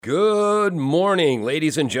Good morning,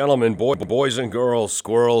 ladies and gentlemen, boys and girls,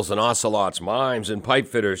 squirrels and ocelots, mimes and pipe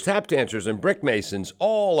fitters, tap dancers and brick masons.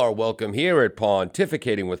 All are welcome here at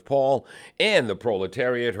Pontificating with Paul and the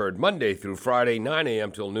Proletariat, heard Monday through Friday, 9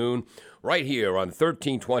 a.m. till noon, right here on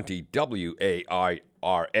 1320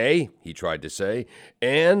 WAIRA, he tried to say,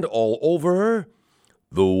 and all over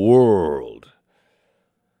the world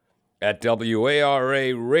at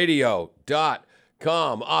WARAradio.com.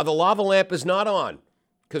 The lava lamp is not on,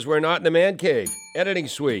 because we're not in the man cave, editing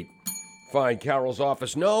suite. Find Carol's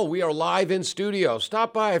office. No, we are live in studio.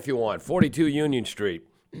 Stop by if you want, 42 Union Street.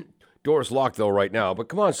 Door's locked, though, right now, but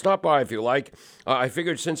come on, stop by if you like. I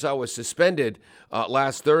figured since I was suspended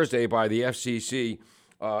last Thursday by the FCC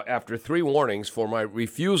after 3 warnings for my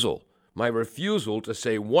refusal to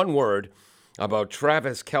say one word about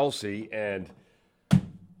Travis Kelce and,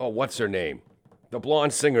 what's her name? The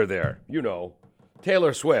blonde singer there, you know.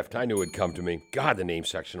 Taylor Swift, I knew it'd come to me. God, the name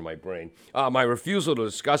section of my brain. My refusal to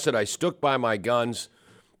discuss it, I stuck by my guns,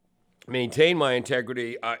 maintained my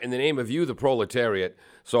integrity in the name of you, the proletariat.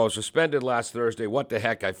 So I was suspended last Thursday. What the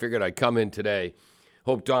heck? I figured I'd come in today.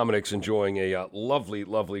 Hope Dominic's enjoying a lovely,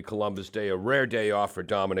 lovely Columbus Day, a rare day off for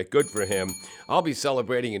Dominic. Good for him. I'll be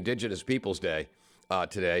celebrating Indigenous Peoples Day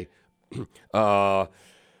today. Yeah.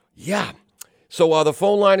 So the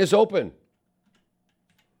phone line is open.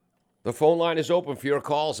 The phone line is open for your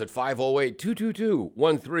calls at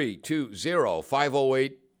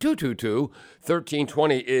 508-222-1320.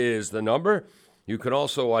 508-222-1320 is the number. You can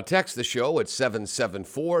also text the show at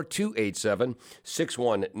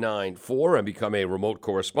 774-287-6194 and become a remote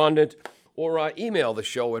correspondent, or email the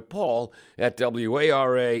show at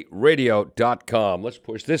paul@wararadio.com. Let's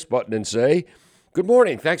push this button and say, good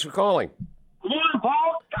morning. Thanks for calling. Good morning, Paul.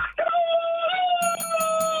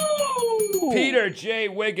 Peter J.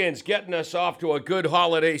 Wiggins getting us off to a good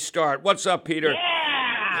holiday start. What's up, Peter?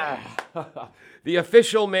 Yeah! The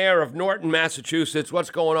official mayor of Norton, Massachusetts. What's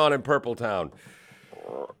going on in Purpletown?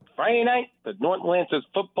 Friday night, the Norton Lancers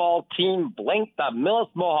football team blanked the Millis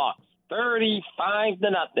Mohawks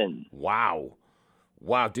 35-0. Wow.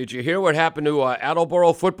 Did you hear what happened to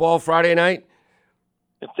Attleboro football Friday night?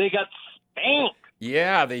 If they got spanked.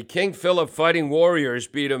 Yeah, the King Philip Fighting Warriors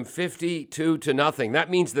beat them 52-0.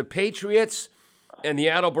 That means the Patriots and the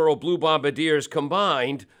Attleboro Blue Bombardiers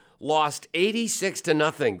combined lost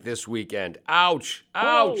 86-0 this weekend. Ouch!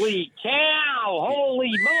 Holy cow!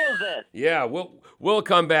 Holy Moses! Yeah, we'll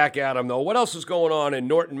come back at them, though. What else is going on in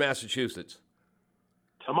Norton, Massachusetts?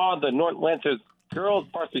 Tomorrow, the Norton Lancers girls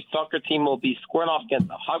varsity soccer team will be squaring off against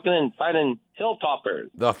the Hogland Fighting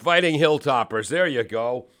Hilltoppers. The Fighting Hilltoppers. There you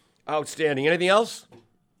go. Outstanding. Anything else?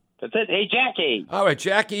 That's it. Hey, Jackie. All right,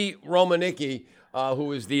 Jackie Romanicki,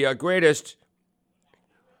 who is the greatest,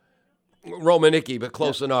 Romanicki, but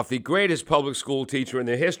close enough, the greatest public school teacher in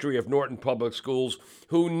the history of Norton Public Schools,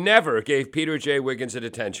 who never gave Peter J. Wiggins a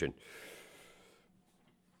detention.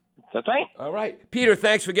 That's right. All right. Peter,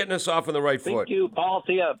 thanks for getting us off on the right foot. Thank you, Paul.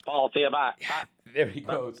 See ya. Bye. There he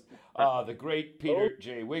goes. The great Peter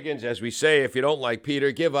J. Wiggins. As we say, if you don't like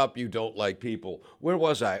Peter, give up. You don't like people. Where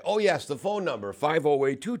was I? Oh, yes, the phone number,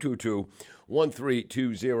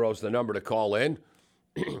 508-222-1320 is the number to call in.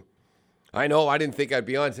 I know, I didn't think I'd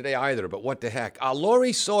be on today either, but what the heck.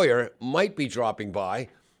 Lori Sawyer might be dropping by,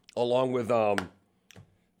 along with Diane,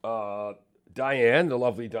 the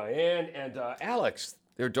lovely Diane, and Alex,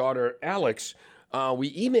 their daughter Alex.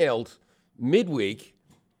 We emailed midweek.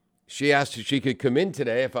 She asked if she could come in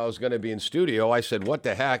today if I was going to be in studio. I said, what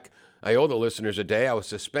the heck? I owe the listeners a day. I was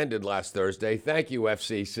suspended last Thursday. Thank you,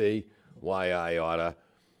 FCC. Why I oughta.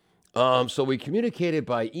 So we communicated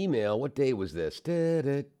by email. What day was this?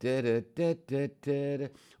 On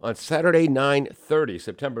Saturday, 9/30,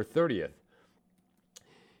 September 30th.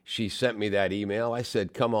 She sent me that email. I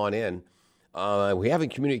said, come on in. We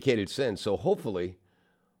haven't communicated since, so hopefully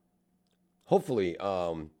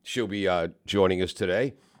she'll be joining us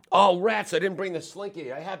today. Oh, rats, I didn't bring the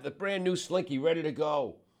Slinky. I have the brand new Slinky ready to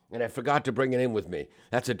go, and I forgot to bring it in with me.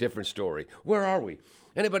 That's a different story. Where are we?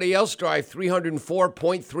 Anybody else drive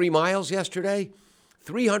 304.3 miles yesterday?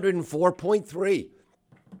 304.3.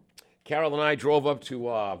 Carol and I drove up to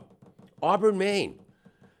Auburn, Maine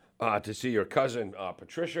to see your cousin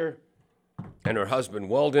Patricia and her husband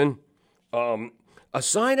Weldon. A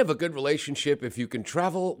sign of a good relationship if you can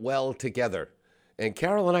travel well together. And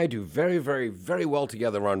Carol and I do very, very, very well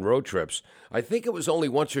together on road trips. I think it was only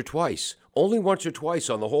once or twice on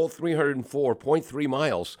the whole 304.3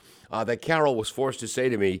 miles that Carol was forced to say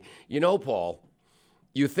to me, you know, Paul,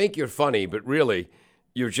 you think you're funny, but really,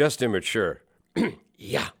 you're just immature.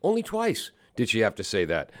 Yeah, only twice did she have to say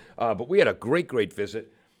that. But we had a great, great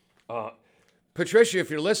visit. Patricia, if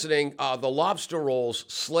you're listening, the lobster rolls,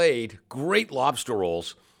 Slade, great lobster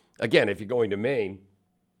rolls. Again, if you're going to Maine,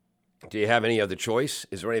 do you have any other choice?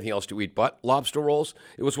 Is there anything else to eat but lobster rolls?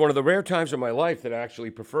 It was one of the rare times in my life that I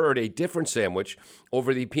actually preferred a different sandwich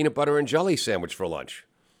over the peanut butter and jelly sandwich for lunch.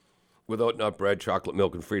 Without nut bread, chocolate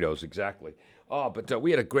milk, and Fritos, exactly. Oh, but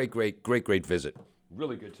we had a great visit.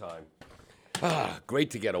 Really good time.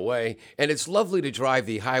 Great to get away. And it's lovely to drive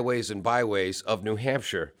the highways and byways of New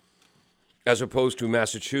Hampshire as opposed to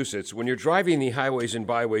Massachusetts. When you're driving the highways and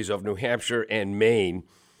byways of New Hampshire and Maine,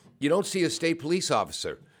 you don't see a state police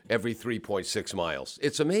officer every 3.6 miles.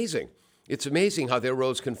 It's amazing. It's amazing how their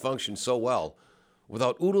roads can function so well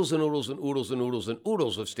without oodles and oodles and oodles and oodles and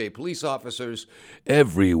oodles of state police officers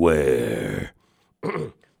everywhere.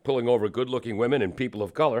 Pulling over good-looking women and people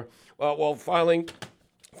of color while filing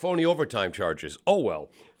phony overtime charges. Oh, well.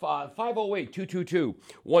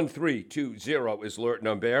 508-222-1320 is alert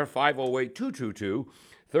number.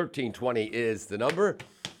 508-222-1320 is the number.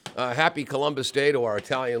 Happy Columbus Day to our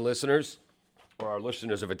Italian listeners, or our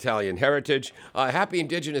listeners of Italian heritage. Happy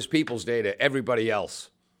Indigenous Peoples Day to everybody else.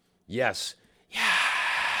 Yes. Yeah.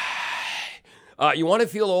 You want to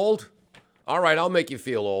feel old? All right, I'll make you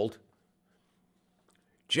feel old.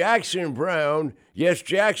 Jackson Brown,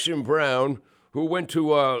 who went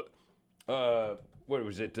to,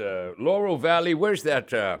 Laurel Valley? Where's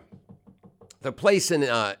that? The place in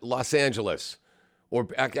Los Angeles, or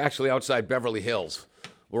actually outside Beverly Hills,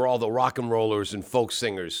 where all the rock and rollers and folk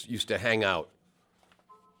singers used to hang out.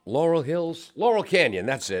 Laurel Canyon,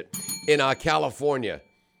 that's it, in California.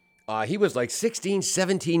 He was like 16,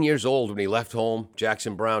 17 years old when he left home.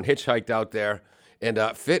 Jackson Brown hitchhiked out there and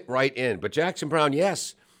fit right in. But Jackson Brown,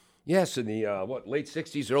 yes, in the late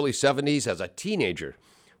 60s, early 70s, as a teenager,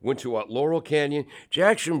 went to Laurel Canyon.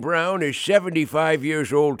 Jackson Brown is 75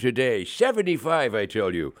 years old today. 75, I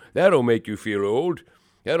tell you. That'll make you feel old.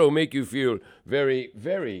 That'll make you feel very,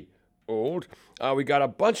 very old. We got a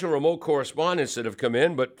bunch of remote correspondents that have come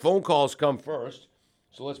in, but phone calls come first.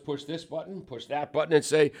 So let's push this button, push that button, and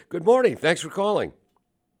say, good morning. Thanks for calling.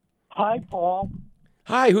 Hi, Paul.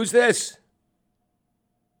 Hi, who's this?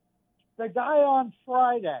 The guy on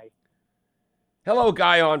Friday. Hello,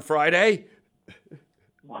 guy on Friday.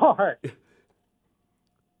 Mark.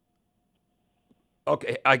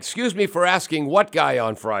 Okay, excuse me for asking what guy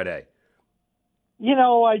on Friday? You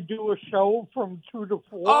know, I do a show from 2 to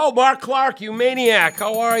 4. Oh, Mark Clark, you maniac.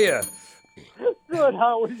 How are you? Good,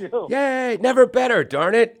 how are you? Yay, never better,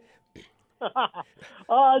 darn it.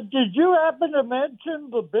 Did you happen to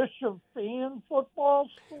mention the Bishop Fien football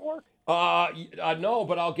score? No,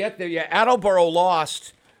 but I'll get there. Yeah, Attleboro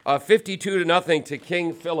lost 52-0 to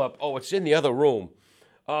King Philip. Oh, it's in the other room.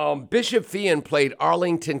 Bishop Fien played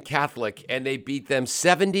Arlington Catholic, and they beat them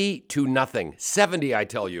 70-0. 70, I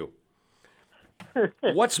tell you.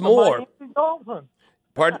 What's more?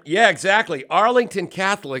 Pardon? Yeah, exactly. Arlington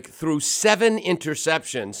Catholic threw 7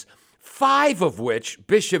 interceptions, 5 of which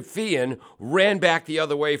Bishop Fien ran back the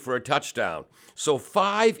other way for a touchdown. So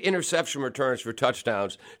 5 interception returns for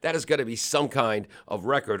touchdowns. That is going to be some kind of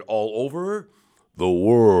record all over the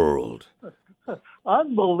world.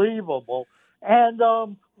 Unbelievable. And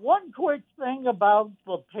one quick thing about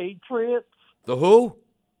the Patriots. The who?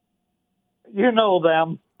 You know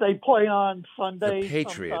them. They play on Sundays. The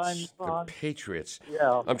Patriots. The Patriots.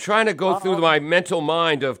 Yeah. I'm trying to go through my mental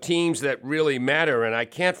mind of teams that really matter, and I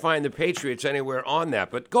can't find the Patriots anywhere on that.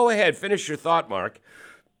 But go ahead. Finish your thought, Mark.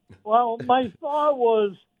 Well, my thought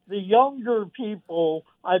was the younger people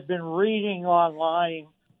I've been reading online,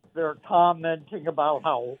 they're commenting about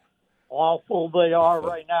how awful they are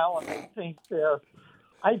right now, and I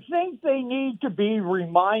think they need to be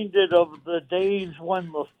reminded of the days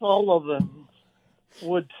when the Sullivans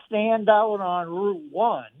would stand out on Route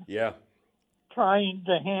 1 trying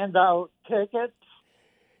to hand out tickets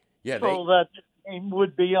so that the game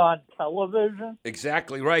would be on television.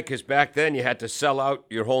 Exactly right, because back then you had to sell out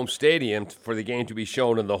your home stadium for the game to be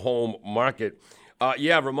shown in the home market.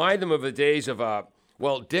 Remind them of the days of,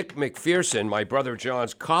 Dick McPherson, my brother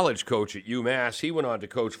John's college coach at UMass. He went on to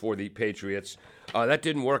coach for the Patriots. That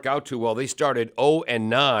didn't work out too well. They started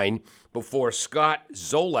 0-9 before Scott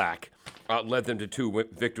Zolak led them to 2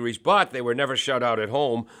 victories, but they were never shut out at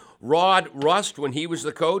home. Rod Rust, when he was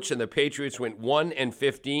the coach, and the Patriots went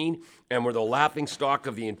 1-15 and were the laughingstock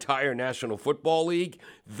of the entire National Football League,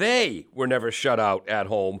 they were never shut out at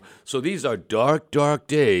home. So these are dark, dark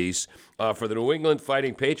days for the New England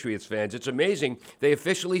Fighting Patriots fans. It's amazing. They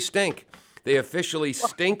officially stink. They officially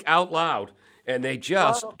stink out loud, and they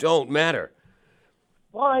just don't matter.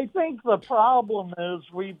 Well, I think the problem is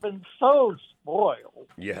we've been so spoiled.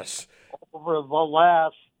 Yes. Over the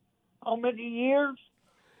last how many years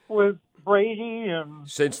with Brady and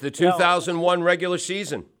Since the 2001 regular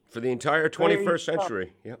season for the entire 21st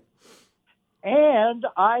century. Yep. And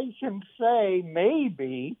I can say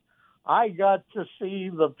maybe I got to see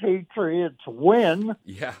the Patriots win.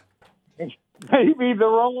 Yeah. Maybe their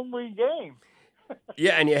only game.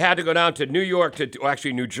 Yeah, and you had to go down to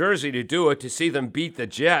New Jersey to do it, to see them beat the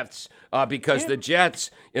Jets, because the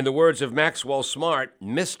Jets, in the words of Maxwell Smart,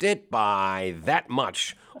 missed it by that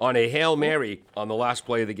much on a Hail Mary on the last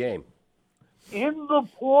play of the game. In the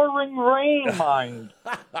pouring rain, mind.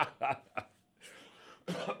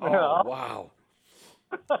 Wow.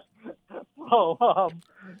 So,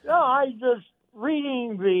 I just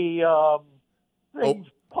reading the things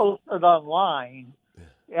posted online.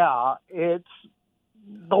 Yeah, it's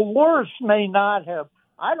the worst may not have.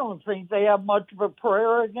 I don't think they have much of a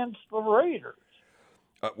prayer against the Raiders.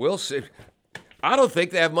 We'll see. I don't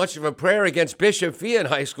think they have much of a prayer against Bishop Fee in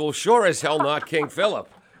high school. Sure as hell not King Philip.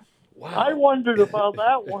 Wow. I wondered about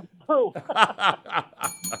that one, too.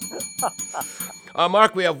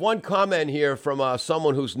 Mark, we have one comment here from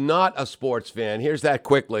someone who's not a sports fan. Here's that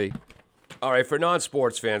quickly. All right, for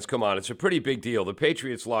non-sports fans, come on. It's a pretty big deal. The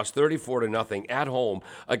Patriots lost 34-0 at home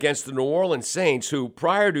against the New Orleans Saints, who,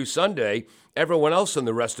 prior to Sunday, everyone else in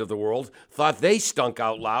the rest of the world thought they stunk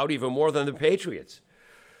out loud even more than the Patriots.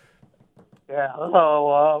 Yeah,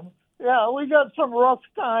 so, we got some rough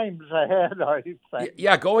times ahead, I think.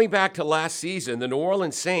 Yeah, going back to last season, the New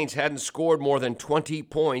Orleans Saints hadn't scored more than 20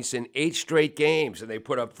 points in 8 straight games, and they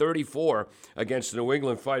put up 34 against the New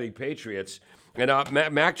England Fighting Patriots. And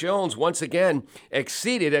Mac Jones, once again,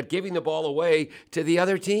 exceeded at giving the ball away to the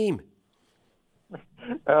other team.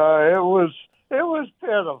 It was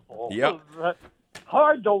pitiful. Yep. It was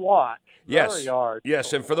hard to watch. Yes. Very hard.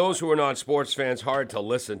 Yes, and for those who are not sports fans, hard to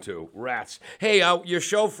listen to. Rats. Hey, your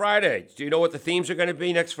show Friday. Do you know what the themes are going to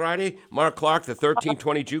be next Friday? Mark Clark, the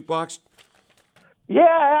 1320 Jukebox?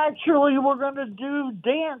 Yeah, actually, we're going to do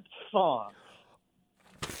dance songs.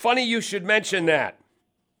 Funny you should mention that.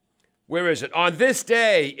 Where is it? On this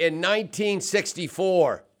day in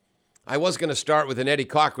 1964. I was going to start with an Eddie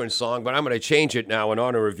Cochran song, but I'm going to change it now in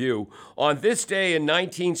honor of you. On this day in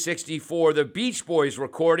 1964, the Beach Boys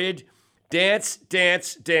recorded Dance,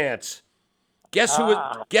 Dance, Dance. Guess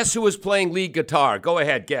who was playing lead guitar? Go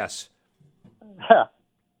ahead, guess.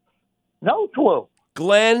 No clue.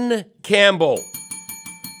 Glenn Campbell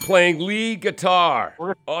playing lead guitar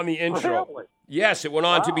on the intro. Really? Yes, it went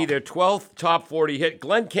on to be their 12th top 40 hit.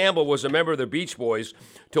 Glenn Campbell was a member of the Beach Boys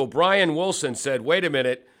till Brian Wilson said, wait a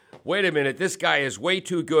minute, this guy is way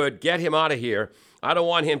too good. Get him out of here. I don't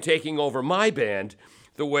want him taking over my band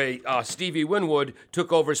the way Stevie Winwood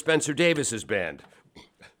took over Spencer Davis's band.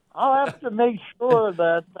 I'll have to make sure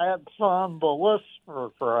that that's on the list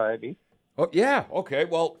for Friday. Oh, yeah, okay,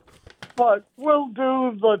 well. But we'll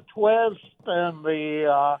do the twist and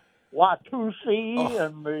the Watusi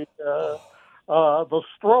and the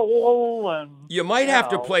stroll and... You might have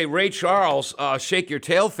to play Ray Charles' Shake Your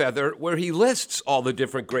Tail Feather, where he lists all the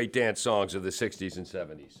different great dance songs of the 60s and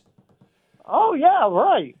 70s. Oh, yeah,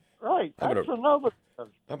 right. That's another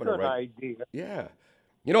good idea. Yeah.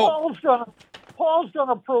 You know... Paul's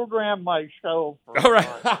gonna program my show. All right.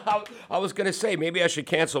 I was going to say, maybe I should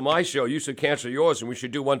cancel my show. You should cancel yours, and we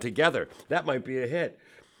should do one together. That might be a hit.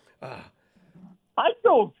 I'd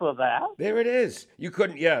go for that. There it is. You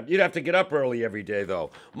couldn't, you'd have to get up early every day, though.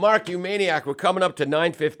 Mark, you maniac, we're coming up to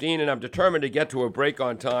 9:15, and I'm determined to get to a break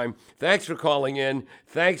on time. Thanks for calling in.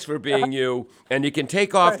 Thanks for being you. And you can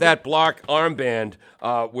take off that block armband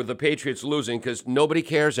with the Patriots losing, because nobody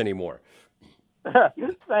cares anymore.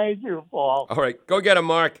 Thank you, Paul. All right, go get him,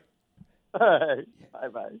 Mark.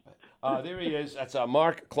 Bye-bye. There he is. That's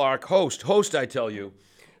Mark Clark, host, I tell you,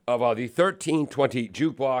 of the 1320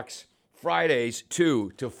 Jukebox. Fridays,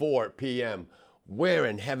 2 to 4 p.m. Where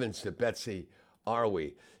in heavens to Betsy are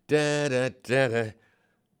we? Da-da-da-da.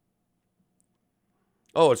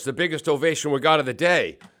 Oh, it's the biggest ovation we got of the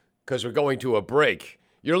day because we're going to a break.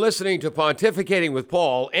 You're listening to Pontificating with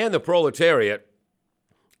Paul and the Proletariat.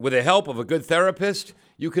 With the help of a good therapist,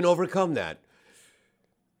 you can overcome that.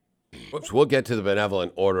 Whoops, we'll get to the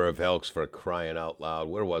Benevolent Order of Elks for crying out loud.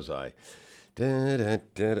 Where was I?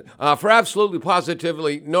 For absolutely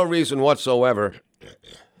positively no reason whatsoever.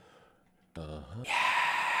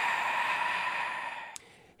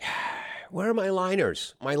 Where are my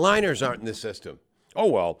liners? My liners aren't in the system. Oh,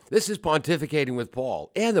 well, this is Pontificating with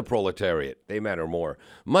Paul and the Proletariat. They matter more.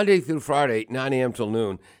 Monday through Friday, 9 a.m. till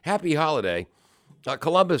noon. Happy holiday.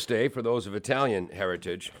 Columbus Day for those of Italian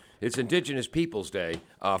heritage. It's Indigenous Peoples Day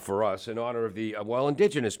for us in honor of the,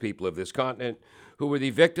 indigenous people of this continent who were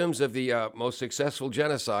the victims of the most successful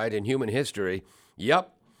genocide in human history.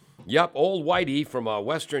 Yep, old Whitey from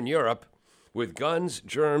Western Europe with guns,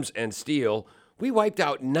 germs, and steel. We wiped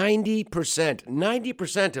out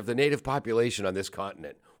 90% of the native population on this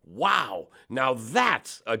continent. Wow. Now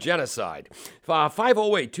that's a genocide.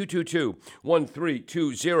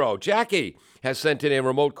 508-222-1320. Jackie has sent in a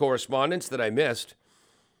remote correspondence that I missed.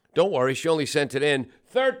 Don't worry, she only sent it in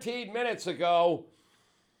 13 minutes ago.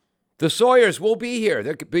 The Sawyers will be here.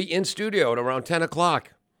 They'll be in studio at around 10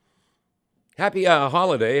 o'clock. Happy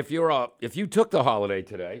holiday if you took the holiday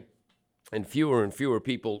today. And fewer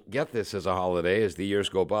people get this as a holiday as the years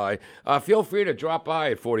go by. Feel free to drop by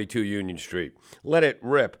at 42 Union Street. Let it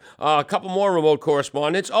rip. A couple more remote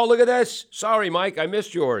correspondents. Oh, look at this. Sorry, Mike, I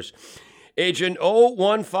missed yours. Agent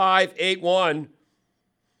 01581.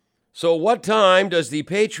 So what time does the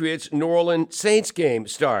Patriots New Orleans Saints game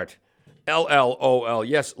start? LLOL.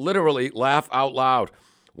 Yes, literally laugh out loud.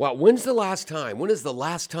 Well, when is the last time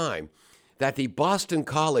that the Boston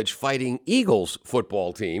College Fighting Eagles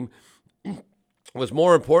football team was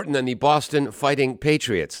more important than the Boston Fighting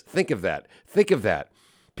Patriots? Think of that.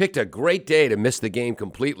 Picked a great day to miss the game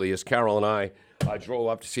completely as Carol and I drove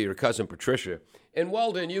up to see her cousin Patricia. And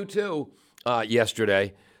Weldon, you too,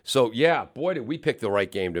 yesterday. So, yeah, boy, did we pick the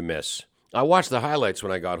right game to miss. I watched the highlights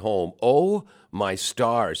when I got home. Oh, my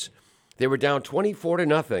stars. They were down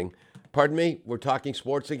 24-0. Pardon me, we're talking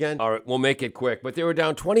sports again? All right, we'll make it quick. But they were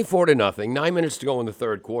down 24-0, 9 minutes to go in the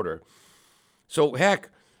third quarter. So,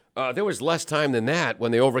 heck, there was less time than that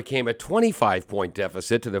when they overcame a 25-point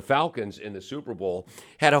deficit to the Falcons in the Super Bowl,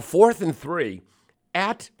 had a 4th and 3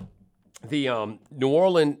 at the New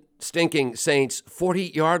Orleans stinking Saints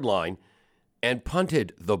 40-yard line and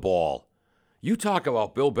punted the ball. You talk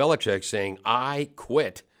about Bill Belichick saying, I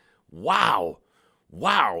quit. Wow.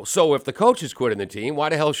 So if the coaches quit in the team, why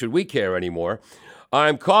the hell should we care anymore?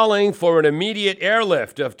 I'm calling for an immediate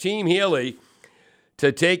airlift of Team Healy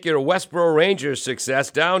to take your Westboro Rangers success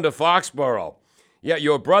down to Foxborough. Yeah,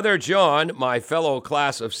 your brother John, my fellow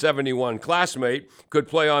class of 71 classmate, could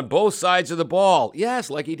play on both sides of the ball. Yes,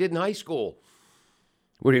 like he did in high school,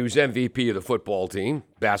 where he was MVP of the football team,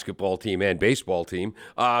 basketball team, and baseball team,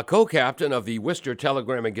 co-captain of the Worcester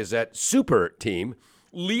Telegram and Gazette Super Team,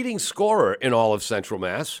 leading scorer in all of Central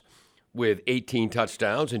Mass with 18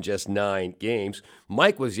 touchdowns in just 9 games.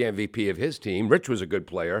 Mike was the MVP of his team. Rich was a good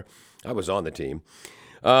player. I was on the team.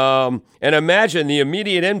 And imagine the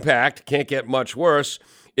immediate impact, can't get much worse,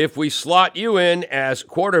 if we slot you in as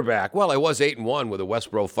quarterback. Well, I was 8-1 with the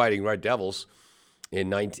Westboro Fighting Red Devils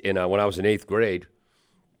when I was in 8th grade.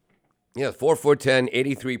 Yeah, 4'10",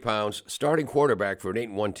 83 pounds, starting quarterback for an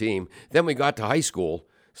 8-1 team. Then we got to high school.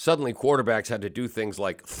 Suddenly quarterbacks had to do things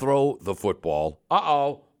like throw the football.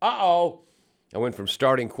 Uh-oh. I went from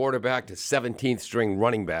starting quarterback to 17th string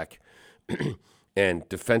running back and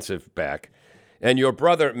defensive back. And your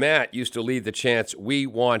brother, Matt, used to lead the chants, we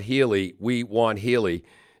want Healy,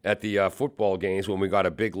 at the football games when we got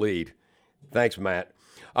a big lead. Thanks, Matt.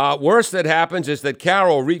 Worst that happens is that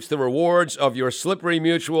Carol reaps the rewards of your Slippery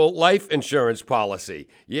Mutual life insurance policy.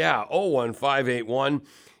 Yeah, 01581.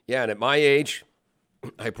 Yeah, and at my age,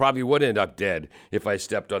 I probably would end up dead if I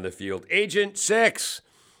stepped on the field. Agent 6,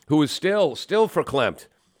 who is still verklempt.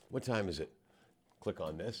 What time is it? Click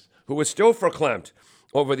on this. Who is still verklempt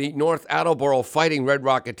over the North Attleboro Fighting Red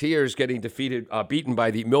Rocketeers getting beaten by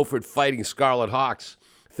the Milford Fighting Scarlet Hawks,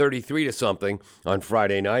 33-something on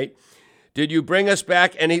Friday night. Did you bring us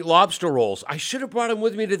back any lobster rolls? I should have brought them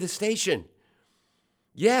with me to the station.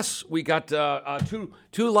 Yes, we got two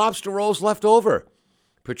lobster rolls left over.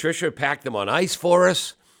 Patricia packed them on ice for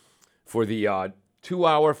us for the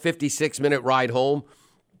 2-hour, 56-minute ride home.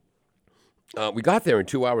 We got there in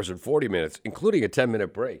 2 hours and 40 minutes, including a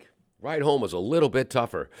 10-minute break. Ride home was a little bit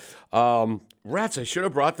tougher. Rats, I should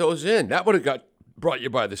have brought those in. That would have brought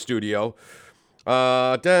you by the studio.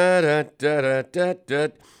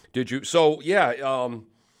 Did you? So, yeah,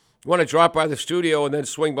 you want to drop by the studio and then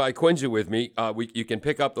swing by Quincy with me, you can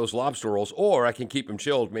pick up those lobster rolls, or I can keep them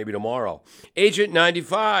chilled maybe tomorrow. Agent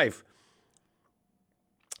 95.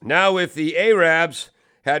 Now, if the Arabs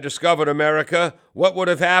had discovered America, what would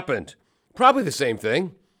have happened? Probably the same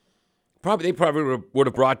thing. They probably would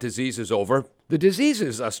have brought diseases over. The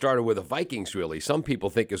diseases started with the Vikings, really. Some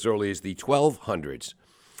people think as early as the 1200s,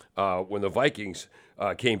 when the Vikings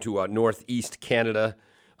came to northeast Canada,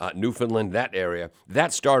 Newfoundland, that area.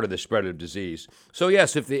 That started the spread of disease. So,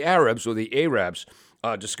 yes, if the Arabs or the Arabs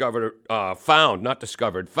found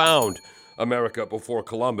America before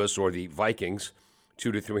Columbus, or the Vikings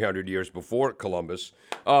 200 to 300 years before Columbus,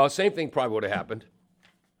 same thing probably would have happened.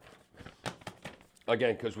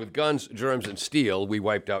 Again, because with guns, germs, and steel, we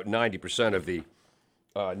wiped out 90% of the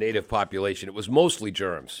native population. It was mostly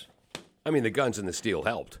germs. I mean, the guns and the steel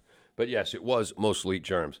helped. But yes, it was mostly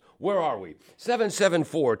germs. Where are we?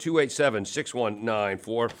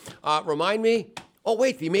 774-287-6194. Remind me. Oh,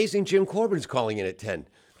 wait, the amazing Jim Corbin's calling in at 10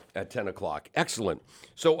 o'clock. Excellent.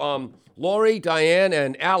 So, Lori, Diane,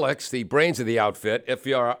 and Alex, the brains of the outfit, if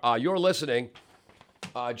you're listening,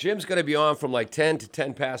 Jim's going to be on from like 10 to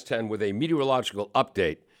 10 past 10 with a meteorological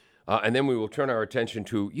update. And then we will turn our attention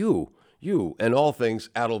to you, and all things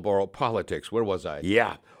Attleboro politics. Where was I?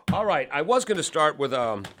 Yeah. All right. I was going to start with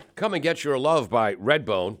Come and Get Your Love by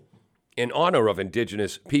Redbone in honor of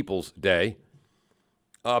Indigenous Peoples Day.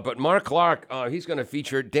 But Mark Clark, he's going to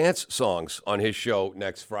feature dance songs on his show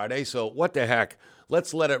next Friday. So what the heck?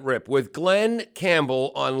 Let's let it rip. With Glenn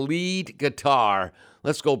Campbell on lead guitar,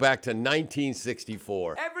 let's go back to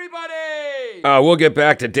 1964. Everybody! We'll get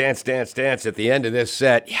back to Dance, Dance, Dance at the end of this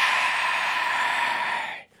set. Yeah.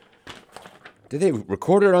 Did they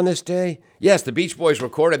record it on this day? Yes, the Beach Boys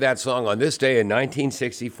recorded that song on this day in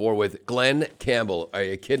 1964 with Glenn Campbell. Are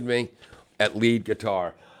you kidding me? At lead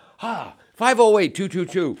guitar.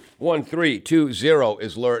 508-222-1320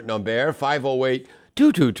 is Lurt number.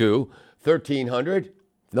 508-222-1300.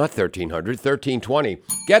 Not 1300, 1320.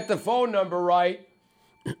 Get the phone number right.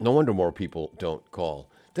 No wonder more people don't call.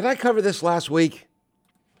 Did I cover this last week?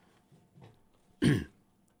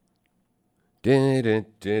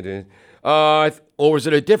 Or was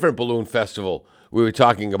it a different balloon festival we were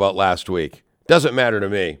talking about last week? Doesn't matter to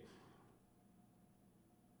me.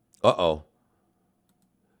 Uh-oh.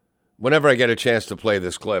 Whenever I get a chance to play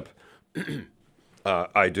this clip,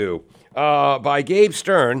 I do. By Gabe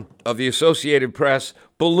Stern of the Associated Press,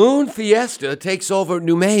 Balloon Fiesta takes over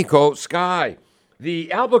New Mexico sky.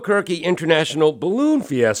 The Albuquerque International Balloon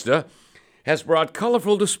Fiesta has brought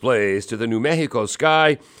colorful displays to the New Mexico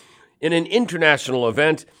sky in an international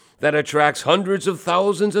event that attracts hundreds of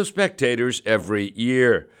thousands of spectators every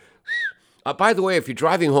year. By the way, if you're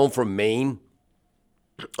driving home from Maine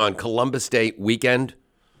on Columbus Day weekend,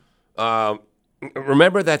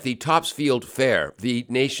 remember that the Topsfield Fair, the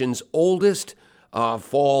nation's oldest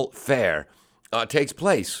fall fair, takes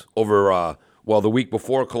place over, the week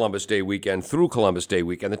before Columbus Day weekend through Columbus Day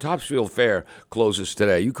weekend. The Topsfield Fair closes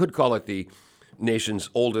today. You could call it the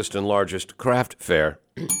nation's oldest and largest craft fair.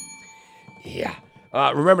 Yeah.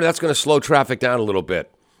 Remember, that's going to slow traffic down a little bit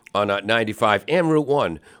on 95 and Route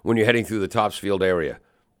 1 when you're heading through the Topsfield area.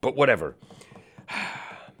 But whatever.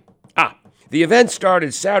 The event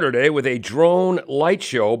started Saturday with a drone light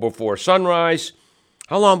show before sunrise.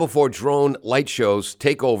 How long before drone light shows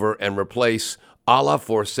take over and replace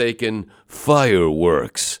Allah-forsaken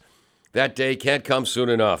fireworks? That day can't come soon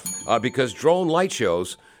enough because drone light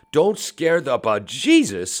shows don't scare the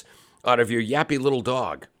bejesus out of your yappy little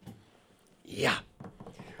dog. Yeah.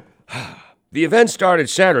 The event started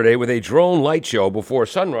Saturday with a drone light show before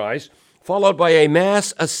sunrise, followed by a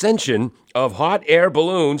mass ascension of hot air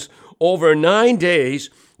balloons. Over 9 days,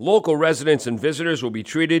 local residents and visitors will be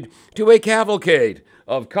treated to a cavalcade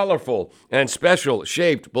of colorful and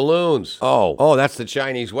special-shaped balloons. Oh, that's the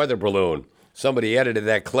Chinese weather balloon. Somebody edited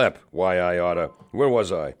that clip. Why, I oughta. Where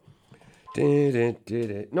was I?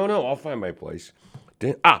 No, I'll find my place.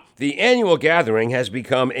 The annual gathering has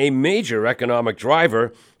become a major economic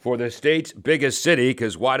driver for the state's biggest city,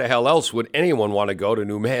 because why the hell else would anyone want to go to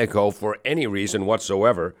New Mexico for any reason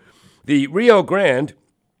whatsoever? The Rio Grande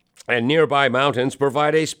and nearby mountains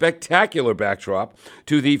provide a spectacular backdrop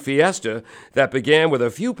to the fiesta that began with a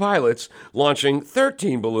few pilots launching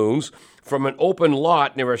 13 balloons from an open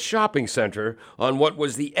lot near a shopping center on what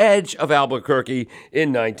was the edge of Albuquerque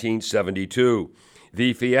in 1972.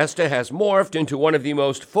 The fiesta has morphed into one of the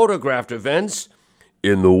most photographed events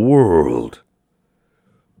in the world.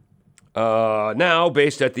 Now,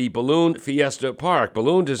 based at the Balloon Fiesta Park,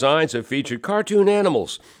 balloon designs have featured cartoon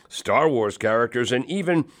animals, Star Wars characters, and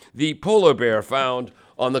even the polar bear found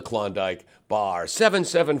on the Klondike Bar.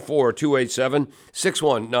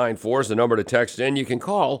 774-287-6194 is the number to text in. You can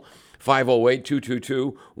call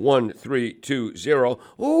 508-222-1320.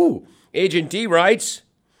 Ooh, Agent D writes,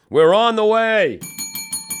 we're on the way.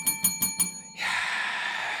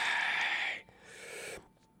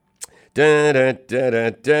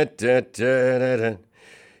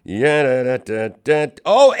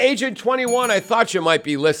 Oh, Agent 21, I thought you might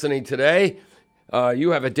be listening today. You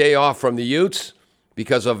have a day off from the Utes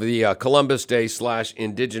because of the Columbus Day /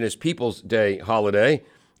 Indigenous Peoples Day holiday.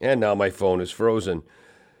 And now my phone is frozen.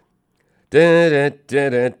 Come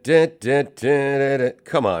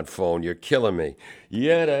on, phone, you're killing me.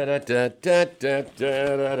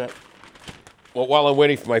 Well, while I'm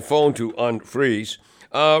waiting for my phone to unfreeze,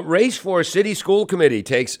 race for city school committee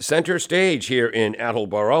takes center stage here in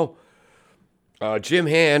Attleboro. Jim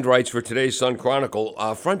Hand writes for today's Sun Chronicle,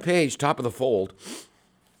 front page, top of the fold.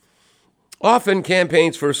 Often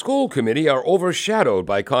campaigns for school committee are overshadowed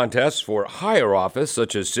by contests for higher office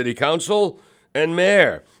such as city council and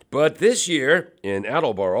mayor. But this year in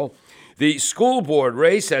Attleboro, the school board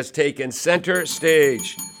race has taken center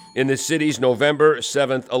stage in the city's November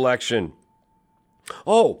 7th election.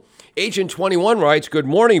 Oh, Agent 21 writes, good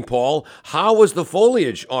morning, Paul. How was the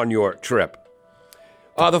foliage on your trip?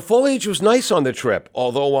 The foliage was nice on the trip,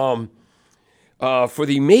 although for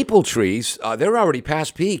the maple trees, they're already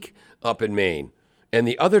past peak up in Maine, and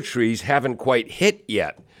the other trees haven't quite hit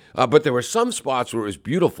yet. But there were some spots where it was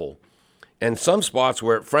beautiful, and some spots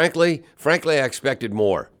where, frankly, I expected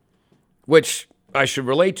more, which I should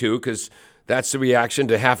relate to because that's the reaction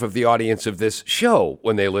to half of the audience of this show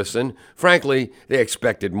when they listen. Frankly, they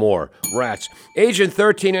expected more. Rats. Agent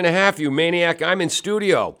 13 and a half, you maniac, I'm in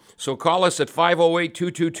studio. So call us at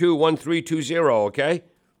 508-222-1320, okay?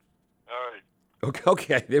 All right.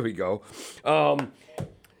 Okay, there we go.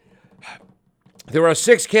 There are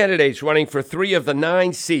 6 candidates running for 3 of the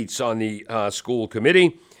 9 seats on the school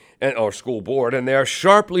committee or school board, and they are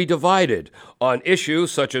sharply divided on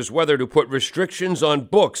issues such as whether to put restrictions on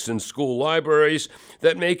books in school libraries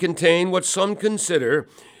that may contain what some consider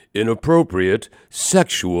inappropriate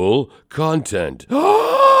sexual content.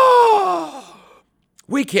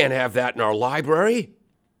 We can't have that in our library.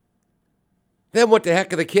 Then what the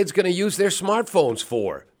heck are the kids going to use their smartphones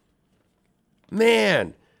for?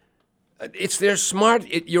 Man, it's their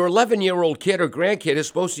your 11-year-old kid or grandkid is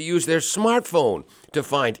supposed to use their smartphone to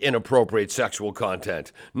find inappropriate sexual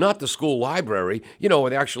content, not the school library, where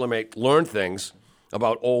they actually learn things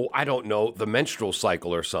about, the menstrual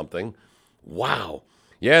cycle or something. Wow.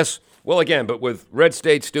 Yes, well, again, but with red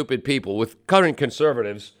state stupid people, with current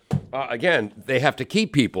conservatives, again, they have to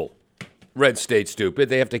keep people red state stupid.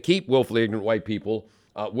 They have to keep willfully ignorant white people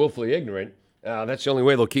willfully ignorant. That's the only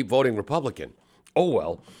way they'll keep voting Republican. Oh,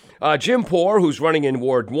 well. Jim Poore, who's running in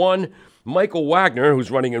Ward 1, Michael Wagner,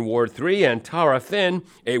 who's running in Ward 3, and Tara Finn,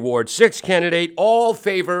 a Ward 6 candidate, all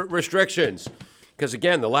favor restrictions. Because,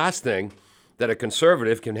 again, the last thing that a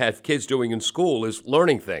conservative can have kids doing in school is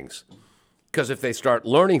learning things. Because if they start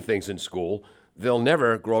learning things in school, they'll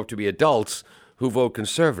never grow up to be adults who vote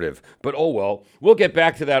conservative. But, oh, well, we'll get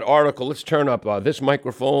back to that article. Let's turn up this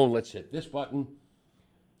microphone. Let's hit this button.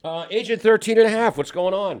 Agent 13 and a half, what's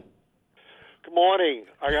going on? Good morning.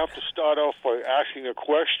 I have to start off by asking a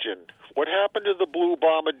question. What happened to the Blue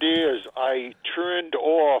Bombardiers? I turned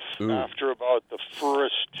off after about before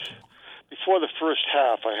the first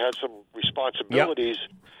half. I had some responsibilities,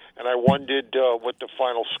 and I wondered what the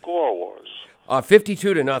final score was.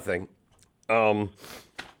 52-0.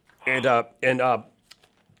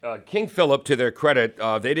 King Philip, to their credit,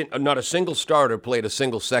 they didn't. Not a single starter played a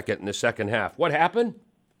single second in the second half. What happened?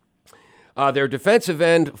 Their defensive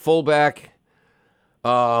end, fullback,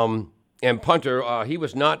 and punter, he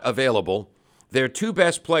was not available. Their 2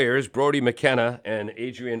 best players, Brody McKenna and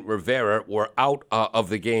Adrian Rivera, were out of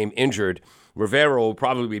the game injured. Rivera will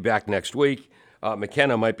probably be back next week.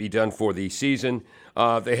 McKenna might be done for the season.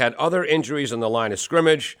 They had other injuries on the line of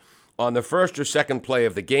scrimmage. On the first or second play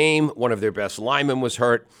of the game, one of their best linemen was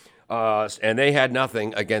hurt, and they had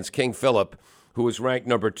nothing against King Philip, who was ranked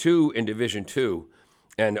number 2 in Division II.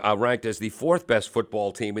 And ranked as the 4th best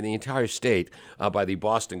football team in the entire state by the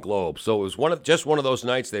Boston Globe. So it was just one of those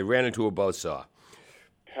nights they ran into a buzzsaw.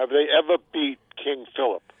 Have they ever beat King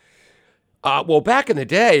Philip? Well, back in the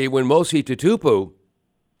day when Mosi Tutupu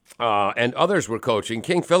and others were coaching,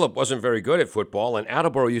 King Philip wasn't very good at football, and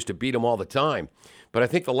Attleboro used to beat them all the time. But I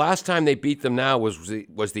think the last time they beat them now was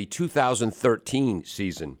the 2013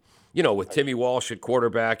 season. With Timmy Walsh at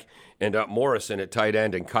quarterback and Morrison at tight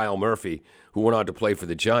end and Kyle Murphy, who went on to play for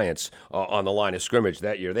the Giants on the line of scrimmage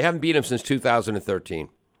that year. They haven't beat him since 2013.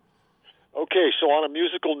 Okay, so on a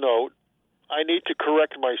musical note, I need to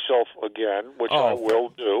correct myself again, which I will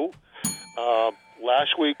do.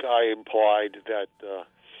 Last week I implied that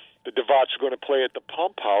the Devots are going to play at the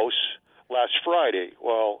Pump House last Friday.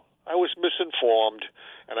 Well, I was misinformed,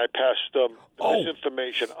 and I passed the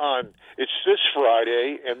misinformation on. It's this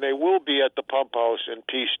Friday, and they will be at the Pump House in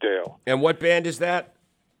Peacedale. And what band is that?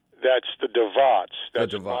 That's the Devots.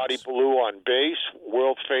 That's the Devots. Marty Ballou on bass,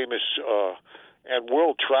 world-famous and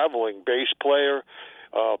world-traveling bass player,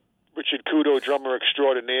 Richard Kudo, drummer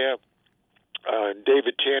extraordinaire, and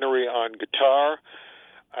David Tannery on guitar.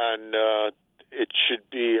 And it should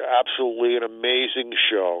be absolutely an amazing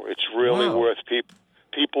show. It's really worth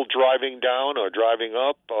people driving down or driving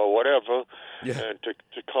up or whatever, and to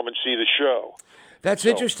come and see the show. That's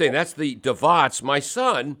interesting. That's the Devots. My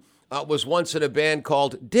son was once in a band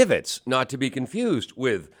called Divots, not to be confused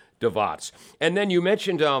with Devots. And then you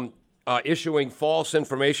mentioned issuing false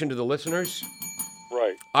information to the listeners.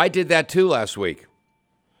 Right. I did that too last week.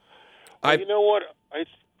 Well, you know what?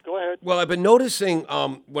 Go ahead. Well, I've been noticing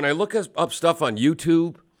when I look up stuff on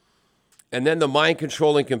YouTube, and then the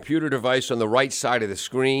mind-controlling computer device on the right side of the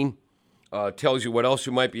screen tells you what else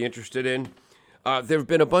you might be interested in. There have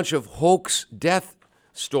been a bunch of hoax death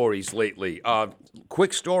stories lately.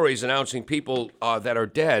 Quick stories announcing people that are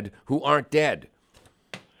dead who aren't dead.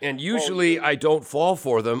 And usually I don't fall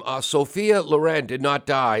for them. Sophia Loren did not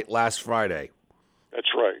die last Friday. That's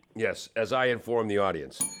right. Yes, as I informed the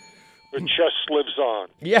audience. The chess lives on.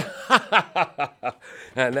 Yeah.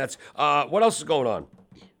 And that's, what else is going on?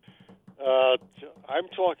 I'm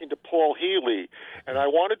talking to Paul Healy, and I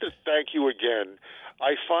wanted to thank you again.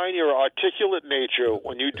 I find your articulate nature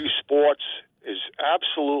when you do sports is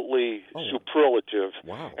absolutely superlative.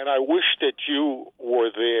 Wow. And I wish that you were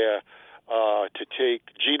there to take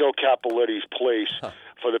Gino Cappelletti's place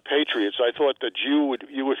for the Patriots. I thought that you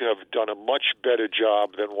would have done a much better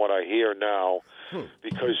job than what I hear now,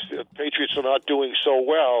 because the Patriots are not doing so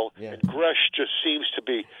well, and Gresh just seems to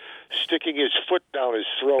be sticking his foot down his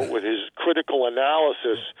throat with his critical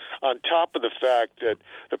analysis, on top of the fact that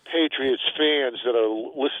the Patriots fans that are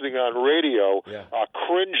listening on radio are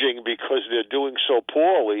cringing because they're doing so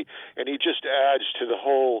poorly, and he just adds to the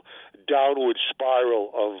whole downward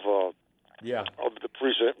spiral of the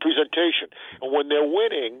presentation. And when they're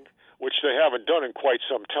winning, which they haven't done in quite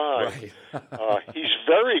some time, he's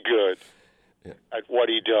very good at what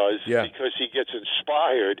he does, because he gets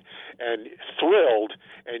inspired and thrilled,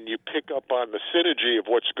 and you pick up on the synergy of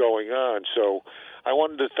what's going on. So I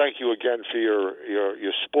wanted to thank you again for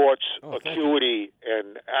your sports acuity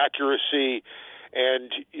and accuracy,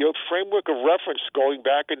 and your framework of reference going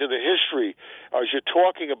back into the history. As you're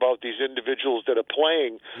talking about these individuals that are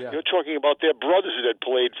playing, you're talking about their brothers that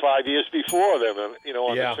played 5 years before them,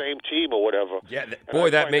 on the same team or whatever. Yeah,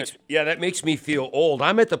 that makes me feel old.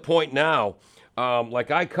 I'm at the point now.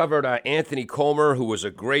 I covered Anthony Comer, who was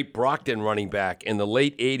a great Brockton running back in the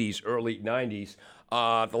late 80s, early 90s.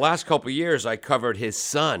 The last couple of years, I covered his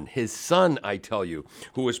son, I tell you,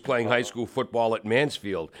 who was playing high school football at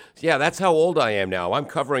Mansfield. So, yeah, that's how old I am now. I'm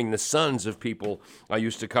covering the sons of people I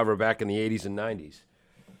used to cover back in the 80s and 90s.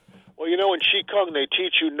 Well, in Qigong, they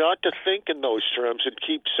teach you not to think in those terms and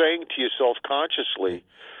keep saying to yourself consciously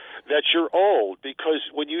that you're old, because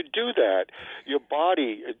when you do that, your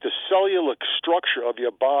body, the cellular structure of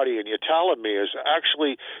your body and your telomeres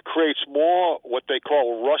actually creates more what they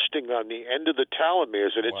call rusting on the end of the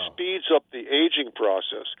telomeres, and it speeds up the aging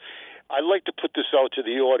process. I'd like to put this out to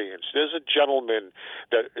the audience. There's a gentleman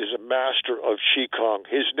that is a master of Qigong.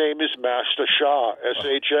 His name is Master Shah,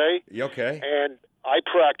 S-H-A. Okay. And I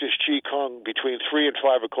practice Qigong between 3 and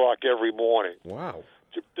 5 o'clock every morning. Wow.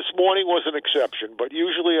 This morning was an exception, but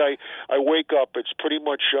usually I wake up. It's pretty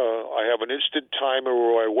much I have an instant timer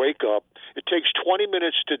where I wake up. It takes 20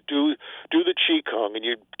 minutes to do the Qigong, and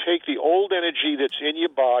you take the old energy that's in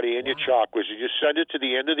your body and your chakras, and you send it to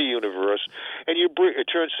the end of the universe, and it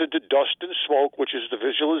turns into dust and smoke, which is the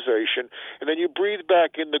visualization, and then you breathe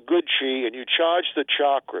back in the good Qi, and you charge the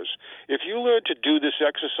chakras. If you learn to do this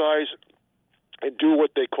exercise and do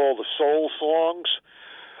what they call the soul songs,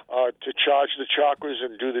 to charge the chakras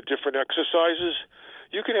and do the different exercises,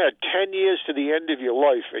 you can add 10 years to the end of your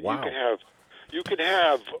life, and you can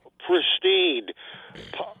have pristine,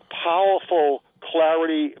 powerful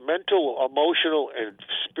clarity, mental, emotional, and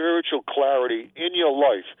spiritual clarity in your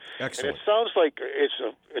life. Excellent. And it sounds like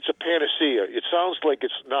it's a panacea. It sounds like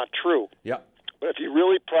it's not true. Yeah. But if you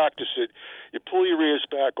really practice it, you pull your ears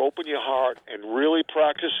back, open your heart, and really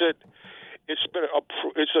practice it.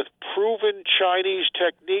 It's a proven Chinese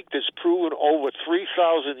technique that's proven over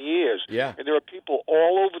 3,000 years. Yeah. And there are people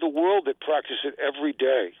all over the world that practice it every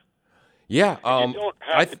day. Yeah. You don't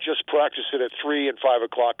have to just practice it at 3 and 5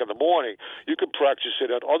 o'clock in the morning. You can practice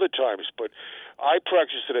it at other times. But I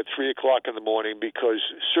practice it at 3 o'clock in the morning because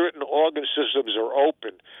certain organ systems are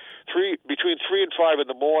open. Between 3 and 5 in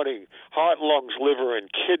the morning, heart, lungs, liver, and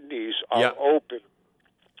kidneys are open.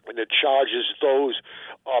 And it charges those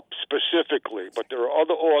up specifically. But there are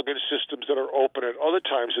other organ systems that are open at other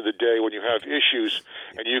times of the day when you have issues,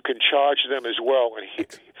 and you can charge them as well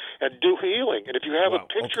and do healing. And if you have a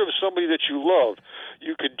picture of somebody that you love,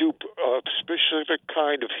 you can do a specific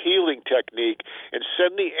kind of healing technique and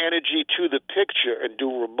send the energy to the picture and do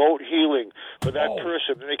remote healing for that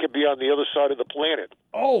person, and they can be on the other side of the planet.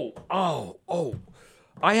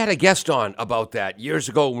 I had a guest on about that years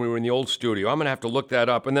ago when we were in the old studio. I'm going to have to look that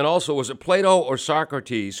up. And then also, was it Plato or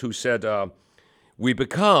Socrates who said, we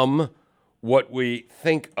become what we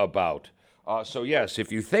think about? So, yes,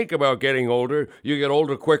 if you think about getting older, you get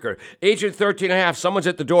older quicker. Agent 13 and a half, someone's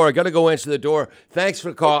at the door. I got to go answer the door. Thanks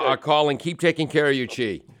for calling. Keep taking care of your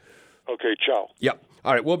chi. Okay, ciao. Yep.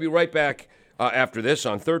 All right, we'll be right back after this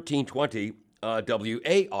on 1320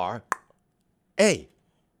 WARA.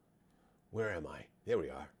 Where am I? There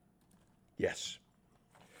we are. Yes.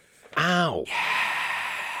 Ow. Yeah.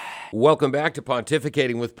 Welcome back to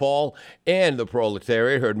Pontificating with Paul and the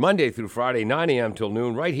Proletariat. Heard Monday through Friday, 9 a.m. till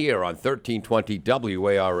noon, right here on 1320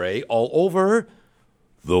 WARA, all over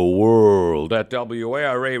the world at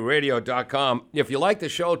WARAradio.com. If you like the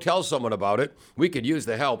show, tell someone about it. We could use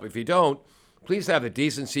the help. If you don't, please have the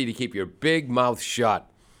decency to keep your big mouth shut.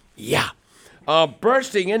 Yeah.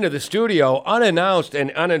 Bursting into the studio, unannounced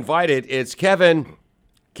and uninvited, it's Kevin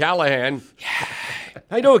Callahan. Yeah.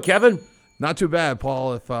 How you doing, Kevin? Not too bad,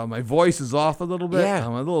 Paul. If my voice is off a little bit,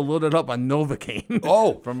 I'm a little loaded up on Novocaine.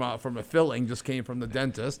 Oh. from a filling, just came from the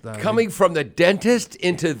dentist. Coming from the dentist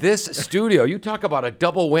into this studio. You talk about a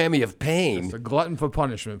double whammy of pain. It's a glutton for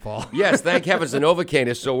punishment, Paul. Yes, thank heavens the Novocaine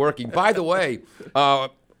is still working. By the way,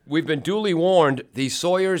 we've been duly warned. The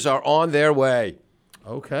Sawyers are on their way.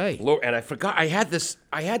 Okay. And I forgot, I had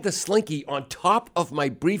the Slinky on top of my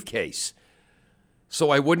briefcase. So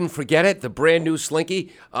I wouldn't forget it, the brand new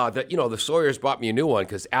Slinky. The Sawyers bought me a new one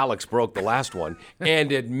because Alex broke the last one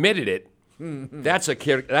and admitted it. That's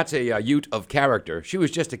a ute of character. She was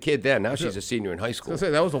just a kid then. Now she's a senior in high school. I was gonna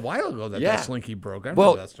say, that was a while ago that Slinky broke. I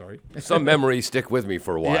remember that story. Some memories stick with me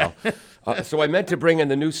for a while. Yeah. So I meant to bring in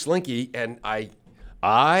the new Slinky, and I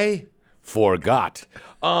forgot.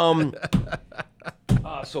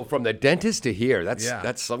 So from the dentist to here,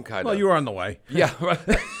 that's some kind of... Well, you were on the way. Yeah.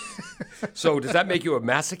 So does that make you a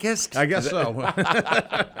masochist? I guess so.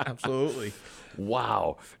 Absolutely.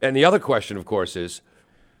 Wow. And the other question, of course, is...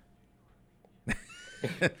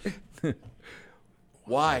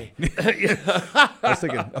 Why? I was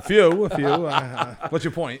thinking a few. What's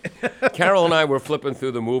your point? Carol and I were flipping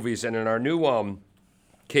through the movies, and in our new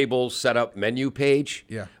cable setup menu page,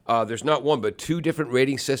 there's not one but two different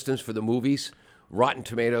rating systems for the movies. Rotten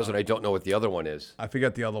Tomatoes, and I don't know what the other one is. I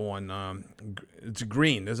forget the other one. It's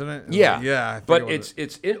green, isn't it? Yeah. But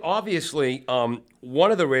obviously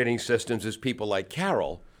one of the rating systems is people like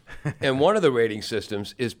Carol, and one of the rating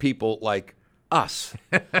systems is people like us.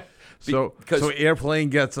 So Airplane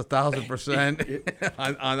gets 1,000%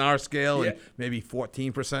 on our scale, and maybe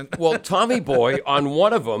 14%. Well, Tommy Boy on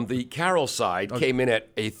one of them, the Carol side, came in at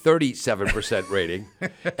a 37% rating,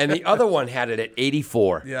 and the other one had it at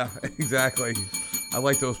 84. Yeah, exactly. I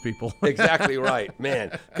like those people. Exactly right,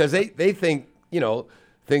 man, because they think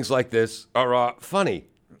things like this are funny.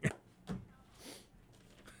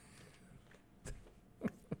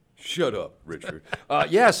 Shut up, Richard.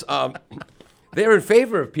 Yes. They're in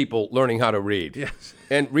favor of people learning how to read. Yes.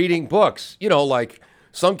 And reading books. Like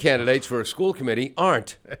some candidates for a school committee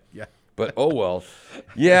aren't. Yeah. But oh well.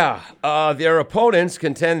 Yeah. Their opponents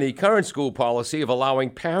contend the current school policy of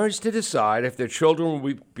allowing parents to decide if their children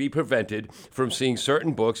will be prevented from seeing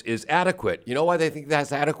certain books is adequate. You know why they think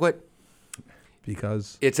that's adequate?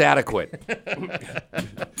 Because it's adequate.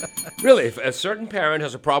 Really, if a certain parent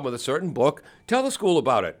has a problem with a certain book, tell the school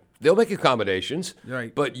about it. They'll make accommodations.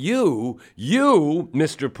 Right. But you,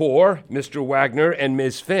 Mr. Poor, Mr. Wagner, and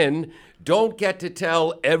Ms. Finn, don't get to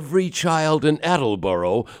tell every child in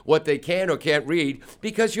Attleboro what they can or can't read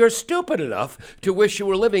because you're stupid enough to wish you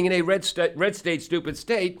were living in a red state stupid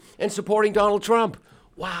state and supporting Donald Trump.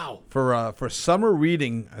 Wow. For summer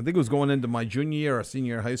reading, I think it was going into my junior year or senior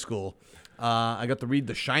year of high school, I got to read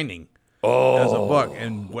The Shining. As a book,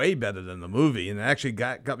 and way better than the movie, and it actually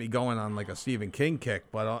got me going on like a Stephen King kick.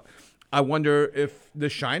 But I wonder if The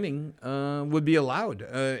Shining would be allowed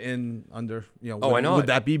under I know would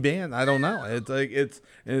that be banned? I don't know.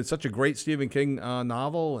 It's such a great Stephen King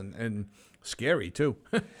novel and scary too.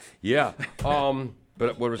 Yeah.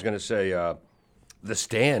 But what I was going to say, The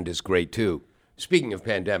Stand is great too. Speaking of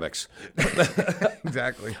pandemics.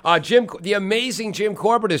 Exactly. The amazing Jim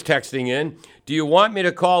Corbett is texting in. Do you want me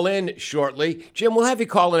to call in shortly? Jim, we'll have you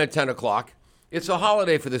call in at 10 o'clock. It's a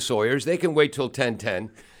holiday for the Sawyers. They can wait till 10:10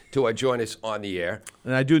 to join us on the air.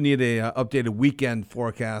 And I do need a updated weekend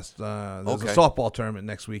forecast. There's a softball tournament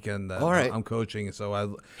next weekend. All right. I'm coaching, so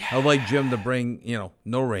I'd like Jim to bring,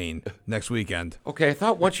 no rain next weekend. Okay, I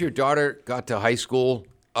thought once your daughter got to high school,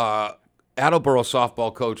 Attleboro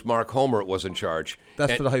softball coach Mark Homer was in charge.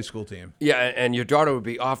 That's for the high school team. Yeah, and your daughter would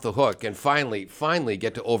be off the hook and finally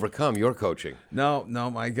get to overcome your coaching. No,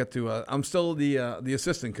 I get to. I'm still the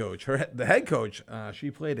assistant coach. The head coach. She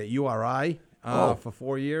played at URI for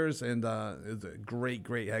 4 years, and is a great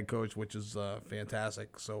head coach, which is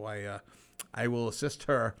fantastic. So I will assist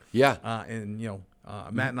her. Yeah. And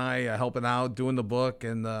Matt and I are helping out, doing the book,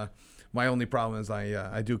 and my only problem is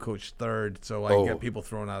I do coach third, so I get people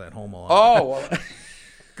thrown out at home a lot. Oh, well,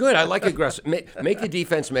 good. I like aggressive. Make the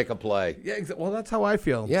defense make a play. Yeah, well, that's how I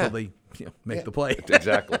feel until they make the play.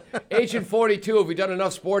 Exactly. Agent 42, have we done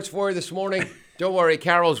enough sports for you this morning? Don't worry,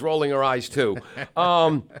 Carol's rolling her eyes too.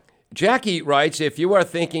 Jackie writes, if you are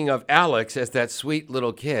thinking of Alex as that sweet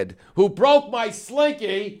little kid who broke my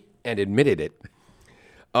slinky and admitted it,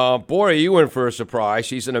 boy, are you in for a surprise.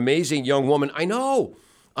 She's an amazing young woman. I know.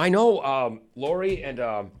 Lori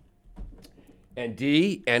and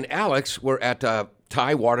Dee and Alex were at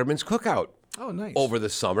Ty Waterman's cookout. Oh, nice. Over the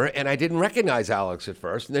summer, and I didn't recognize Alex at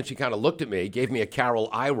first, and then she kind of looked at me, gave me a Carol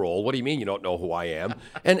eye roll. What do you mean you don't know who I am?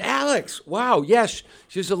 And Alex, wow, yes,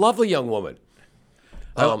 she's a lovely young woman.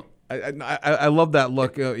 I love that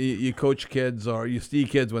look. You coach kids or you see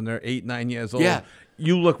kids when they're 8, 9 years old. Yeah.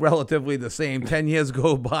 You look relatively the same. 10 years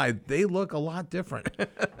go by, they look a lot different.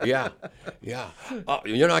 Yeah.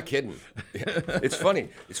 You're not kidding. It's funny.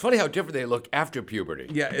 It's funny how different they look after puberty.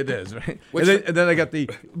 Yeah, it is, right? And then I got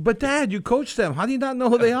but Dad, you coached them. How do you not know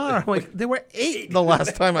who they are? I'm like, they were 8 the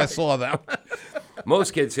last time I saw them.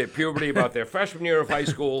 Most kids hit puberty about their freshman year of high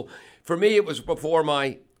school. For me, it was before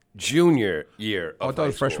my junior year of I thought it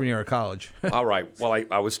was freshman year of college. All right. Well,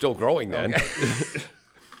 I was still growing then. Okay.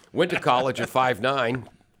 Went to college at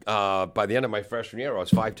 5'9". By the end of my freshman year, I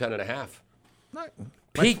was 5'10 and a half.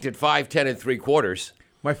 Peaked at 5'10 and 3/4.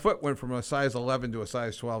 My foot went from a size 11 to a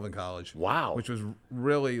size 12 in college. Wow. Which was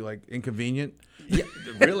really, inconvenient. Yeah,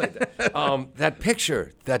 really. That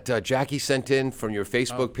picture that Jackie sent in from your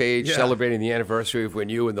Facebook page celebrating the anniversary of when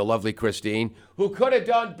you and the lovely Christine, who could have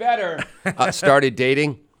done better, started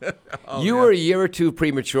dating. You were a year or two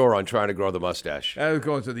premature on trying to grow the mustache. I was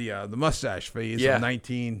going through the mustache phase of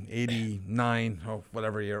 1989 or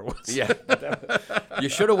whatever year it was. Yeah, you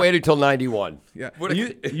should have waited till 91. Yeah,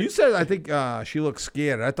 you said I think she looked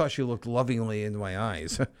scared. I thought she looked lovingly into my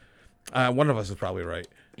eyes. One of us is probably right.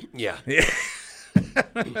 Yeah.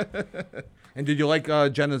 And did you like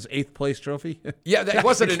Jenna's 8th place trophy? Yeah, that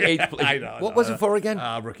wasn't an 8th place. I know. What was it for again?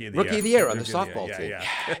 Rookie of the Year. Rookie of the Year on the softball team.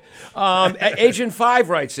 Yeah. Agent 5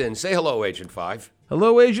 writes in. Say hello, Agent 5.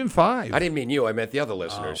 Hello, Agent 5. I didn't mean you. I meant the other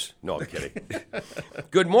listeners. No, I'm kidding.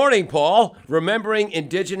 Good morning, Paul. Remembering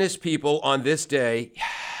Indigenous people on this day.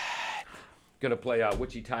 Going to play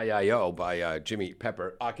Wichita-Yo by Jimmy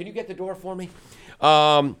Pepper. Can you get the door for me?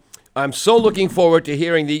 I'm so looking forward to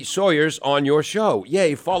hearing the Sawyers on your show.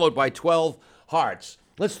 Yay, followed by 12 hearts.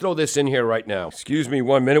 Let's throw this in here right now. Excuse me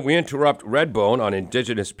 1 minute. We interrupt Redbone on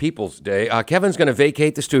Indigenous Peoples Day. Kevin's going to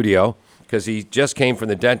vacate the studio because he just came from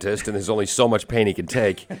the dentist and there's only so much pain he can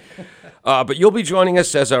take. But you'll be joining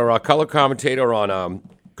us as our color commentator on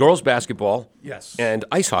girls basketball. Yes. And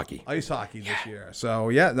ice hockey. Ice hockey this year. So,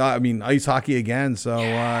 ice hockey again. So,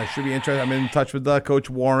 it should be interesting. I'm in touch with Coach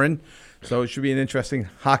Warren. So it should be an interesting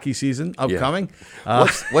hockey season upcoming. Yeah.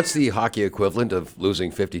 What's the hockey equivalent of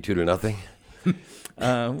losing 52-0?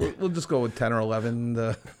 We'll just go with 10 or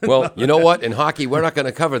 11. Well, you know what? In hockey, we're not going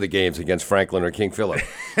to cover the games against Franklin or King Philip.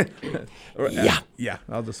 Yeah.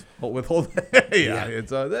 I'll just withhold.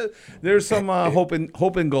 It's there's some hope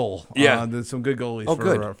and goal. Yeah, there's some good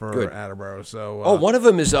goalies for Attleboro. So one of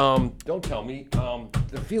them is don't tell me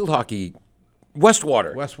the field hockey.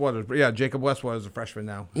 Westwater, Jacob Westwater is a freshman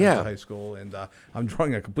now at high school, and I'm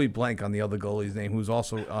drawing a complete blank on the other goalie's name, who's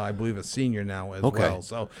also, I believe, a senior now as well.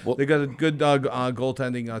 So they got a good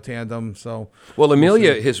goaltending tandem. So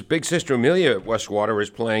Amelia, his big sister Amelia Westwater is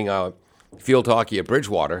playing field hockey at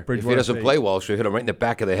Bridgewater. If he doesn't play well, she'll hit him right in the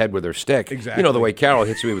back of the head with her stick. Exactly. You know the way Carol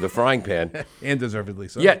hits me with a frying pan, and deservedly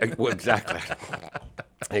so. Yeah, exactly.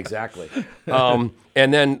 Exactly.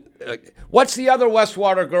 And then, what's the other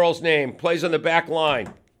Westwater girl's name? Plays on the back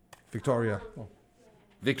line. Victoria.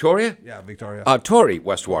 Victoria? Yeah, Victoria. Tori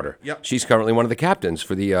Westwater. Yep. She's currently one of the captains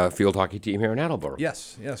for the field hockey team here in Attleboro.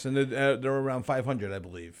 Yes, and they're around 500, I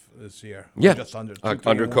believe, this year. Yeah, just under.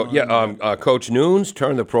 Coach Noons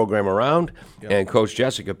turned the program around, and Coach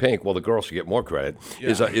Jessica Pink. Well, the girls should get more credit.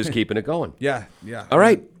 Is keeping it going. Yeah. All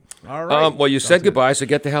right. Well, you said Sounds goodbye, good. so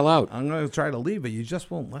get the hell out. I'm going to try to leave, but you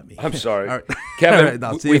just won't let me. I'm sorry. All right. Kevin,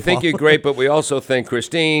 All right, we think you're great, but we also think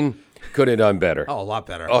Christine could have done better. Oh, a lot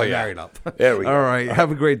better. Oh, I'm yeah. married up. There we go. All right.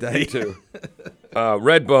 Have a great day. You too.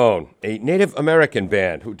 Redbone, a Native American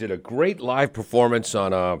band who did a great live performance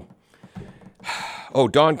on Don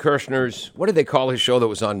Kirshner's, what did they call his show that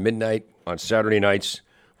was on midnight on Saturday nights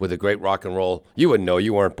with a great rock and roll? You wouldn't know.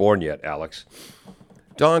 You weren't born yet, Alex.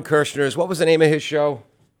 Don Kirshner's, what was the name of his show?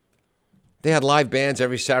 They had live bands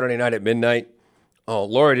every Saturday night at midnight. Oh,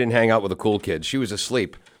 Laura didn't hang out with the cool kids. She was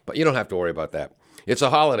asleep, but you don't have to worry about that. It's a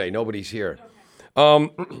holiday. Nobody's here.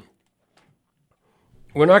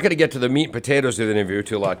 We're not going to get to the meat and potatoes of the interview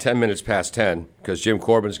till 10 minutes past 10 because Jim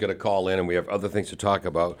Corbin's going to call in and we have other things to talk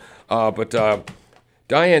about. But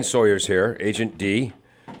Diane Sawyer's here, Agent D.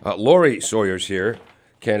 Lori Sawyer's here,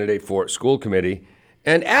 candidate for school committee.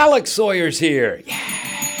 And Alex Sawyer's here. Yeah. I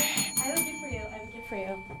have a gift for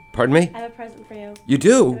you. Pardon me? I have a present for you. You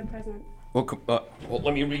do? I have a present. Well,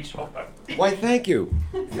 let me reach. Why, thank you.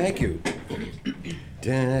 Thank you.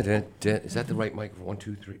 Is that the right microphone? 1,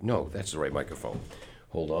 2, 3. No, that's the right microphone.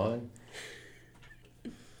 Hold on.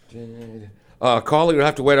 Caller, you'll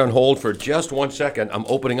have to wait on hold for just 1 second. I'm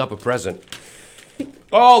opening up a present.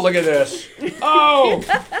 Oh, look at this. Oh,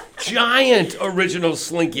 giant original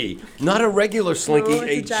Slinky. Not a regular Slinky, No,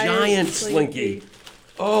 it's a giant Slinky.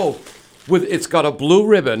 Oh, it's got a blue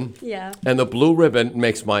ribbon. Yeah. And the blue ribbon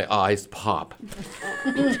makes my eyes pop.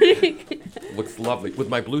 Looks lovely. With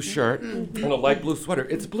my blue shirt and a light blue sweater.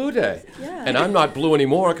 It's Blue Day. Yeah. And I'm not blue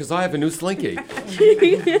anymore because I have a new Slinky.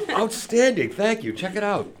 Outstanding. Thank you. Check it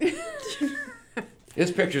out. This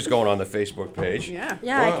picture's going on the Facebook page. Yeah.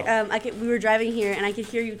 Wow. We were driving here, and I could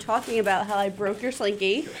hear you talking about how I broke your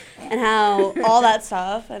Slinky and how all that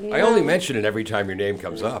stuff. And, I only mention it every time your name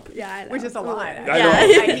comes up. Yeah, I know. Which is a lot. I know.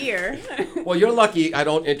 I hear. Well, you're lucky I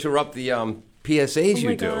don't interrupt the PSAs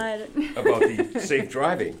you do God. about the safe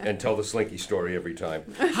driving and tell the Slinky story every time.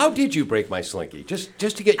 How did you break my Slinky? Just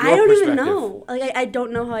to get your I don't perspective. even know. Like, I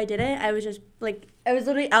don't know how I did it. I was just like, I was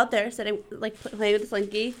literally out there sitting, like playing with the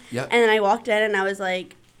Slinky. Yeah. And then I walked in and I was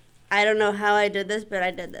like, I don't know how I did this, but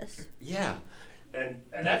I did this. Yeah. And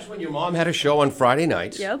that's when your mom had a show on Friday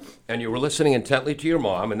nights. Yep. And you were listening intently to your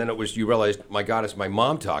mom, and then you realized, my God, it's my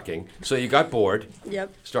mom talking. So you got bored.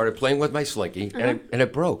 Yep. Started playing with my Slinky, and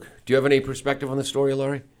it broke. Do you have any perspective on the story,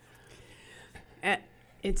 Laurie?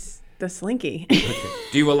 It's the Slinky.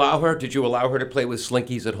 Did you allow her to play with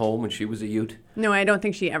Slinkies at home when she was a Ute? No, I don't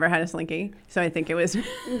think she ever had a Slinky. So I think it was.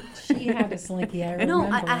 She had a Slinky, I remember. No,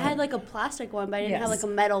 I had like a plastic one, but I didn't have like a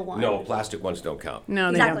metal one. No, plastic ones don't count. No,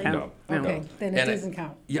 Exactly. they don't count. No. Okay, then it And doesn't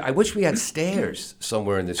count. Yeah, I wish we had stairs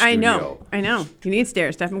somewhere in the studio. I know. You need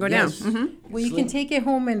stairs. Steph, go Yes. down. Mm-hmm. Well, you can take it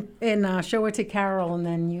home and show it to Carol and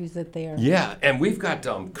then use it there. Yeah, and we've got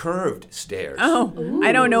curved stairs. Oh,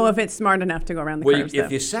 I don't know if it's smart enough to go around the Well, curves, if though.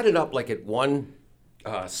 you set it up like at one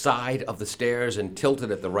side of the stairs and tilt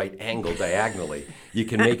it at the right angle diagonally, you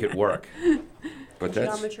can make it work. But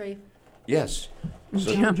that's Geometry. yes.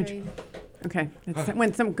 So, Geometry. Okay. That's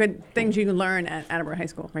when some good things you can learn at Attleboro High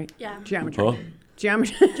School, right? Yeah. Geometry. Huh?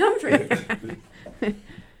 Geometry. Geometry.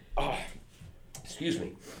 excuse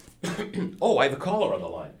me. Oh, I have a caller on the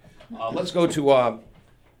line. Let's go to.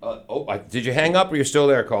 Did you hang up or are you still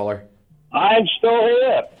there, caller? I'm still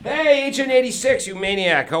here. Hey, Agent 86, you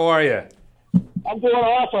maniac. How are you? I'm doing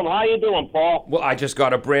awesome. How you doing, Paul? Well, I just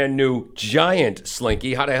got a brand new giant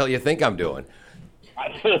Slinky. How the hell you think I'm doing?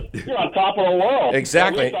 You're on top of the world.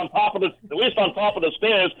 Exactly. At least on top of the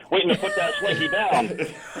stairs, waiting to put that Slinky down.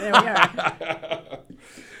 There we are.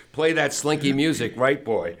 Play that Slinky music, right,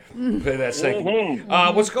 boy? Play that Slinky.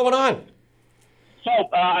 What's going on? So,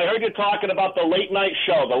 I heard you talking about the late night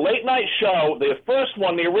show. The late night show, the first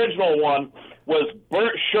one, the original one, was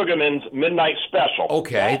Burt Sugarman's Midnight Special.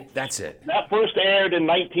 Okay, that's it. That first aired in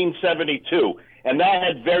 1972, and that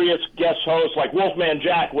had various guest hosts, like Wolfman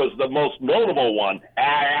Jack was the most notable one.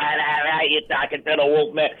 You're talking to the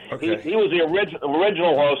Wolfman. Okay. He was the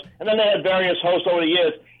original host, and then they had various hosts over the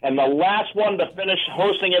years, and the last one to finish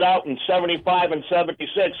hosting it out in 75 and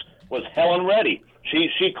 76 was Helen Reddy.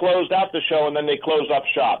 She closed out the show, and then they closed up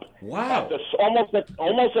shop. Wow. Almost at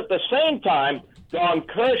the same time, Don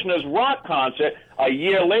Kirshner's rock concert a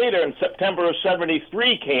year later in September of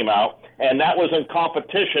 73 came out, and that was in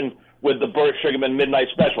competition with the Burt Sugarman Midnight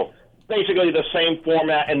Special. Basically the same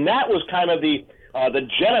format, and that was kind of the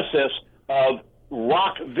genesis of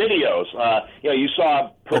rock videos. You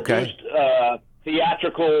saw produced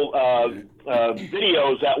theatrical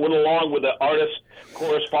videos that went along with the artist's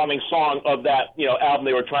corresponding song of that album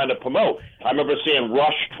they were trying to promote. I remember seeing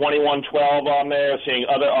Rush 2112 on there, seeing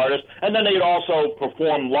other artists, and then they'd also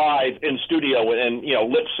perform live in studio and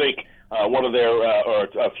lip sync one of their or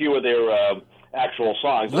a few of their actual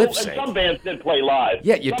songs. Lip And sync. some bands did play live.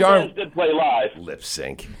 Yeah, you some darn bands did play live. lip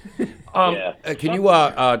sync. Yeah. Can you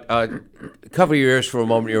Cover your ears for a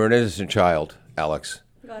moment. You're an innocent child, Alex.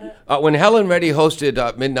 Got it. When Helen Reddy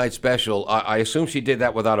hosted Midnight Special, I assume she did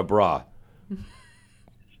that without a bra.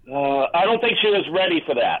 I don't think she was ready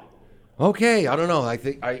for that. Okay, I don't know.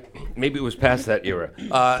 Maybe it was past that era.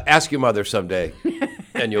 Ask your mother someday,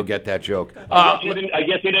 and you'll get that joke. I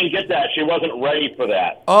guess you didn't get that. She wasn't ready for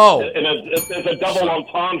that. Oh. And there's a double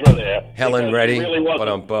entendre there. Helen Reddy, really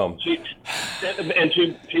wasn't, bum.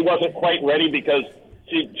 She wasn't quite ready because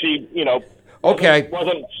she Okay.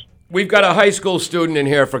 wasn't. We've got a high school student in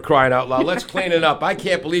here, for crying out loud. Let's clean it up. I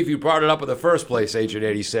can't believe you brought it up in the first place, Agent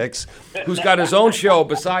 86, who's got his own show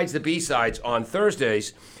besides the B-sides on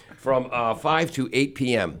Thursdays from 5 to 8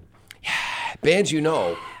 p.m. Bands you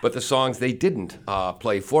know, but the songs they didn't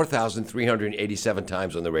play 4,387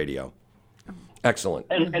 times on the radio. Excellent.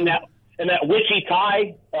 And that Witchy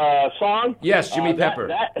Tie song? Yes, Jimmy Pepper.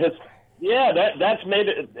 That's made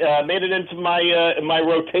it into my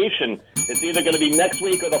rotation. It's either going to be next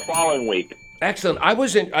week or the following week. Excellent. I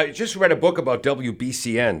just read a book about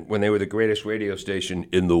WBCN when they were the greatest radio station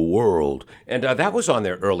in the world, and that was on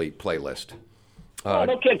their early playlist.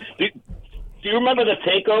 No kidding. Do you remember the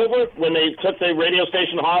takeover when they took the radio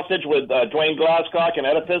station hostage with Dwayne Glasscock and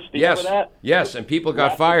Oedipus? Do you remember that? Yes, and people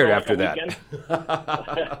got fired after that. but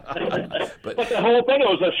the whole thing, it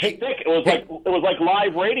was a shtick. It was like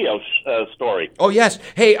live radio story. Oh yes.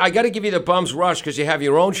 Hey, I got to give you the bum's rush because you have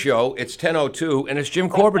your own show. It's 10:02, and it's Jim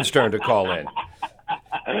Corbin's turn to call in.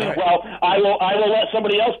 Well, I will let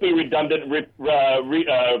somebody else be redundant,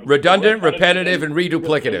 repetitive, and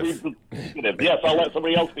reduplicative. Yes, I'll let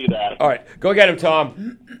somebody else be that. All right, go get him,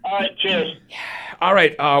 Tom. All right, cheers. All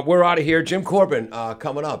right, we're out of here. Jim Corbin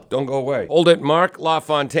coming up. Don't go away. Hold it. Mark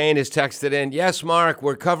LaFontaine has texted in. Yes, Mark,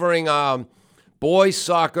 we're covering boys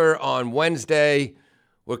soccer on Wednesday.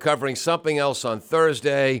 We're covering something else on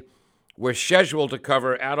Thursday. We're scheduled to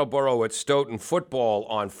cover Attleboro at Stoughton football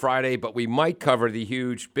on Friday, but we might cover the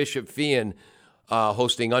huge Bishop Feehan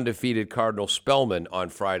hosting undefeated Cardinal Spellman on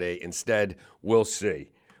Friday instead. We'll see.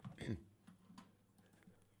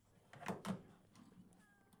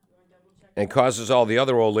 And causes all the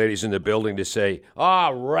other old ladies in the building to say,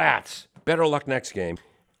 rats. Better luck next game.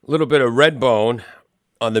 A little bit of Redbone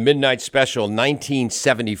on the Midnight Special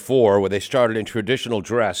 1974, where they started in traditional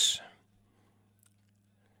dress.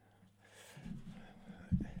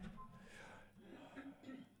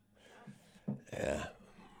 Yeah.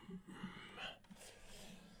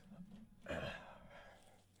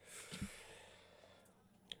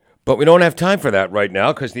 But we don't have time for that right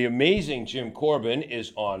now because the amazing Jim Corbin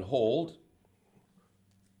is on hold.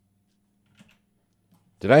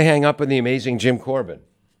 Did I hang up on the amazing Jim Corbin?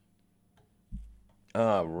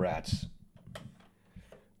 Rats.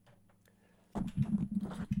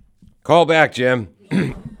 Call back, Jim.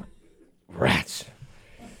 Rats.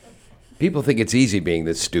 People think it's easy being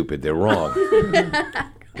this stupid. They're wrong.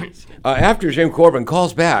 After Jim Corbin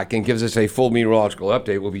calls back and gives us a full meteorological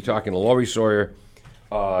update, we'll be talking to Lori Sawyer,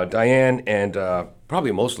 Diane, and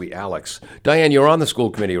probably mostly Alex. Diane, you're on the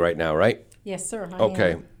school committee right now, right? Yes, sir. I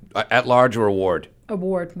Okay. am. At large or a ward?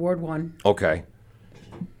 Ward 1. Okay.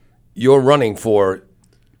 You're running for...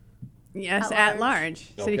 Yes, at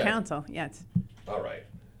large. City Okay. council, yes. All right.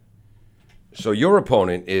 So your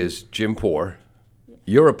opponent is Jim Poore.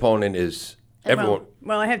 Your opponent is everyone.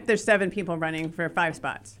 Well, there's 7 people running for 5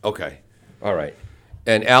 spots. Okay. All right.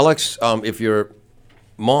 And Alex, if your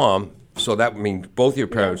mom, so that means both your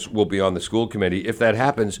parents will be on the school committee. If that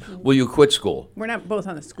happens, will you quit school? We're not both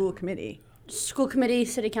on the school committee. School committee,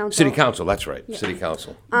 city council. City council, that's right. Yeah. City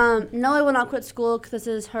council. No, I will not quit school because this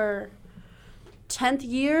is her 10th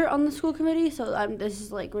year on the school committee. So this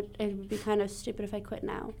is like, it would be kind of stupid if I quit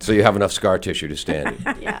now. So you have enough scar tissue to stand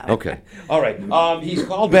it. Yeah. Okay. All right. He's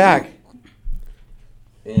called back.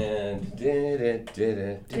 And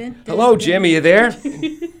hello, Jim. Are you there?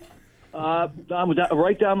 I'm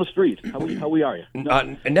right down the street. How are you?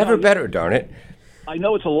 Never better, darn it. I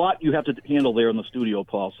know it's a lot you have to handle there in the studio,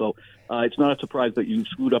 Paul, so it's not a surprise that you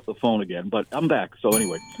screwed up the phone again, but I'm back. So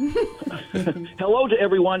anyway, hello to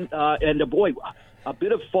everyone. And boy, a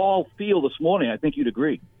bit of fall feel this morning. I think you'd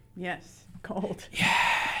agree. Yes, cold.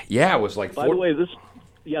 Yeah, it was like... By the way, this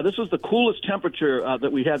was the coolest temperature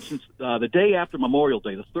that we had since the day after Memorial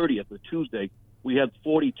Day, the 30th, the Tuesday. We had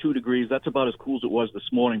 42 degrees. That's about as cool as it was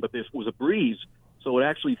this morning, but there was a breeze, so it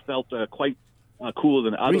actually felt quite cooler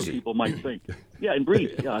than other people might think. Yeah, and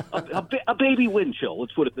breeze. Yeah, a baby wind chill.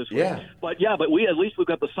 Let's put it this way. Yeah. But we at least we've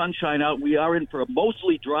got the sunshine out. We are in for a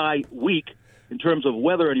mostly dry week in terms of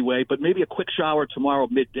weather anyway, but maybe a quick shower tomorrow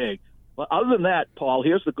midday. But other than that, Paul,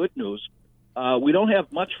 here's the good news. We don't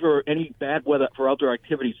have much for any bad weather for outdoor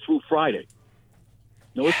activities through Friday.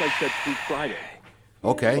 Notice I said through Friday.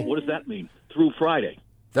 Okay. What does that mean? Through Friday.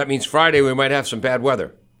 That means Friday we might have some bad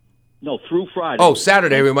weather. No, through Friday. Oh,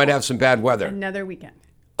 Saturday we might have some bad weather. Another weekend.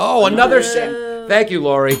 Oh, another Thank you,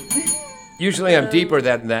 Lori. Usually I'm deeper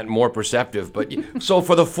than that, more perceptive. But so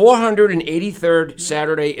for the 483rd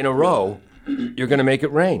Saturday in a row, you're going to make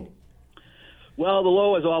it rain. Well, the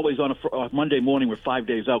low, as always, on a Monday morning, we're 5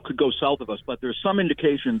 days out, could go south of us. But there's some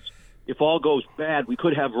indications, if all goes bad, we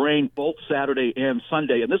could have rain both Saturday and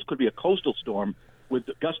Sunday. And this could be a coastal storm with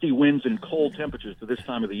gusty winds and cold temperatures to this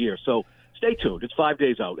time of the year. So stay tuned. It's 5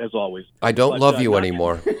 days out, as always. I don't love you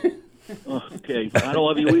anymore. Okay, I don't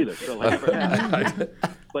love you either, so I never have.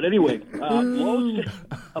 But anyway, lows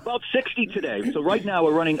about 60 today. So right now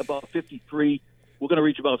we're running about 53. We're going to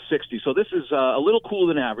reach about 60. So this is a little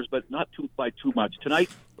cooler than average, but not by too much. Tonight,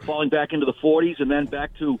 falling back into the 40s and then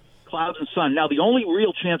back to clouds and sun. Now, the only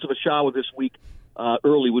real chance of a shower this week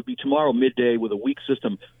early would be tomorrow midday with a weak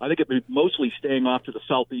system. I think it would be mostly staying off to the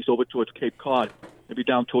southeast over towards Cape Cod, maybe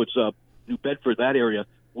down towards New Bedford, that area.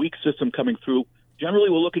 Weak system coming through.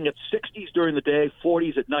 Generally, we're looking at 60s during the day,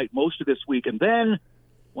 40s at night most of this week. And then,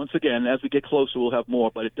 once again, as we get closer, we'll have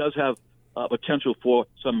more. But it does have potential for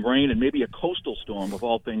some rain and maybe a coastal storm, of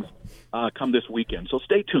all things, come this weekend. So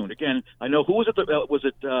stay tuned. Again, I know, who was it? It was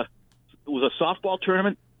a softball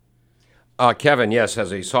tournament? Kevin, yes,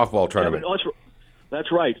 has a softball tournament. Kevin,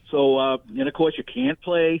 that's right. So, and of course, you can't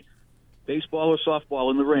play baseball or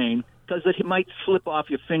softball in the rain because it might slip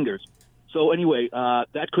off your fingers. So anyway,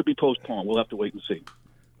 that could be postponed. We'll have to wait and see.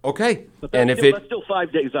 Okay. But and that's still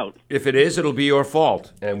 5 days out. If it is, it'll be your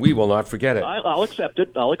fault, and we will not forget it. I'll accept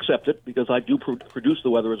it. I'll accept it because I do produce the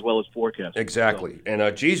weather as well as forecast. Exactly. So.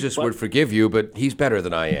 And Jesus would forgive you, but he's better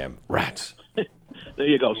than I am. Rats. There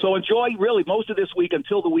you go. So enjoy really most of this week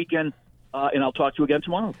until the weekend, and I'll talk to you again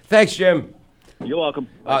tomorrow. Thanks, Jim. You're welcome.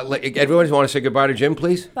 Everyone want to say goodbye to Jim,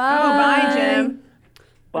 please? Bye. Oh, bye, Jim.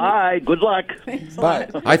 Bye. Good luck. Bye.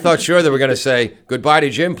 I thought sure they were going to say goodbye to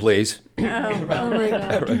Jim, please. Oh my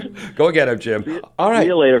God. Go get him, Jim. All right. See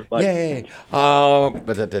you later. Bye. Yay.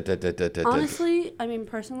 Honestly, I mean,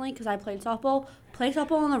 personally, because I played softball, play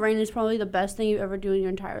softball in the rain is probably the best thing you ever do in your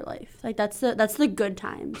entire life. Like that's the good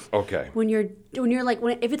times. Okay.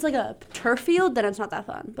 If it's like a turf field, then it's not that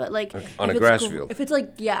fun. But like on a grass field. If it's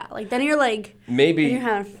like then you're like maybe then you're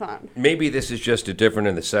having fun. Maybe this is just a difference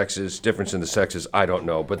in the sexes. I don't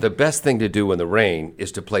know. But the best thing to do in the rain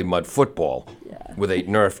is to play mud football with a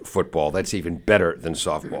Nerf football. That's even better than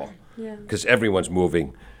softball. Yeah. Because everyone's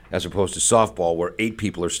moving, as opposed to softball where 8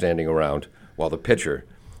 people are standing around while the pitcher.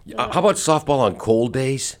 How about softball on cold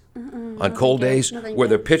days? On cold days where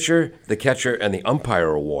the pitcher, the catcher, and the umpire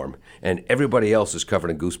are warm, and everybody else is covered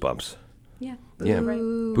in goosebumps. Yeah. Yeah.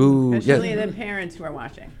 Boo. Boo. Especially the parents who are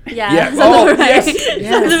watching. Yeah. Oh, right.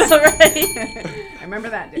 Yes. Right. I remember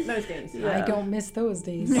those days. I don't miss those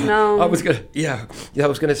days. No. I was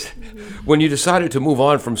gonna say, when you decided to move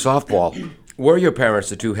on from softball, were your parents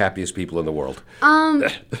the 2 happiest people in the world?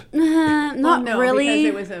 Not no, really.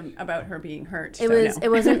 Because it was about her being hurt. It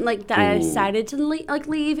wasn't like that I decided to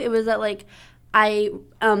leave. It was that like I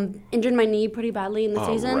injured my knee pretty badly in the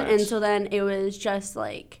season, rats. and so then it was just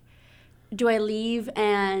like, do I leave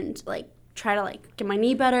and like try to like get my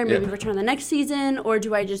knee better and maybe return the next season, or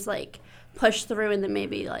do I just like push through and then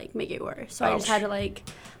maybe like make it worse? So I just had to like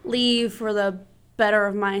leave for the better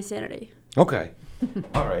of my sanity. Okay.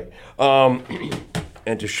 All right.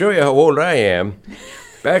 And to show you how old I am,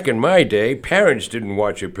 back in my day, parents didn't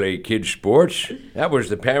watch you play kids' sports. That was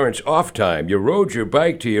the parents' off time. You rode your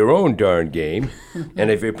bike to your own darn game,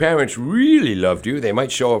 and if your parents really loved you, they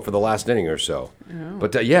might show up for the last inning or so. Oh.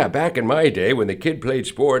 But back in my day, when the kid played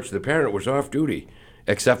sports, the parent was off duty,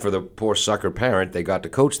 except for the poor sucker parent they got to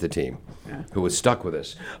coach the team, who was stuck with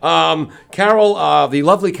us. Carol, the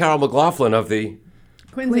lovely Carol McLaughlin of the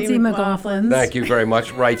Quincy McLaughlin. Thank you very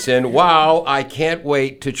much. Writes in, wow, I can't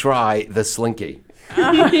wait to try the Slinky.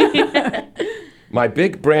 My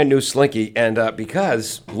big brand new Slinky, and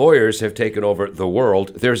because lawyers have taken over the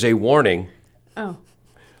world, there's a warning. Oh.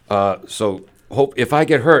 So if I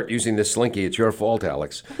get hurt using this Slinky, it's your fault,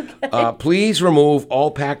 Alex. Please remove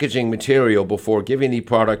all packaging material before giving the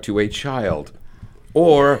product to a child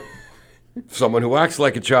or someone who acts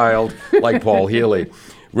like a child, like Paul Healy.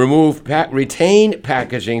 Retain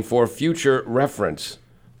packaging for future reference.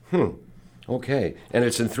 Okay. And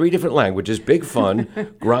it's in 3 different languages. Big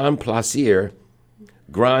fun, grand plaisir,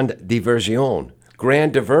 grande diversion.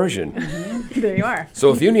 Grand diversion. There you are.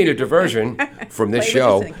 So if you need a diversion from this Play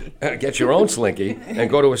show, with your get your own Slinky and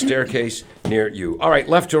go to a staircase near you. All right,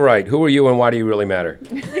 left to right. Who are you and why do you really matter?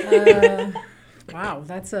 Wow,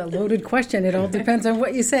 that's a loaded question. It all depends on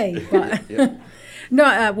what you say. But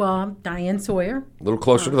No, well, I'm Diane Sawyer. A little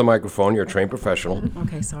closer to the microphone. You're a trained professional.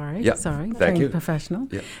 Okay, sorry. Yeah, Sorry. thank Trained you. Professional.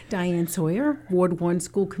 Yeah. Diane Sawyer, Ward 1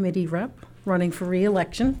 School Committee Rep, running for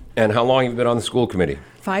re-election. And how long have you been on the school committee?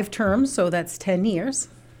 5 terms, so that's 10 years.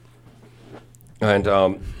 And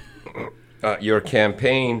your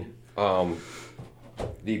campaign,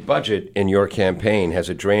 the budget in your campaign, has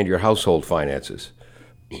it drained your household finances?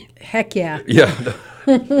 Heck yeah. Yeah.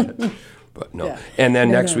 But no. Yeah. And then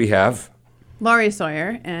No, next no. we have, Laurie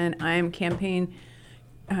Sawyer, and I'm campaign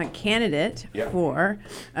candidate Yeah. for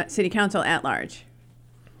City Council at large.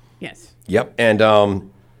 Yes. yep, and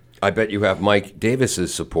I bet you have Mike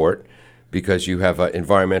Davis's support because you have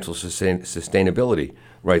environmental sustainability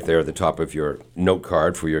right there at the top of your note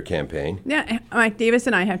card for your campaign. Yeah, Mike Davis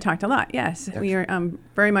and I have talked a lot. Yes, we are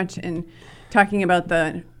very much in talking about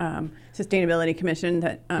the Sustainability Commission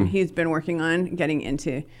that he's been working on, getting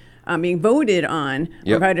into being voted on,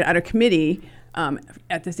 Yep. or voted out of committee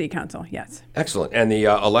at the City Council. Yes. Excellent. And the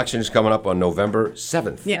election is coming up on November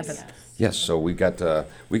 7th. Yes. Yes, so we got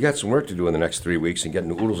some work to do in the next 3 weeks and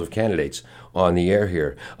getting oodles of candidates on the air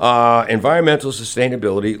here. Environmental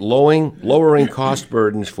sustainability, lowering cost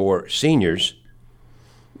burdens for seniors.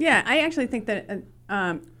 Yeah, I actually think that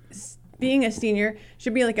being a senior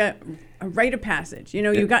should be like a rite of passage. You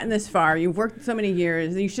know, you've gotten this far, you've worked so many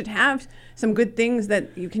years, you should have some good things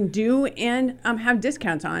that you can do and have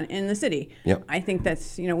discounts on in the city. Yep. I think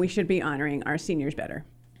that's, we should be honoring our seniors better.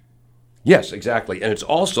 Yes, exactly. And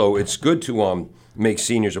it's good to make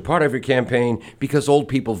seniors a part of your campaign because old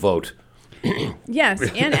people vote. Yes,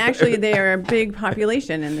 and actually they are a big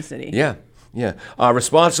population in the city. Yeah, yeah.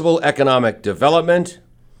 Responsible economic development.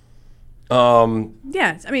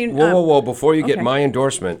 Yes, I mean... Whoa. Before you get okay. my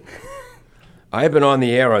endorsement, I have been on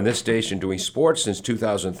the air on this station doing sports since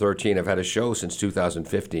 2013. I've had a show since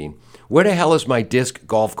 2015. Where the hell is my disc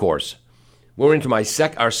golf course? We're into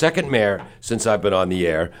our second mayor since I've been on the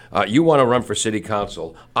air. You want to run for city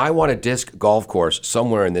council. I want a disc golf course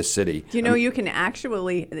somewhere in this city. Do you know you can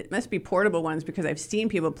actually, it must be portable ones because I've seen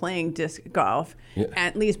people playing disc golf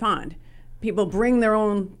at Lee's Pond. People bring their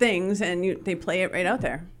own things and they play it right out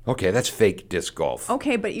there. Okay, that's fake disc golf.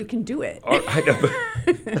 Okay, but you can do it. I know,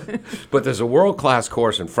 but there's a world-class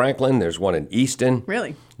course in Franklin. There's one in Easton.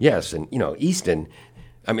 Really? Yes, and Easton,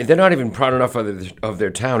 I mean, they're not even proud enough of their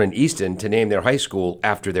town in Easton to name their high school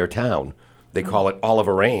after their town. They call it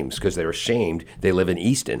Oliver Ames because they're ashamed they live in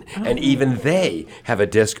Easton. And even they have a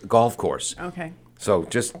disc golf course. Okay. So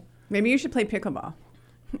just... Maybe you should play pickleball.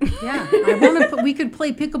 Yeah, we could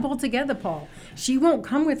play pickleball together, Paul. She won't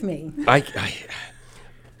come with me.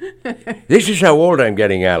 This is how old I'm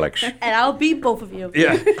getting, Alex. And I'll beat both of you.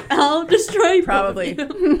 Yeah. I'll destroy Probably. both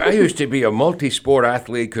of you. I used to be a multi-sport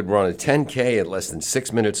athlete, could run a 10K at less than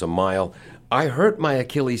 6 minutes a mile. I hurt my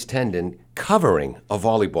Achilles tendon covering a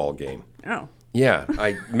volleyball game. Oh. Yeah,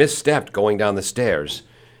 I misstepped going down the stairs.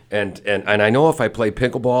 And I know if I play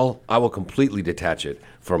pickleball, I will completely detach it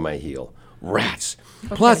from my heel. Rats.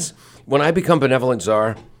 Okay. Plus, when I become benevolent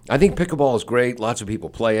czar, I think pickleball is great. Lots of people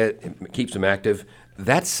play it. It keeps them active.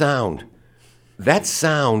 That sound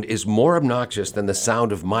is more obnoxious than the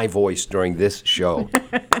sound of my voice during this show.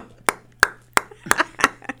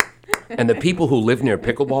 And the people who live near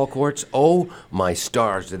pickleball courts, oh my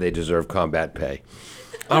stars, do they deserve combat pay.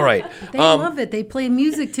 All right. They love it. They play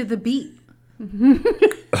music to the beat.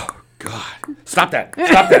 Oh, God. Stop that.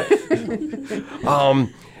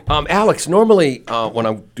 Alex, normally when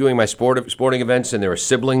I'm doing my sporting events and there are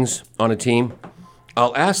siblings on a team,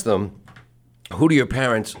 I'll ask them, who do your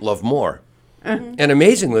parents love more? And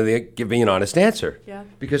amazingly, they give me an honest answer. Yeah.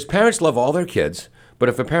 Because parents love all their kids, but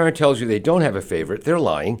if a parent tells you they don't have a favorite, they're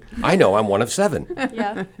lying. I know I'm one of 7.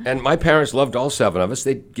 Yeah. And my parents loved all 7 of us.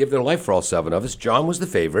 They'd give their life for all 7 of us. John was the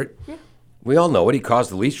favorite. Yeah. We all know it. He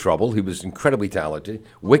caused the least trouble. He was incredibly talented,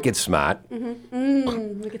 wicked smart.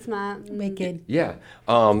 Wicked smart. Wicked. Yeah.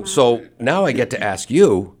 So now I get to ask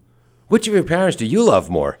you, which of your parents do you love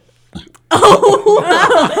more?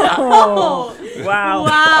 Oh. Wow.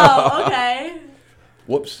 Wow. Okay.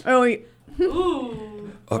 Whoops. Oh,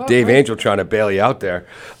 Ooh. Oh, Dave Angel trying to bail you out there.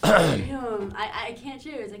 I can't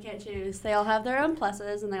choose. I can't choose. They all have their own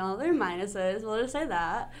pluses and they all have their minuses. We'll just say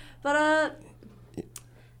that. But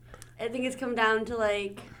I think it's come down to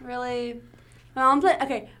really. My mom's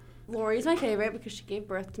okay. Lori's my favorite because she gave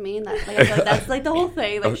birth to me, and that, I feel like that's the whole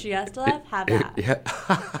thing. She has to have that. Yeah.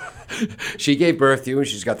 She gave birth to you, and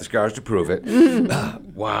she's got the scars to prove it.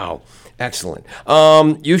 Wow. Excellent.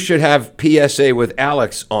 You should have PSA with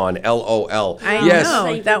Alex on LOL. I yes.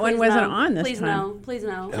 know. That one wasn't no. on this Please time. no. Please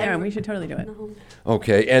no. Yeah, we should totally do it. No.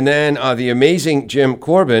 Okay, and then the amazing Jim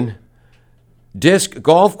Corbin. disc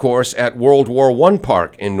golf course at World War I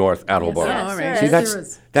Park in North Attleboro. Yes, all right. See, Yes, there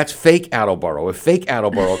is. that's fake Attleboro. If fake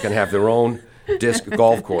Attleboro can have their own disc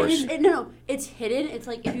golf course. No, it's hidden. It's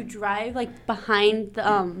like if you drive like behind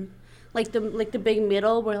the like the big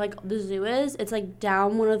middle where like the zoo is. It's like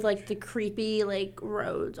down one of like the creepy like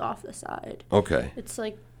roads off the side. Okay. It's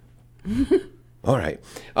like All right.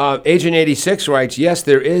 Agent 86 writes, yes,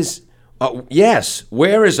 there is. Yes,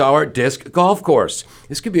 where is our disc golf course?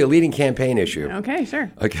 This could be a leading campaign issue. Okay,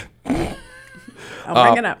 sure. Okay. I'll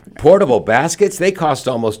bring it up. Portable baskets, they cost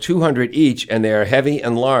almost $200 each, and they are heavy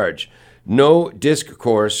and large. No disc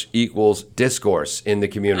course equals discourse in the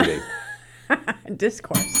community.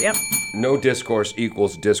 Discourse, yep. No discourse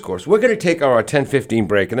equals discourse. We're going to take our 10:15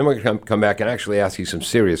 break, and then we're going to come back and actually ask you some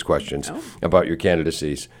serious questions about your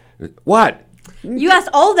candidacies. What? you asked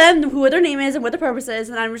all of them who their name is and what their purpose is,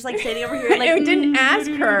 and I'm just like standing over here like I didn't ask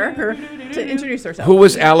her to introduce herself. Who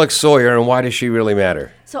was Alex Sawyer, and why does she really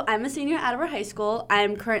matter? So I'm a senior at Attleboro High School.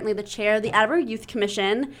 I'm currently the chair of the Attleboro Youth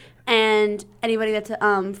Commission, and anybody that's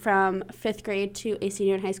from 5th grade to a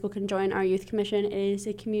senior in high school can join our youth commission. It is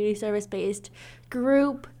a community service-based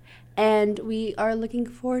group, and we are looking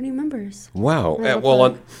for new members. Wow.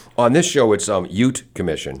 Well, on this show, it's Ute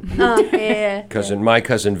Commission. Yeah. Because in my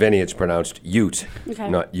cousin Vinny, it's pronounced Ute,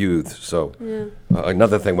 not youth. So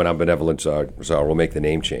another thing when I'm benevolent czar, we'll make the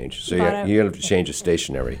name change. So you have to change a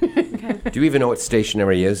stationery. Okay. Do you even know what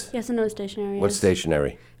stationery is? Yes, I know what stationery is. What's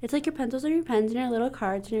stationery? It's like your pencils and your pens and your little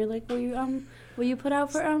cards, and you're like, will you put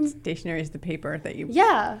out for Stationery is the paper that you.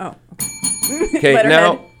 Yeah. Oh. Okay, Letterhead.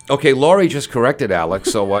 now. Okay, Lori just corrected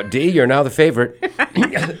Alex. So D, you're now the favorite.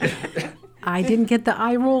 I didn't get the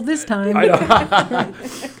eye roll this time.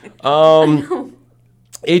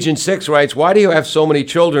 Agent 6 writes, why do you have so many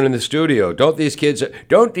children in the studio? Don't these kids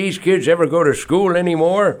ever go to school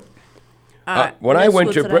anymore? When I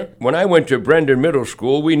went to Brendan Middle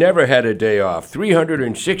School, we never had a day off.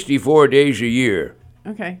 364 days a year.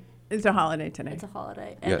 Okay. It's a holiday today. It's a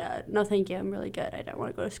holiday. And no, thank you. I'm really good. I don't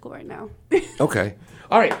want to go to school right now. Okay.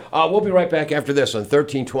 All right. We'll be right back after this on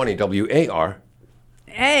 1320 WAR.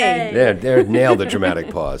 Hey. There, nailed the dramatic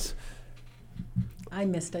pause. I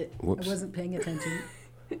missed it. Whoops. I wasn't paying attention.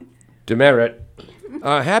 Demerit.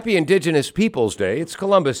 Happy Indigenous Peoples Day. It's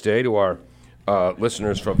Columbus Day to our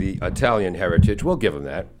listeners from the Italian heritage. We'll give them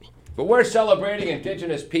that. But we're celebrating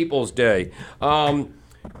Indigenous Peoples Day.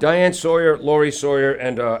 Diane Sawyer, Lori Sawyer,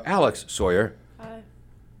 and Alex Sawyer. Hi.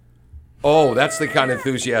 Oh, that's the kind of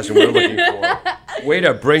enthusiasm we're looking for. Way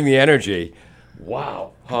to bring the energy.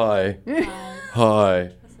 Wow. Hi.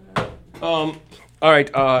 Hi. All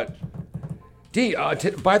right. D,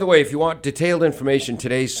 by the way, if you want detailed information,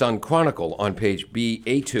 today's Sun Chronicle on page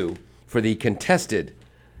BA2 for the contested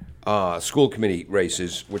school committee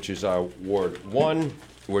races, which is Ward 1,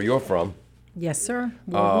 where you're from. Yes, sir.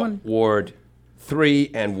 Ward 1. Ward 3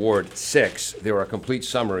 and Ward 6. There are complete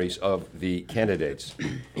summaries of the candidates.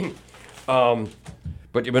 But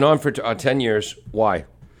you've been on for 10 years. Why?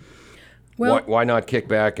 Well, Why not kick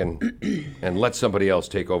back and let somebody else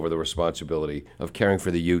take over the responsibility of caring for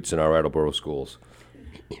the Utes in our Attleboro schools?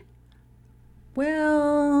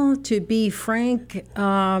 Well, to be frank,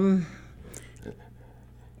 I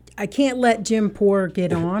can't let Jim Poor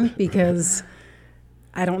get on because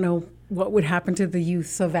I don't know what would happen to the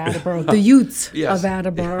youths of Attleboro, Yes. of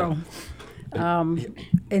Attleboro.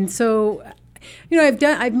 And so,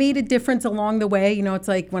 I've made a difference along the way. It's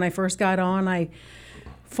like when I first got on, I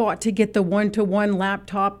fought to get the 1-to-1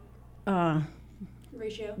 laptop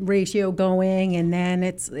ratio going, and then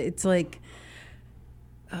it's like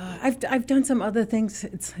I've done some other things.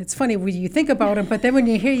 It's funny when you think about it, but then when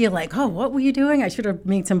you hear, you're like, oh, what were you doing? I should have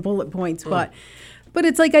made some bullet points, But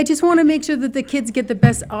it's like I just want to make sure that the kids get the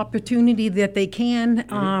best opportunity that they can,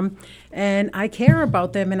 and I care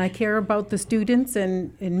about them, and I care about the students,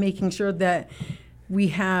 and making sure that we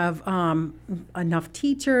have enough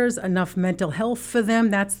teachers, enough mental health for them.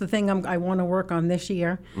 That's the thing I want to work on this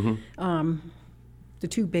year. The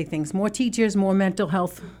two big things: more teachers, more mental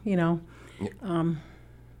health.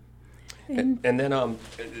 And then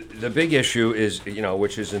the big issue is,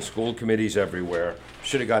 which is in school committees everywhere.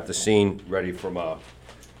 Should have got the scene ready from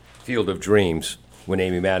Field of Dreams when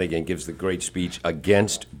Amy Madigan gives the great speech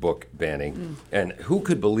against book banning. And who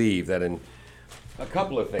could believe that in a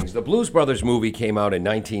couple of things. The Blues Brothers movie came out in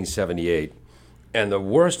 1978, and the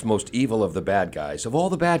worst, most evil of the bad guys, of all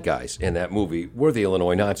the bad guys in that movie, were the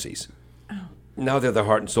Illinois Nazis. Now they're the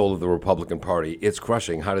heart and soul of the Republican Party. It's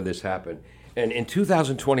crushing. How did this happen? And in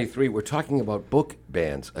 2023, we're talking about book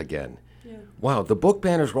bans again. Yeah. Wow, the book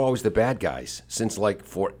banners were always the bad guys since like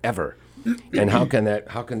forever. And how can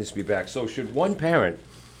this be back? So should one parent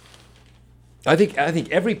I think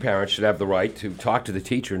every parent should have the right to talk to the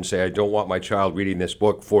teacher and say, I don't want my child reading this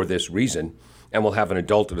book for this reason, and we'll have an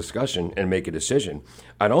adult discussion and make a decision.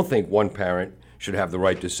 I don't think one parent should have the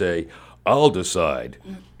right to say, I'll decide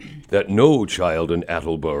that no child in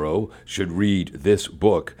Attleboro should read this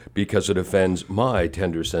book because it offends my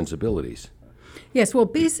tender sensibilities. Yes, well,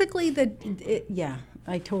 basically, yeah,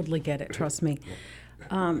 I totally get it, trust me.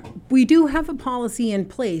 We do have a policy in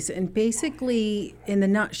place, and basically, in the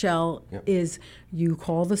nutshell, is you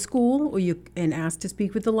call the school and ask to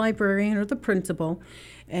speak with the librarian or the principal,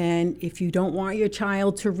 and if you don't want your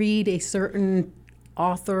child to read a certain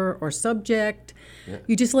author or subject,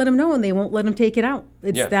 you just let them know, and they won't let them take it out.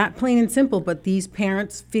 It's that plain and simple, but these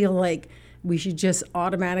parents feel like we should just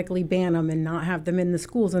automatically ban them and not have them in the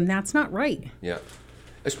schools, and that's not right. Yeah,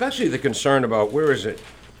 especially the concern about, where is it?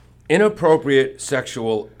 Inappropriate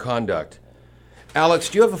sexual conduct. Alex,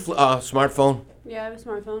 do you have a smartphone? Yeah, I have a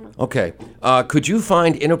smartphone. Okay. Could you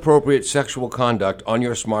find inappropriate sexual conduct on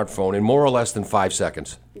your smartphone in more or less than 5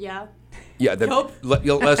 seconds? Yeah. Yeah.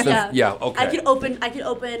 Less than. Yeah. Okay. I could open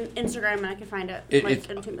Instagram and I could find it. It's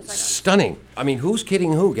in 2 seconds. Stunning. I mean, who's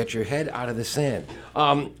kidding who? Get your head out of the sand.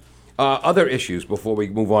 Other issues before we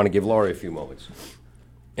move on and give Laurie a few moments.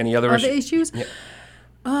 Any other issues? Yeah.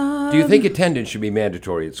 Do you think attendance should be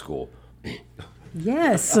mandatory at school?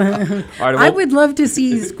 Yes. I would love to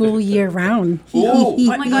see school year round. Oh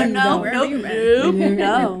my God, no. We're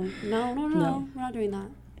not doing that.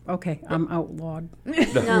 Okay, I'm outlawed.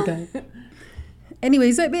 No. Okay.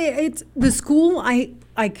 Anyways, it's the school.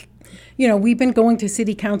 We've been going to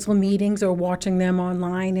city council meetings or watching them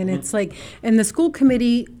online, and it's like, and the school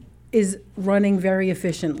committee is running very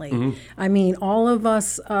efficiently. I mean, all of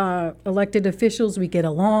us elected officials, we get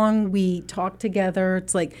along, we talk together.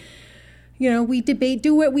 It's like, we debate,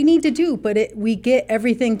 do what we need to do, but we get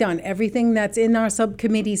everything done. Everything that's in our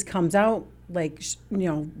subcommittees comes out,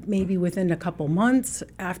 maybe within a couple months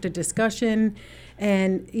after discussion,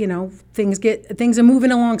 and things are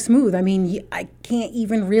moving along smooth. I mean, I can't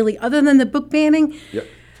even really, other than the book banning,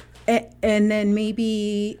 and then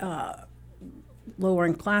maybe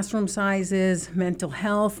lowering classroom sizes, mental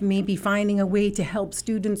health, maybe finding a way to help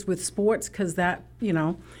students with sports, because that,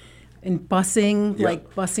 and busing,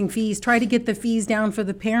 like busing fees, try to get the fees down for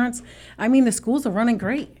the parents. I mean, the schools are running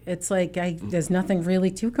great. It's like there's nothing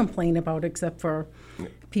really to complain about except for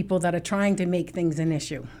people that are trying to make things an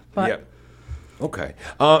issue. But Okay.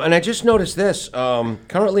 And I just noticed this.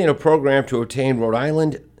 Currently in a program to obtain Rhode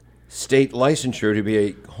Island state licensure to be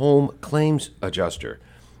a home claims adjuster.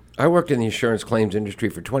 I worked in the insurance claims industry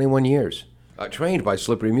for 21 years, trained by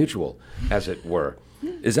Slippery Mutual, as it were.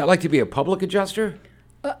 Is that like to be a public adjuster?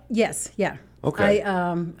 Yes, yeah. Okay.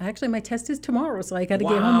 Actually, my test is tomorrow, so I got to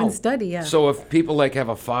get home and study. Yeah. So if people have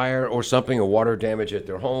a fire or something, or water damage at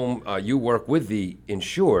their home, you work with the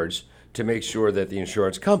insureds to make sure that the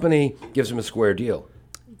insurance company gives them a square deal.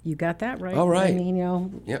 You got that right. All right. I mean,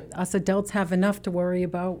 us adults have enough to worry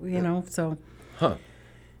about, so. Huh.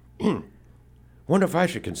 Wonder if I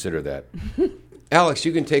should consider that. Alex,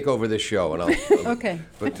 you can take over this show, and I'll. Okay.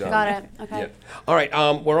 Got it. Okay. Yeah. All right.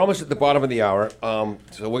 We're almost at the bottom of the hour, so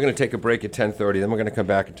we're going to take a break at 10:30. Then we're going to come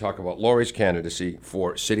back and talk about Laurie's candidacy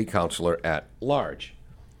for city councilor at large,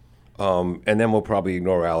 and then we'll probably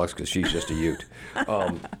ignore Alex because she's just a ute.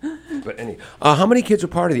 But anyway, how many kids are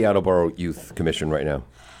part of the Attleboro Youth Commission right now?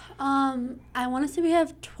 I want to say we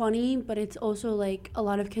have 20, but it's also a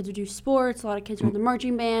lot of kids who do sports, a lot of kids who are in the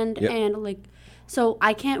marching band, and so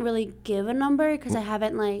I can't really give a number because I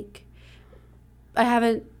haven't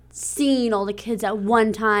seen all the kids at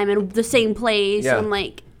one time in the same place. Yeah.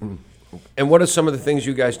 And And what are some of the things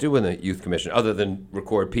you guys do in the Youth Commission other than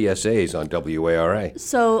record PSAs on WARA?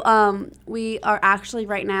 So we are actually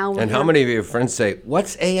right now. And how many of your friends say,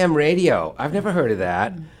 "What's AM radio? I've never heard of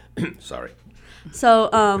that." Sorry. So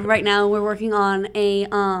right now we're working on a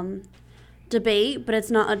debate, but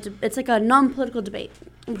it's not it's like a non-political debate.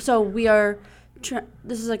 So we are.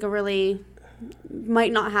 This is like a really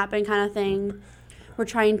might not happen kind of thing. We're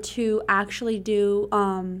trying to actually do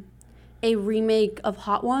a remake of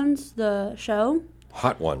Hot Ones, the show.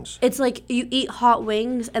 Hot Ones. It's like you eat hot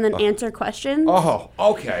wings and then answer questions. Oh,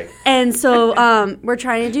 okay. And so we're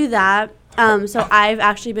trying to do that. So I've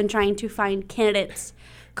actually been trying to find candidates'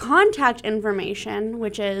 contact information,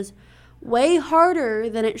 which is way harder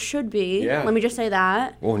than it should be. Yeah. Let me just say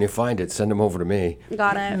that. Well, when you find it, send them over to me.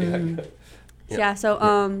 Got it. Yeah.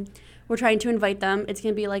 So we're trying to invite them. It's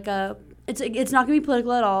gonna be it's not gonna be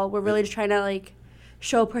political at all. We're really just trying to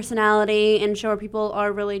show personality and show where people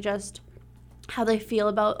are really just how they feel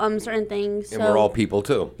about certain things. And we're all people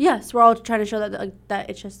too. Yes, we're all trying to show that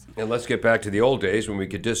it's just. And let's get back to the old days when we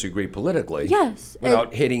could disagree politically. Yes.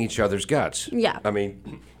 Without hitting each other's guts. Yeah. I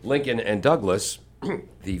mean, Lincoln and Douglas,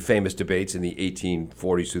 the famous debates in the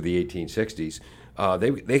 1840s through the 1860s,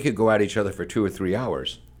 they could go at each other for 2 or 3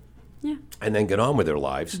 hours. Yeah. And then get on with their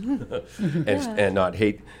lives and not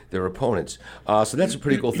hate their opponents. So that's a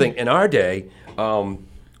pretty cool thing. In our day,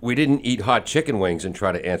 we didn't eat hot chicken wings and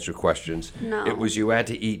try to answer questions. No. It was you had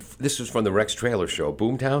to eat. This was from the Rex Trailer Show,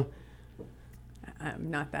 Boomtown. I'm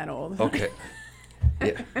not that old. Okay.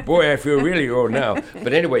 Yeah. Boy, I feel really old now.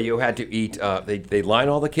 But anyway, you had to eat. They line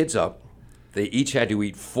all the kids up. They each had to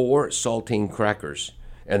eat 4 saltine crackers,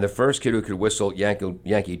 and the first kid who could whistle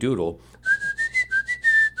Yankee Doodle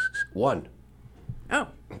won. Oh.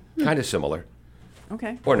 Kind of similar.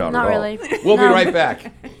 Okay. Or not Not at all. really. We'll be right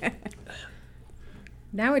back.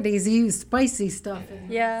 Nowadays, you use spicy stuff.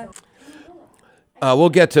 Yeah. We'll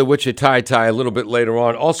get to Wichita Tie a little bit later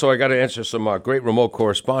on. Also, I got to answer some great remote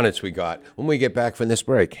correspondence we got when we get back from this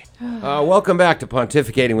break. Welcome back to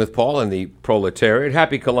Pontificating with Paul and the Proletariat.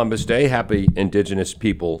 Happy Columbus Day. Happy Indigenous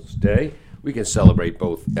Peoples Day. We can celebrate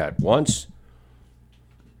both at once.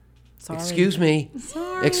 Sorry. Excuse me.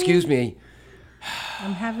 Sorry. Excuse me.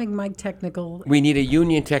 I'm having my technical. We need a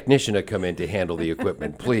union technician to come in to handle the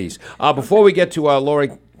equipment, please. Before we get to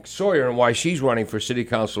Lori Sawyer and why she's running for city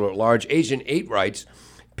councilor at large, Agent 8 writes,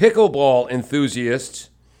 pickleball enthusiasts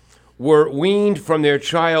were weaned from their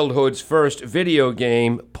childhood's first video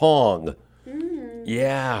game, Pong.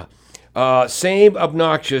 Yeah. Same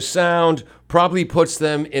obnoxious sound probably puts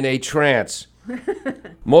them in a trance.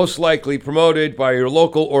 Most likely promoted by your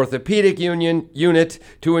local orthopedic unit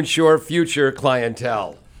to ensure future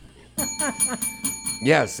clientele.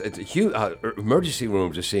 Yes, it's a huge, emergency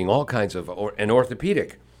rooms are seeing all kinds of, and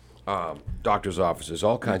orthopedic doctor's offices,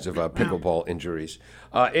 all kinds of pickleball injuries.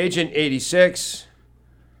 Agent 86.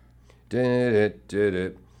 That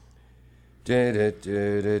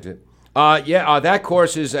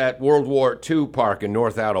course is at World War II Park in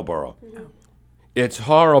North Attleboro. It's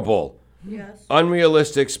horrible. Yes.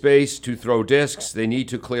 Unrealistic space to throw discs. They need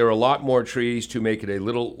to clear a lot more trees to make it a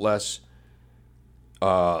little less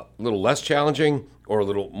challenging or a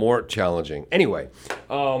little more challenging. Anyway,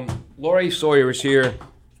 Lori Sawyer is here.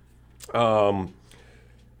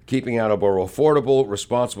 Keeping Attleboro affordable,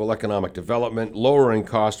 responsible economic development, lowering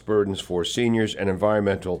cost burdens for seniors, and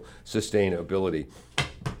environmental sustainability.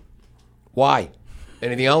 Why?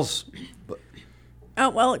 Anything else? Oh,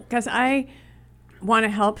 well, because I want to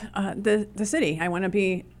help the city. I want to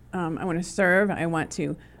be, I want to serve. I want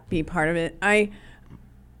to be part of it. I'm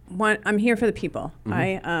here for the people.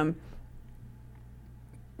 Mm-hmm.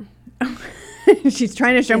 She's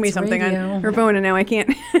trying to show me It's something radio. on her phone, and now I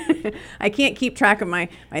can't. I can't keep track of my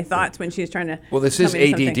thoughts when she's trying to. Well, this tell is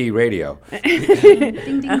me ADD something. radio.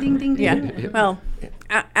 Ding, ding, ding, ding, Yeah. ding. Well,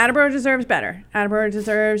 Attleboro deserves better. Attleboro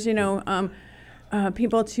deserves,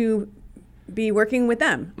 people to be working with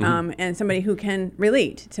them, and somebody who can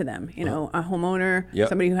relate to them. A homeowner, Yep.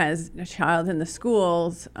 somebody who has a child in the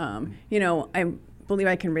schools. I believe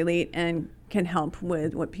I can relate and can help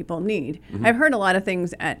with what people need. I've heard a lot of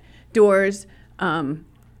things at doors.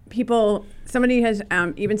 Somebody has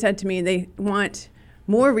even said to me they want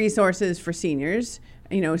more resources for seniors.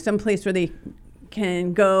 Some place where they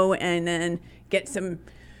can go and then get some,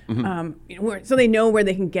 so they know where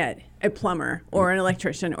they can get a plumber or an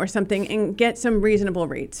electrician or something and get some reasonable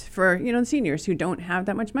rates for the seniors who don't have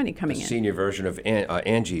that much money coming in. Senior version of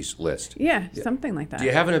Angie's List. Yeah, something like that. Do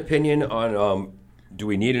you have an opinion on do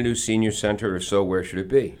we need a new senior center? If so, where should it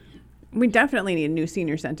be? We definitely need a new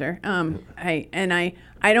senior center.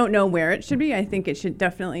 I don't know where it should be. I think it should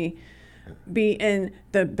definitely be in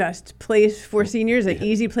the best place for seniors, an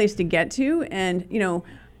easy place to get to. And,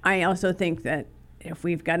 I also think that if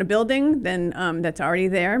we've got a building then that's already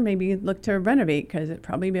there, maybe look to renovate because it'd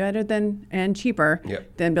probably be better and cheaper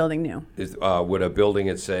than building new. Would a building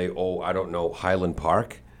at say, I don't know, Highland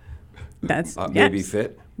Park? That's maybe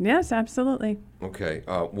fit? Yes, absolutely. Okay.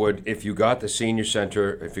 If you got the senior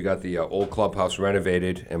center, if you got the old clubhouse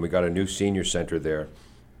renovated and we got a new senior center there,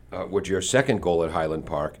 would your second goal at Highland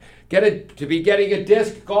Park to be getting a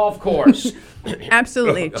disc golf course?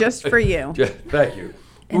 Absolutely, just for you. Thank you.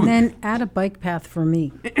 And then add a bike path for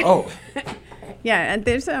me. Oh. Yeah, and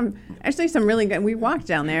there's actually some really good. We walked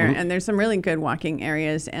down there, and there's some really good walking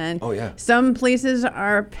areas. And some places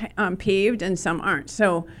are paved and some aren't.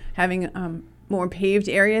 So having more paved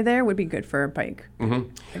area there would be good for a bike.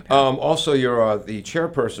 Also, you're the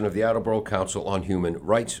chairperson of the Attleboro Council on Human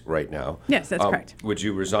Rights right now. Yes, that's correct. Would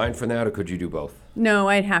you resign from that, or could you do both? No,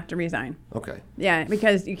 I'd have to resign. Okay. Yeah,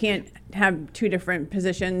 because you can't have two different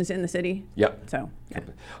positions in the city. Yep. So,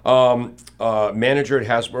 yeah. Manager at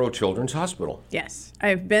Hasbro Children's Hospital. Yes.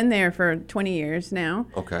 I've been there for 20 years now.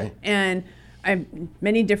 Okay. And I've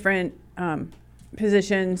many different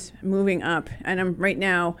positions moving up. And I'm right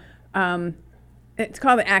now, it's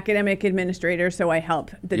called the academic administrator. So I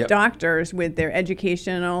help the doctors with their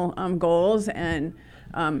educational goals and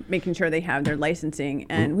making sure they have their licensing.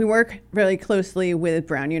 And we work really closely with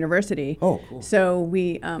Brown University. Oh, cool. So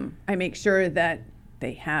we, I make sure that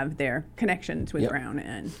they have their connections with Brown.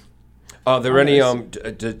 And are there any,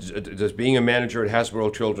 does being a manager at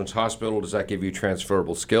Hasbro Children's Hospital, does that give you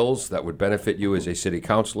transferable skills that would benefit you as a city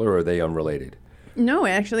councilor, or are they unrelated? No,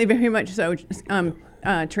 actually, very much so.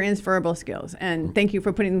 Transferable skills. And thank you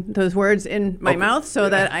for putting those words in my mouth so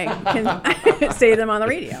that I can say them on the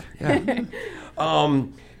radio. Yeah.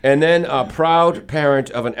 And then a proud parent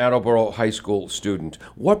of an Attleboro High School student.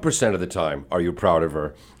 What % of the time are you proud of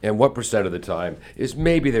her? And what % of the time is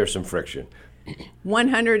maybe there's some friction?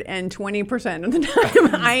 120% of the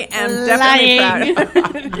time, I am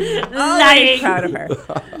definitely proud. Always proud of her.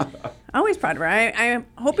 Always proud of her. I'm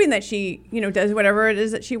hoping that she, does whatever it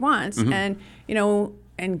is that she wants, and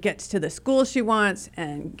and gets to the school she wants,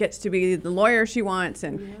 and gets to be the lawyer she wants,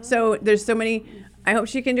 and so there's so many. I hope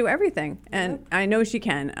she can do everything, and I know she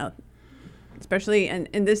can. Especially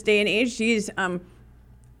in this day and age, she's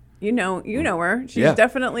you know her. She's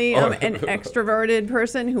definitely an extroverted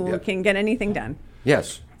person who can get anything done.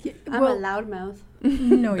 Yes. I'm a loudmouth.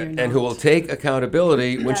 No, you're not. And who will take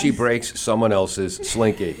accountability when she breaks someone else's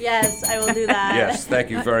slinky. Yes, I will do that. Yes,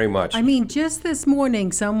 thank you very much. I mean, just this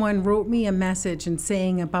morning, someone wrote me a message and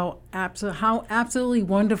saying about how absolutely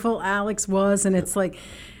wonderful Alex was, and it's like,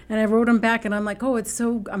 and I wrote him back, and I'm like,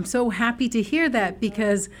 I'm so happy to hear that,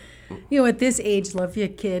 because, at this age, love your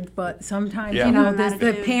kid, but sometimes, there's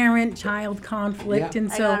the parent-child conflict,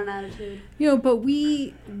 and so, I got an attitude. But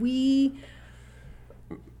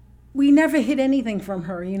we never hid anything from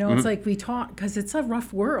her, It's like we talk, because it's a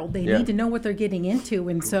rough world. They need to know what they're getting into,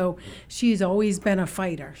 and so she's always been a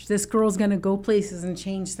fighter. This girl's going to go places and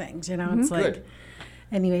change things, It's like, Good.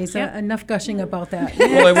 anyways, enough gushing about that.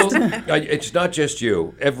 Well, it's not just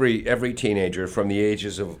you. Every teenager from the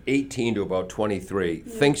ages of 18 to about 23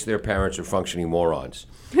 thinks their parents are functioning morons.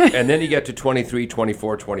 And then you get to 23,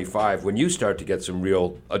 24, 25, when you start to get some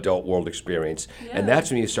real adult world experience. Yeah. And that's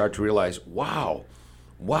when you start to realize, wow,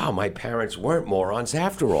 my parents weren't morons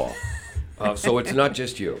after all. So it's not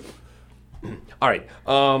just you. All right.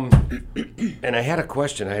 And I had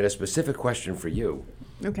a specific question for you.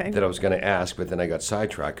 Okay. That I was going to ask, but then I got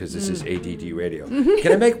sidetracked because this is ADD radio.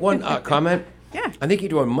 Can I make one comment? Yeah. I think you're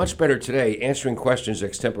doing much better today answering questions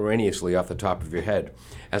extemporaneously off the top of your head,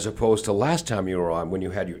 as opposed to last time you were on when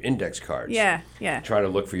you had your index cards. Yeah. Trying to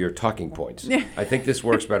look for your talking points. Yeah. I think this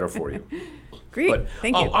works better for you. Great.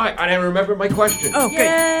 Thank you. I remember my question. Oh, good.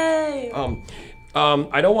 Yay!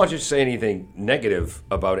 I don't want you to say anything negative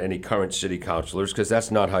about any current city councilors, because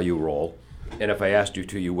that's not how you roll. And if I asked you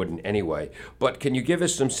to, you wouldn't anyway. But can you give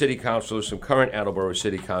us some city councilors, some current Attleboro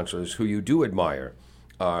city councilors who you do admire,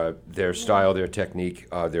 their style, their technique,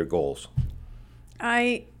 their goals?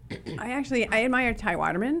 I admire Ty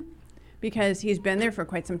Waterman, because he's been there for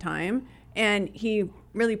quite some time, and he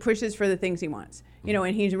really pushes for the things he wants.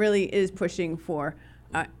 And he really is pushing for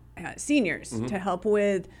seniors to help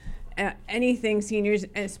with anything seniors,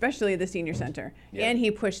 especially the senior center. Yeah. And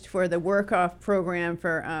he pushed for the work-off program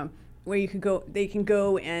for where they can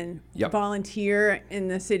go and volunteer in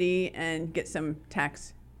the city and get some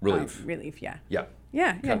tax relief. Yeah,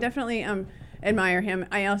 definitely admire him.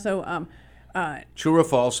 I also true or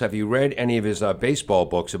false, have you read any of his baseball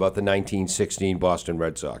books about the 1916 Boston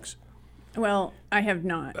Red Sox? Well, I have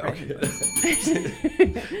not. Okay.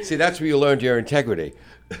 See, that's where you learned your integrity.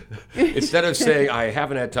 Instead of saying, I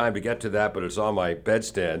haven't had time to get to that, but it's on my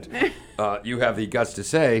bedstand, you have the guts to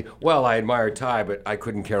say, well, I admire Ty, but I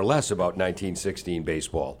couldn't care less about 1916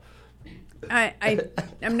 baseball.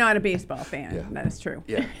 I'm not a baseball fan. Yeah. That is true.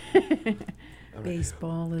 Yeah.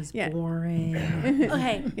 Baseball is boring.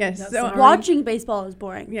 Okay. Yes. So watching baseball is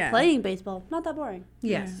boring. Yeah. Playing baseball, not that boring.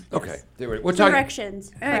 Yes. Okay. We're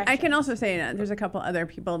Directions. I can also say that there's a couple other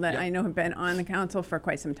people that I know have been on the council for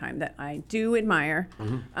quite some time that I do admire.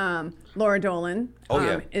 Laura Dolan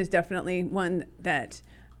is definitely one that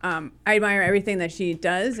I admire everything that she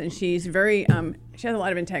does, and she's very she has a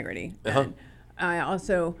lot of integrity. And I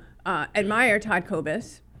also admire Todd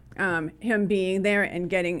Kobus. him being there and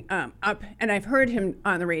getting up. And I've heard him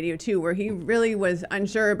on the radio too, where he really was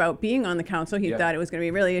unsure about being on the council. He thought it was going to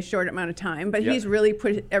be really a short amount of time, but he's really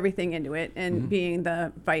put everything into it. And being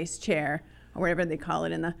the vice chair or whatever they call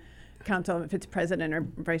it in the council, if it's president or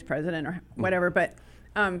vice president or whatever, but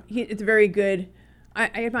it's very good.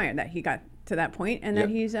 I admire that he got to that point and that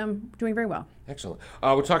he's doing very well. Excellent.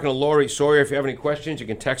 We're talking to Lori Sawyer. If you have any questions, you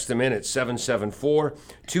can text them in at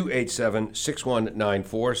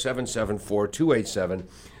 774-287-6194,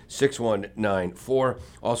 774-287-6194.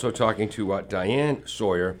 Also talking to Diane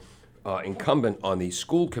Sawyer, incumbent on the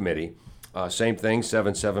school committee. Same thing,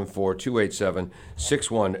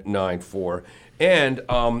 774-287-6194. And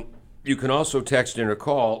you can also text in or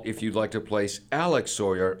call if you'd like to place Alex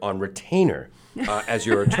Sawyer on retainer as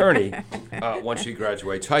your attorney once she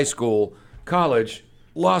graduates high school, college,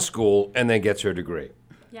 law school, and then gets her degree.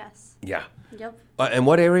 Yes. Yeah. Yep. And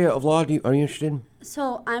what area of law are you interested in?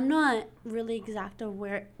 So I'm not really exact of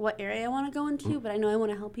what area I want to go into, but I know I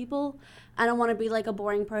want to help people. I don't want to be like a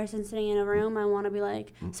boring person sitting in a room. I want to be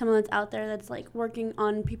like someone that's out there that's like working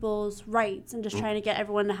on people's rights and just trying to get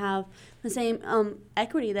everyone to have the same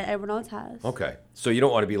equity that everyone else has. Okay. So you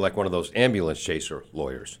don't want to be like one of those ambulance chaser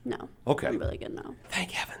lawyers? No. Okay. I'm really good now.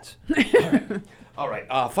 Thank heavens. All right.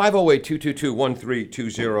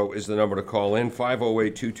 508-222-1320 is the number to call in.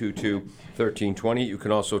 508-222-1320. You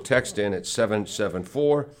can also text in at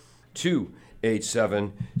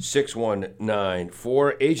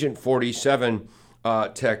 774-287-6194. Agent 47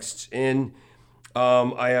 texts in.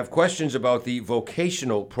 I have questions about the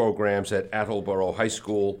vocational programs at Attleboro High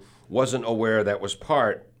School. Wasn't aware that was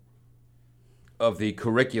part of the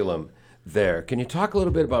curriculum there. Can you talk a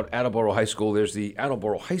little bit about Attleboro High School? There's the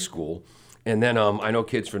Attleboro High School, and then I know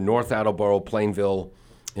kids from North Attleboro, Plainville,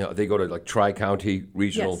 they go to like Tri-County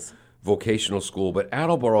Regional Vocational School, but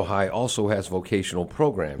Attleboro High also has vocational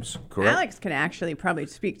programs, correct? Alex can actually probably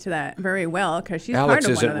speak to that very well because she's Alex part of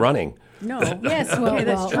one of isn't them. running. No. Yes, well, Okay,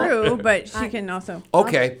 that's true, but she can also.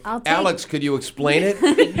 Okay, I'll take- Alex, could you explain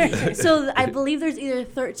it? So I believe there's either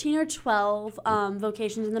 13 or 12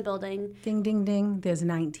 vocations in the building. Ding, ding, ding. There's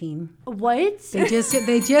 19. What? They just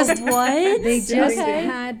What?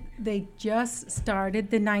 They just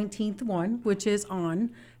started the 19th one, which is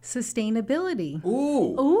on sustainability.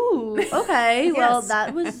 Ooh. Okay. Well,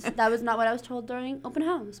 Yes. that was not what I was told during open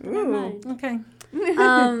house. But never mind. Okay.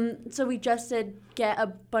 So we just did get a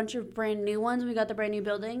bunch of brand new ones. We got the brand new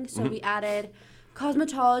building. So we added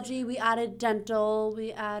cosmetology, we added dental,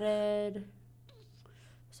 we added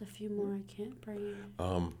there's a few more I can't bring.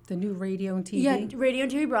 The new radio and TV. Yeah, radio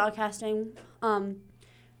and TV broadcasting.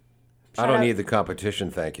 I don't need the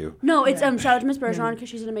competition, thank you. No, it's shout out to Miss Bergeron because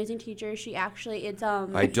she's an amazing teacher. She actually I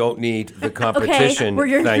don't need the competition, where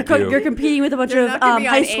you're thank you. you're competing with a bunch They're of not gonna be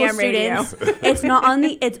on high school AM radio. students. It's not on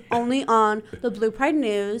it's only on the Blue Pride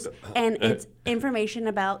News, and it's information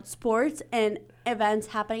about sports and events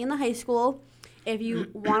happening in the high school. If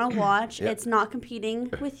you want to watch, it's not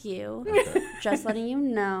competing with you. Just letting you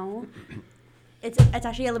know. It's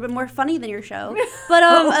actually a little bit more funny than your show. But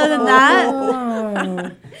other than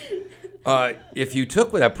that, If you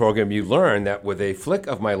took that program, you learn that with a flick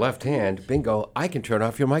of my left hand, bingo, I can turn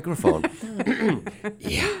off your microphone.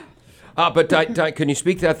 Yeah. But can you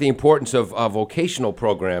speak to that, the importance of vocational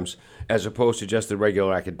programs as opposed to just the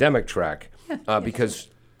regular academic track? Because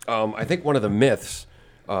I think one of the myths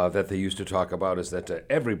that they used to talk about is that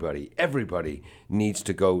everybody needs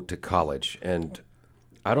to go to college. And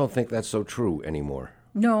I don't think that's so true anymore.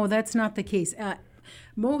 No, that's not the case.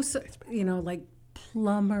 Most, like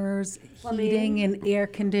plumbers, heating and air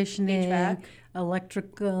conditioning, HVAC.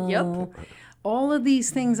 electrical. Yep. All of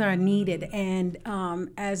these things are needed. And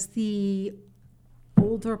as the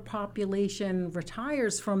older population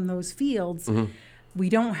retires from those fields, we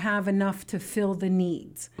don't have enough to fill the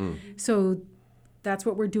needs. So that's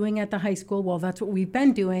what we're doing at the high school. Well, that's what we've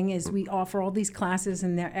been doing is we offer all these classes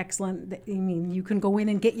and they're excellent. I mean, you can go in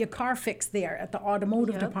and get your car fixed there at the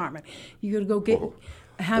automotive department. You could go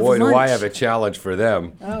have Boy, lunch. do I have a challenge for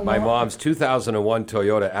them. Oh, My well. mom's 2001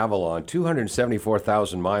 Toyota Avalon,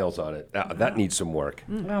 274,000 miles on it. That needs some work.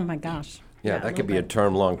 Oh my gosh. Yeah, that could be a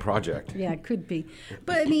term-long project. Yeah, it could be.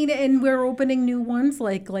 But I mean, and we're opening new ones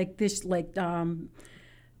like Mr.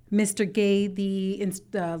 Gay,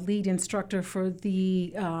 the lead instructor for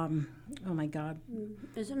the, oh my God.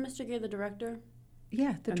 isn't Mr. Gay the director?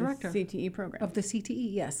 Yeah, the On director the CTE program. of the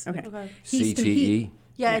CTE, yes. Okay. Okay. CTE?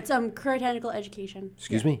 Yeah, it's career technical education.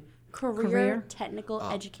 Excuse me? Career technical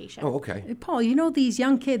education. Oh, okay. Hey, Paul, these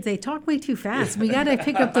young kids, they talk way too fast. We got to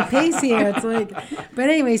pick up the pace here. It's like, but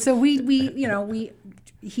anyway, so we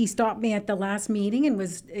he stopped me at the last meeting and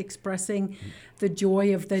was expressing the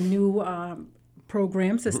joy of the new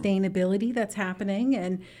program, sustainability, that's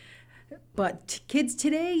happening. But kids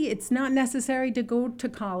today, it's not necessary to go to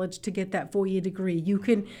college to get that 4-year degree. You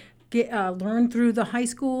can learn through the high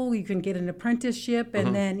school. You can get an apprenticeship,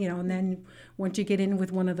 and then once you get in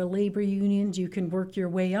with one of the labor unions, you can work your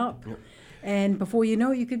way up. Yep. And before you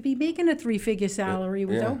know it, you could be making a 3-figure salary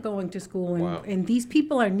without going to school. And, and these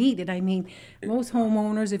people are needed. I mean, most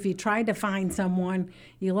homeowners, if you try to find someone,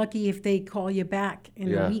 you're lucky if they call you back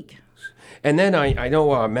in a week. And then I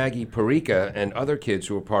know Maggie Perica and other kids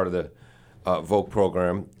who were part of the Voc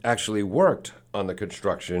program actually worked on the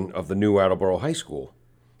construction of the new Attleboro High School.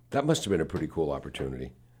 That must have been a pretty cool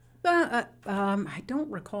opportunity. I don't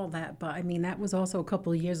recall that, but I mean, that was also a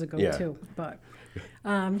couple of years ago too. But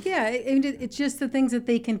it's just the things that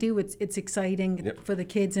they can do. It's exciting for the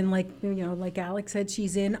kids, and like Alex said,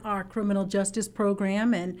 she's in our criminal justice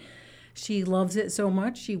program, and she loves it so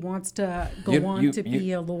much. She wants to go on to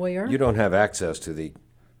be a lawyer. You don't have access to the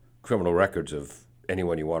criminal records of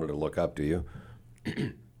anyone you wanted to look up, do you?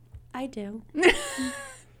 I do.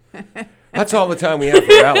 That's all the time we have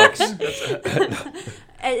for Alex.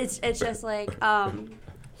 It's just like, I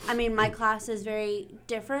mean, my class is very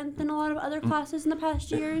different than a lot of other classes in the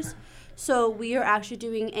past years. So we are actually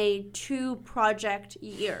doing a 2-project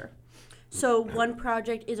year. So one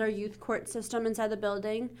project is our youth court system inside the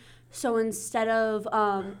building. So instead of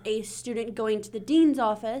a student going to the dean's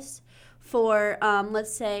office for,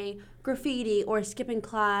 let's say, graffiti or skipping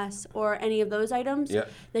class or any of those items,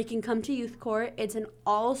 they can come to youth court. It's an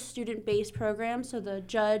all student-based program, so the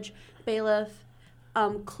judge, bailiff,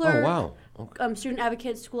 clerk, student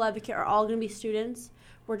advocate, school advocate are all going to be students.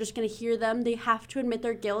 We're just going to hear them. They have to admit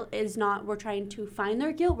their guilt. It is not we're trying to find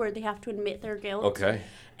their guilt, where they have to admit their guilt. Okay.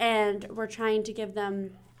 And we're trying to give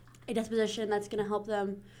them a disposition that's going to help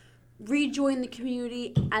them rejoin the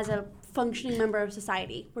community as a functioning member of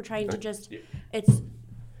society. We're trying to just, it's,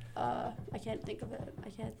 I can't think of it. I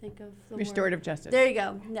can't think of the restorative word. Justice. There you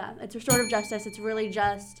go. Yeah, it's restorative justice. It's really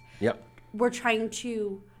just, we're trying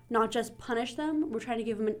to not just punish them, we're trying to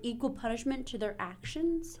give them an equal punishment to their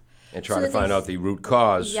actions. And try to find out the root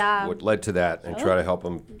cause, what led to that, and try to help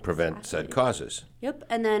them prevent said causes. Yep.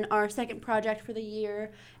 And then our second project for the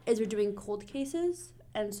year is we're doing cold cases.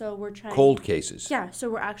 And so we're trying... Cold cases? Yeah. So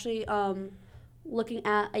we're actually looking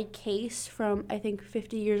at a case from, I think,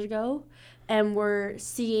 50 years ago. And we're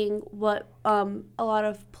seeing what a lot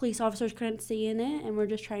of police officers couldn't see in it. And we're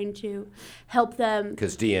just trying to help them...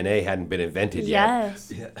 Because DNA hadn't been invented yet.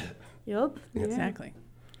 Yes. Yep. Exactly.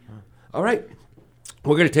 All right.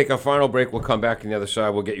 We're going to take our final break. We'll come back on the other side.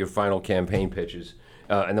 We'll get your final campaign pitches.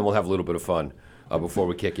 And then we'll have a little bit of fun before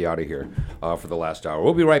we kick you out of here for the last hour.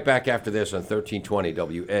 We'll be right back after this on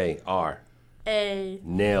 1320 WAR.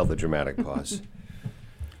 Nail the dramatic pause.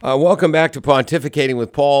 Welcome back to Pontificating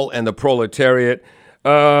with Paul and the Proletariat.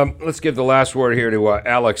 Let's give the last word here to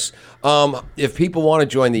Alex. If people want to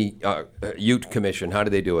join the Ute Commission, how do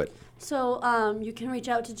they do it? So you can reach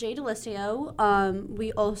out to Jay DeLisio.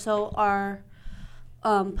 We also are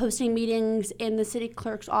posting meetings in the city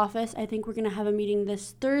clerk's office. I think we're going to have a meeting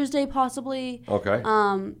this Thursday, possibly. Okay.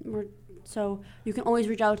 So you can always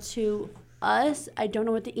reach out to us. I don't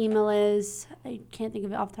know what the email is. I can't think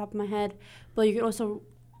of it off the top of my head. But you can also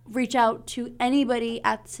reach out to anybody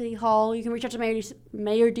at City Hall. You can reach out to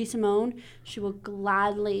Mayor DeSimone. She will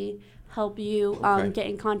gladly help you get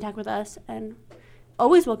in contact with us. And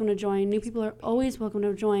always welcome to join. New people are always welcome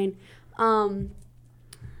to join. I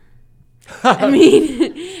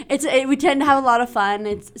mean, we tend to have a lot of fun.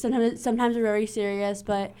 It's sometimes we're very serious,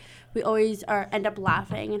 but we always end up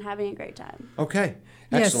laughing and having a great time. Okay.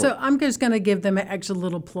 Yeah, so I'm just going to give them an extra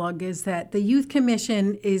little plug, is that the Youth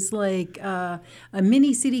Commission is like a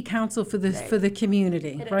mini city council for the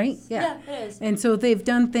community, right? Yeah, it is. And so they've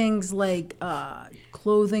done things like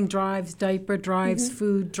clothing drives, diaper drives,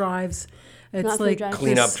 food drives. It's Not like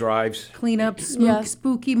cleanup drives. Cleanup,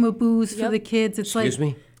 spooky maboos for the kids. It's Excuse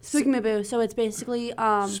me? Spooky Maboo. So it's basically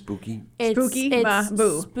Spooky. Spooky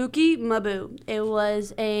Maboo. Spooky Maboo. It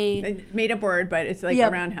was a made up word, but it's like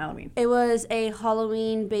around Halloween. It was a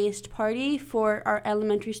Halloween-based party for our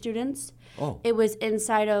elementary students. Oh. It was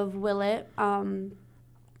inside of Willett.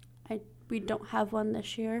 We don't have one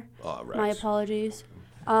this year. Oh, right. My apologies.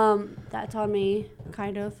 That's on me,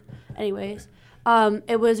 kind of. Anyways,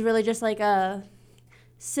 it was really just like a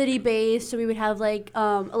city-based, so we would have like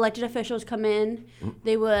elected officials come in.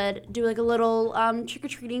 They would do like a little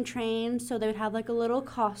trick-or-treating train, so they would have like a little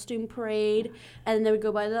costume parade, and then they would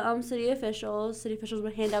go by the city officials. City officials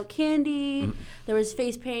would hand out candy. There was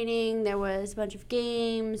face painting. There was a bunch of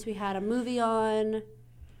games. We had a movie on.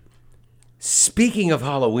 Speaking of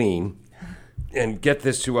Halloween, and get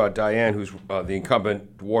this to Diane, who's the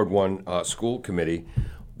incumbent Ward 1 school committee,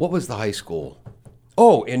 what was the high school?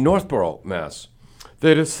 Oh, in Northborough, Mass.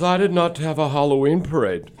 They decided not to have a Halloween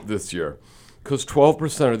parade this year because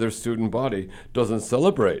 12% of their student body doesn't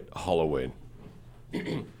celebrate Halloween.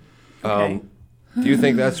 Okay. Do you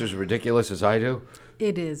think that's as ridiculous as I do?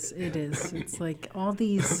 It is. It's like all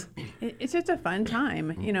these. It's just a fun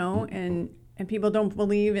time, you know, and people don't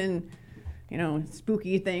believe in, you know,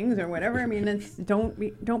 spooky things or whatever. I mean,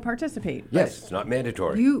 don't participate. Yes, it's not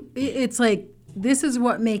mandatory. It's like, this is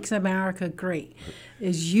what makes America great,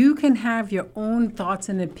 is you can have your own thoughts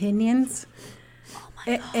and opinions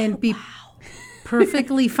and be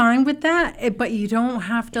perfectly fine with that, but you don't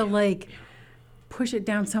have to, like, push it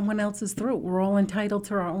down someone else's throat. We're all entitled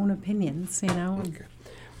to our own opinions, you know? Okay.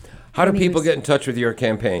 How do people get in touch with your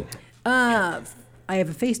campaign? I have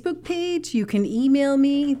a Facebook page. You can email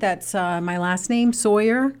me. That's my last name,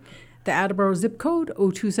 Sawyer, the Attleboro zip code,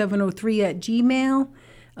 02703 at Gmail.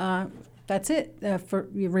 That's it.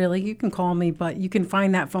 You can call me, but you can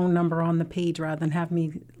find that phone number on the page rather than have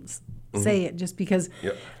me say it, just because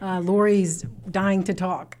Lori's dying to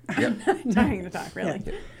talk. Dying to talk, really.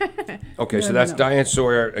 Okay, so that's Diane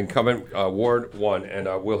Sawyer, incumbent Ward 1,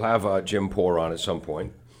 and we'll have Jim Poor on at some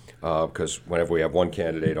point. Because whenever we have one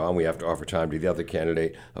candidate on, we have to offer time to the other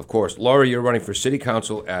candidate. Of course, Laurie, you're running for city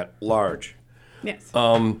council at large. Yes.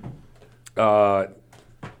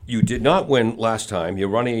 You did not win last time. You're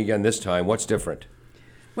running again this time. What's different?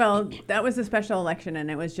 Well, that was a special election,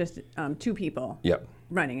 and it was just 2 people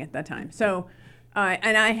running at that time. So,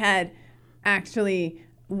 and I had actually,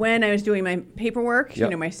 when I was doing my paperwork, you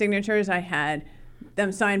know, my signatures, I had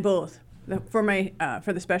them sign both. For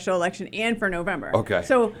the special election and for November. Okay.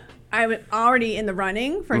 So I was already in the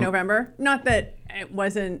running for November. Not that I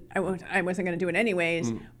wasn't going to do it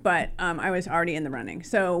anyways, but I was already in the running.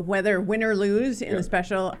 So whether win or lose in the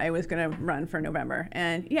special, I was going to run for November.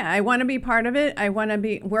 And yeah, I want to be part of it. I want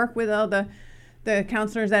to work with all the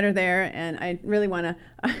counselors that are there, and I really want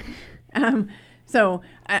to. So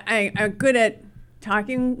I'm good at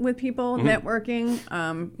talking with people, networking,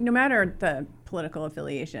 no matter the political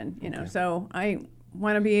affiliation, you know. So I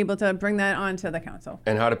want to be able to bring that on to the council.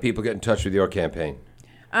 And how do people get in touch with your campaign?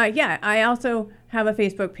 I also have a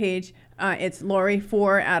Facebook page. It's Lori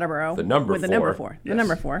for Attleboro. The number 4. The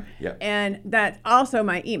number 4. Yeah. And that's also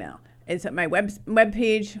my email. It's at my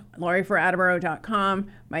webpage, loriforattleboro.com.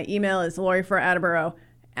 My email is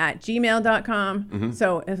loriforattleboro@gmail.com.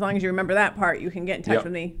 So as long as you remember that part, you can get in touch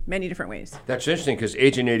with me many different ways. That's interesting, because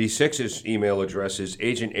Agent 86's email address is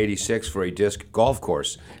agent86 for a disc golf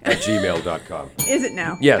course at gmail.com. Is it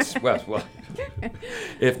now? Yes. Well.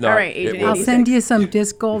 If not, all right, Agent I'll send you some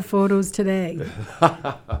disc golf photos today.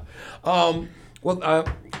 A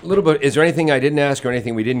little bit. Is there anything I didn't ask or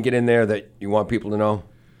anything we didn't get in there that you want people to know?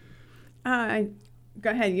 Go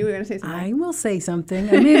ahead. You were going to say something. I will say something.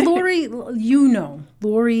 I mean, Lori,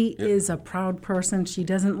 Lori is a proud person. She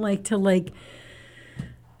doesn't like to,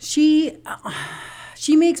 she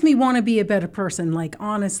makes me want to be a better person. Like,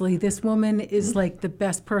 honestly, this woman is like the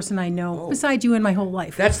best person I know, besides you, in my whole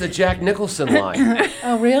life. That's the Jack Nicholson line.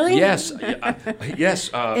 Oh, really? Yes.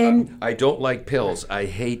 I don't like pills. I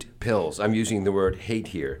hate pills. I'm using the word hate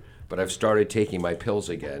here. But I've started taking my pills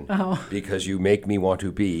again because you make me want to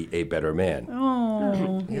be a better man.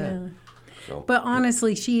 Oh, yeah. So. But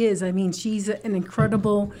honestly, she is. I mean, she's an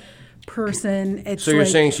incredible person. It's so you're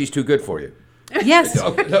saying she's too good for you? Yes.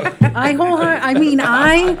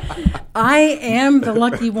 I am the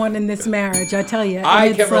lucky one in this marriage, I tell you. And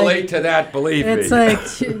I can relate to that, believe me. It's like,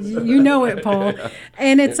 you know it, Paul.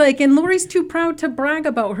 And it's like, and Lori's too proud to brag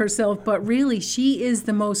about herself, but really, she is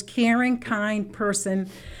the most caring, kind person.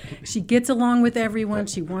 She gets along with everyone.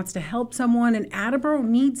 She wants to help someone, and Attleboro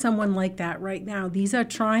needs someone like that right now. These are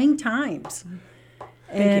trying times.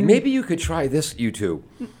 And maybe you could try this, you two.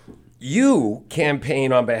 You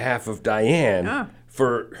campaign on behalf of Diane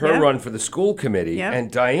for her run for the school committee,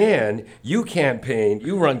 and Diane, you run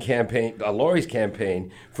Lori's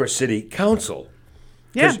campaign for city council.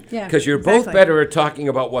 Because you're both better at talking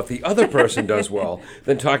about what the other person does well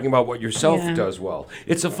than talking about what yourself does well.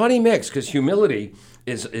 It's a funny mix, because humility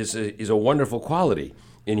is a wonderful quality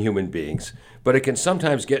in human beings, but it can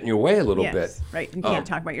sometimes get in your way a little bit. Right. You can't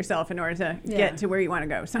talk about yourself in order to get to where you want to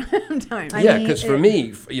go sometimes. Because for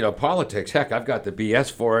me, politics, heck, I've got the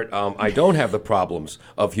BS for it. I don't have the problems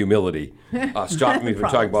of humility stopping me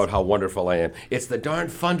from talking about how wonderful I am. It's the darn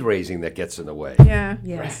fundraising that gets in the way. Yeah.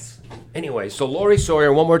 Yes. Anyway, so Lori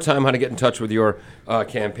Sawyer, one more time, how to get in touch with your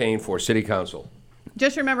campaign for city council.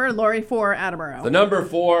 Just remember, Lori for Attleboro. The number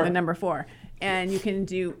 4. The number 4. And you can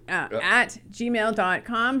do at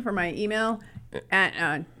gmail.com for my email,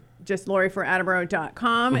 at just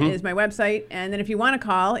LoriForAttleboro.com is my website. And then if you want to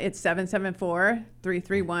call, it's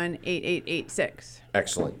 774-331-8886.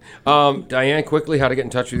 Excellent. Diane, quickly, how to get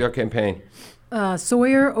in touch with your campaign?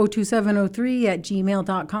 Sawyer 02703 at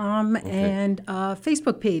gmail.com and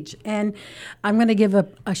Facebook page. And I'm going to give a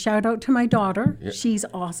shout out to my daughter. Yeah. She's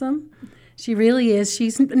awesome. She really is.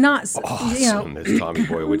 She's not awesome, as Tommy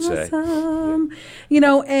Boy would say. Awesome. And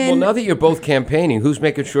well, now that you're both campaigning, who's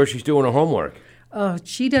making sure she's doing her homework?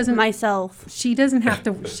 She doesn't. Myself. She doesn't have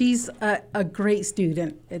to. She's a great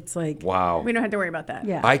student. It's like, wow. We don't have to worry about that.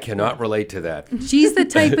 Yeah. I cannot relate to that. She's the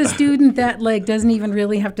type of student that doesn't even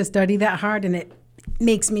really have to study that hard, and it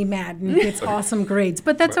makes me mad and gets awesome grades.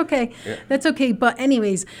 But that's okay. Yeah. That's okay. But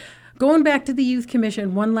anyways, going back to the Youth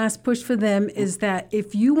Commission, one last push for them is that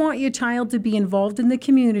if you want your child to be involved in the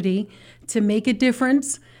community, to make a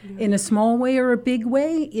difference in a small way or a big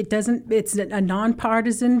way, it's a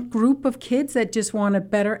nonpartisan group of kids that just want to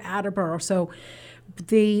better Attleboro. So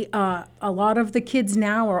a lot of the kids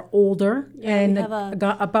now are older and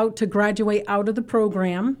about to graduate out of the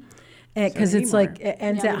program because it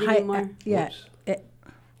ends at high.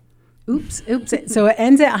 Oops. So it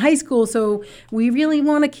ends at high school. So we really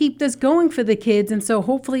want to keep this going for the kids. And so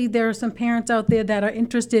hopefully there are some parents out there that are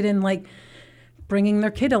interested in bringing their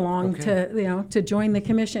kid along to join the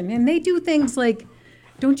commission. And they do things like,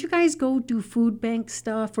 don't you guys go do food bank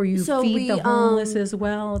stuff or feed the homeless as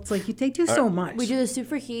well? It's like they do so much. We do the Soup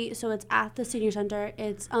for Heat, so it's at the senior center.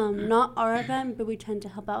 It's not our event, but we tend to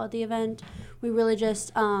help out at the event. We really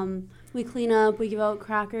just we clean up, we give out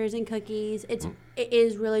crackers and cookies. It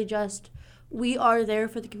is really just, we are there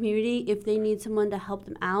for the community. If they need someone to help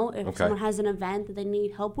them out, if someone has an event that they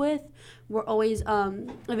need help with, we're always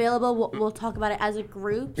available. We'll talk about it as a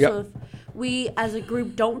group. Yep. So if we as a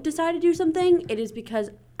group don't decide to do something, it is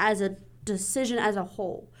because as a decision as a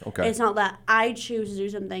whole. Okay. It's not that I choose to do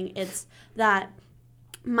something. It's that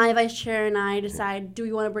my vice chair and I decide, do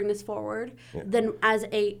we want to bring this forward? Yeah. Then as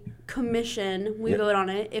a commission, we vote on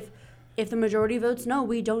it. If the majority votes no,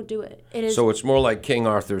 we don't do it. So it's more like King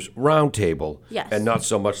Arthur's Round Table, yes, and not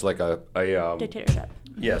so much like a dictatorship.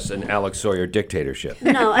 Yes, an Alex Sawyer dictatorship.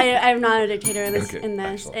 No, I'm not a dictator in this.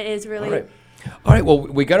 Excellent. It is really. All right. Well,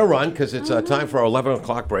 we got to run because it's time for our 11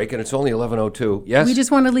 o'clock break, and it's only 11:02. Yes. We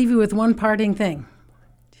just want to leave you with one parting thing.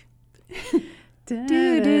 Oh,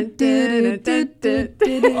 there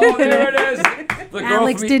it is.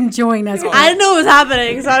 Alex didn't join us. I didn't know what was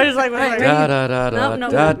happening, so I was just like,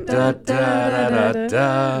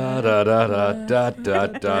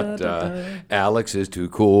 Alex is too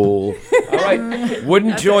cool. All right.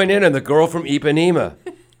 Wouldn't join in, and the girl from Ipanema.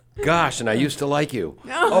 Gosh, and I used to like you.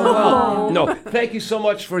 Oh, well. No, thank you so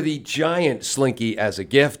much for the giant Slinky as a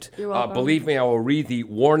gift. You're welcome. Believe me, I will read the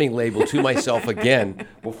warning label to myself again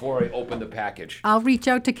before I open the package. I'll reach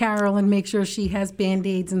out to Carol and make sure she has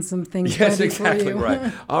Band-Aids and some things Yes, ready exactly for you.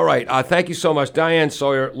 right. All right. Thank you so much, Diane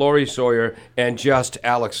Sawyer, Lori Sawyer, and just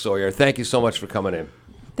Alex Sawyer. Thank you so much for coming in.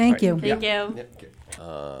 Thank you. Thank you. Yeah.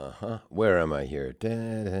 Where am I here?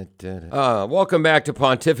 Welcome back to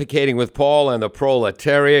Pontificating with Paul and the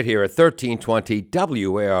Proletariat here at 1320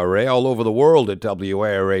 WARA, all over the world at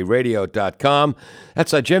WARAradio.com.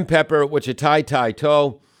 That's Jim Pepper, Wichita Tai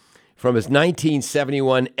To, from his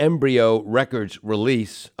 1971 Embryo Records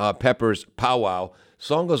release, Pepper's Powwow.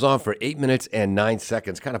 Song goes on for 8 minutes and 9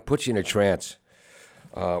 seconds, kind of puts you in a trance.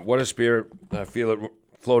 What a spirit. I feel it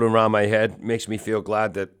floating around my head. Makes me feel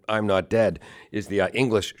glad that I'm not dead, is the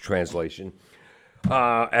English translation.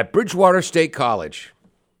 At Bridgewater State College,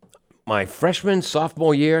 my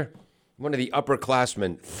sophomore year, one of the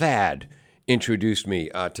upperclassmen, Thad, introduced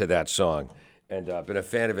me to that song. And I've been a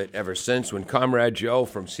fan of it ever since. When Comrade Joe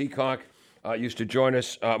from Seacock used to join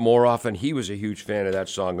us more often, he was a huge fan of that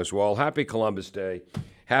song as well. Happy Columbus Day.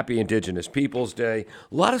 Happy Indigenous Peoples Day.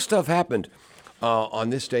 A lot of stuff happened on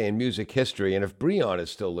this day in music history. And if Breon is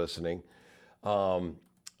still listening,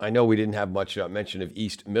 I know we didn't have much mention of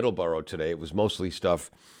East Middleborough today. It was mostly stuff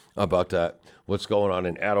about what's going on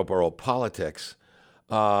in Attleboro politics.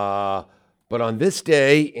 But on this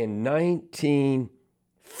day in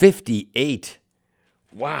 1958,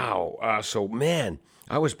 wow. So, man,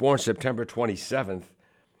 I was born September 27th.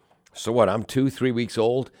 So what, I'm 2-3 weeks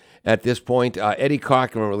old at this point. Eddie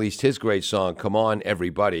Cochran released his great song, Come On,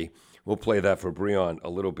 Everybody. We'll play that for Breon a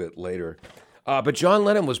little bit later. But John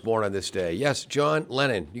Lennon was born on this day. Yes, John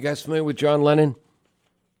Lennon. You guys familiar with John Lennon?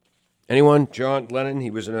 Anyone? John Lennon. He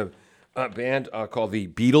was in a band called the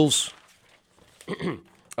Beatles.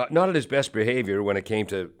 Not at his best behavior when it came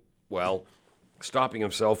to, stopping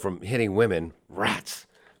himself from hitting women. Rats.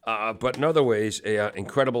 but in other ways, an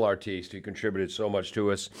incredible artiste who contributed so much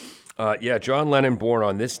to us. John Lennon, born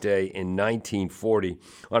on this day in 1940.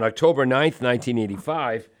 On October 9th,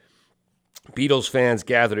 1985, Beatles fans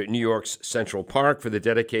gathered at New York's Central Park for the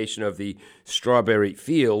dedication of the Strawberry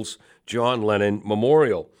Fields John Lennon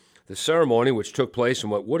Memorial. The ceremony, which took place on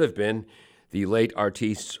what would have been the late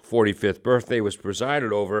artiste's 45th birthday, was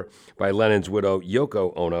presided over by Lennon's widow,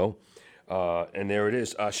 Yoko Ono. And there it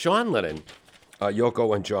is. Sean Lennon,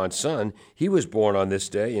 Yoko and John's son, he was born on this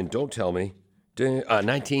day, and don't tell me,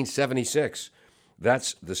 1976.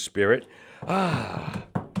 That's the spirit.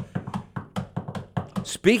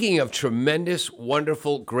 Speaking of tremendous,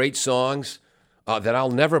 wonderful, great songs that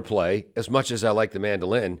I'll never play as much as I like the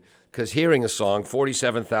mandolin, because hearing a song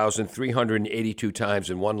 47,382 times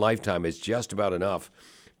in one lifetime is just about enough.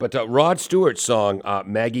 But Rod Stewart's song,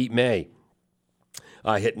 Maggie May,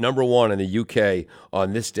 hit number one in the UK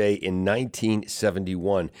on this day in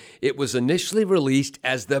 1971. It was initially released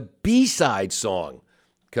as the B-side song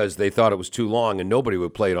because they thought it was too long and nobody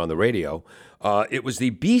would play it on the radio. It was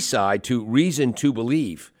the B-side to Reason to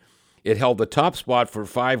Believe. It held the top spot for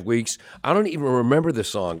 5 weeks. I don't even remember the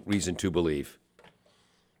song Reason to Believe.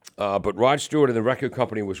 But Rod Stewart and the record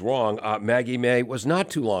company was wrong. Maggie May was not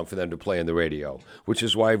too long for them to play on the radio, which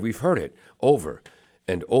is why we've heard it over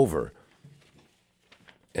and over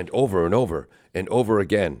and over and over and over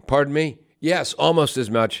again. Pardon me? Yes, almost as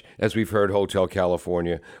much as we've heard Hotel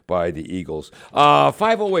California by the Eagles.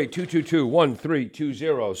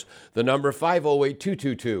 508-222-1320. The number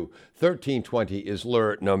 508-222-1320 is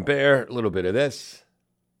Le Number. A little bit of this.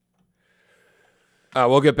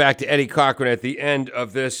 We'll get back to Eddie Cochran at the end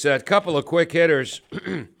of this set. Couple of quick hitters.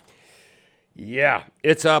 Yeah,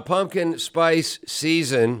 it's a pumpkin spice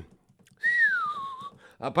season.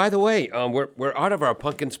 By the way, we're out of our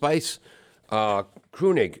pumpkin spice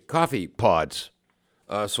Krunig coffee pods.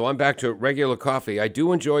 So I'm back to regular coffee. I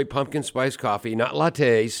do enjoy pumpkin spice coffee, not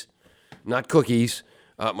lattes, not cookies.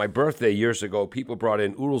 My birthday years ago, people brought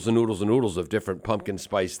in oodles and oodles and oodles of different pumpkin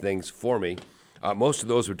spice things for me. Most of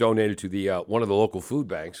those were donated to the one of the local food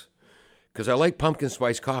banks because I like pumpkin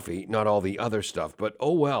spice coffee, not all the other stuff. But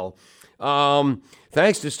oh well.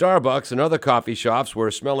 Thanks to Starbucks and other coffee shops,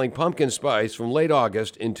 we're smelling pumpkin spice from late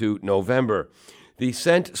August into November. The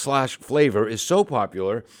scent/flavor is so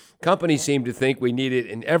popular, companies seem to think we need it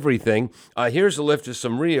in everything. Here's a list of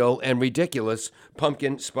some real and ridiculous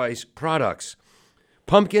pumpkin spice products.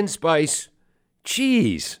 Pumpkin spice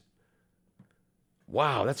cheese.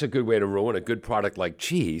 Wow, that's a good way to ruin a good product like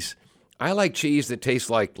cheese. I like cheese that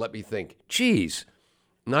tastes like, let me think, cheese,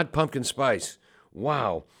 not pumpkin spice.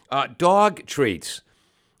 Wow. Dog treats.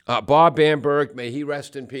 Bob Bamberg, may he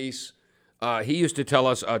rest in peace. He used to tell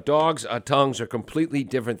us dogs' tongues are completely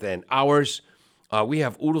different than ours. We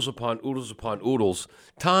have oodles upon oodles upon oodles,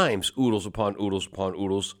 times oodles upon oodles upon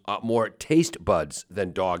oodles, more taste buds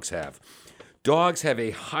than dogs have. Dogs have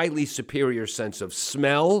a highly superior sense of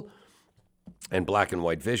smell and black and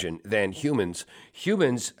white vision than humans.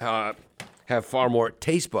 Humans have far more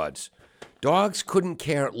taste buds. Dogs couldn't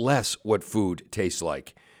care less what food tastes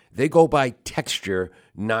like. They go by texture,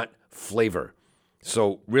 not flavor.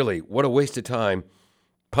 So really, what a waste of time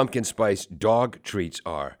pumpkin spice dog treats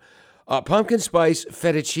are. Pumpkin spice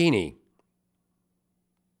fettuccine.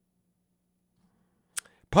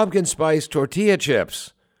 Pumpkin spice tortilla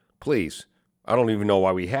chips. Please. I don't even know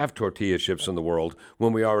why we have tortilla chips in the world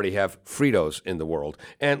when we already have Fritos in the world.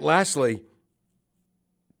 And lastly,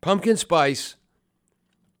 pumpkin spice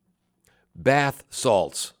bath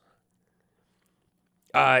salts.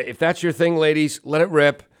 If that's your thing, ladies, let it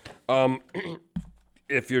rip.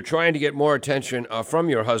 If you're trying to get more attention from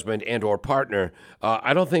your husband and or partner,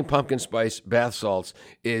 I don't think pumpkin spice bath salts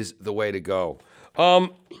is the way to go.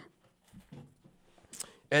 And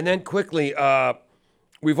then quickly,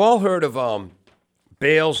 we've all heard of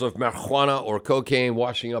bales of marijuana or cocaine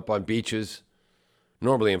washing up on beaches,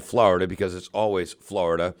 normally in Florida because it's always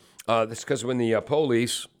Florida. That's because when the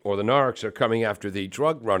police or the narcs are coming after the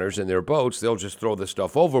drug runners in their boats, they'll just throw this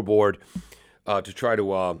stuff overboard to try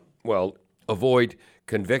to, avoid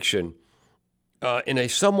conviction. In a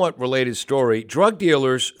somewhat related story, drug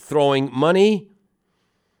dealers throwing money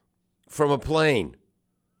from a plane.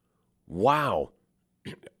 Wow.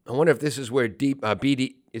 I wonder if this is where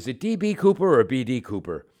is it D.B. Cooper or B.D.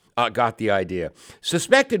 Cooper got the idea.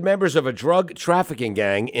 Suspected members of a drug trafficking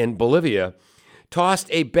gang in Bolivia tossed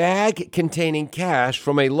a bag containing cash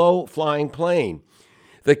from a low-flying plane.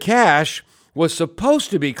 The cash was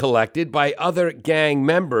supposed to be collected by other gang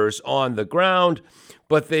members on the ground,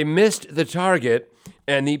 but they missed the target,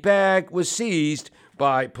 and the bag was seized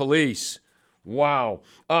by police. Wow.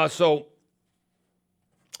 So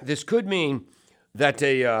this could mean that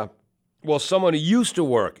someone who used to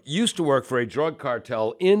work for a drug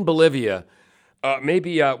cartel in Bolivia,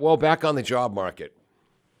 maybe back on the job market.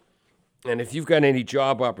 And if you've got any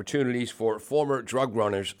job opportunities for former drug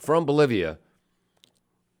runners from Bolivia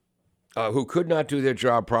who could not do their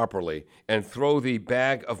job properly and throw the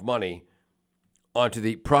bag of money onto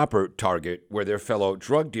the proper target where their fellow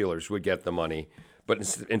drug dealers would get the money,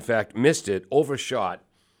 but in fact missed it, overshot,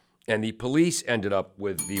 and the police ended up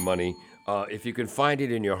with the money. If you can find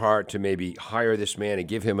it in your heart to maybe hire this man and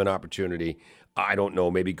give him an opportunity, I don't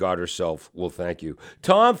know, maybe God herself will thank you.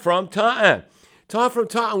 Tom from Taunton.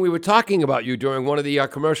 We were talking about you during one of the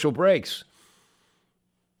commercial breaks.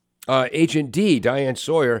 Agent D, Diane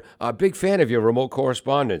Sawyer, a big fan of your remote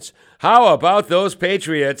correspondence. How about those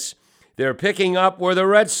Patriots? They're picking up where the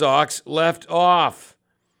Red Sox left off.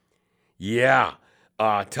 Yeah,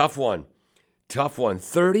 tough one.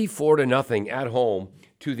 34-0 at home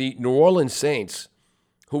to the New Orleans Saints,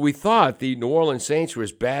 who we thought the New Orleans Saints were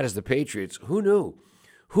as bad as the Patriots. Who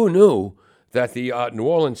knew that the New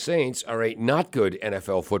Orleans Saints are a not good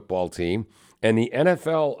NFL football team, and the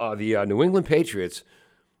New England Patriots,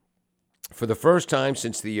 for the first time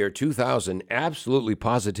since the year 2000, absolutely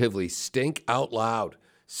positively stink out loud.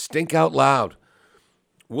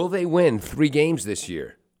 Will they win 3 games this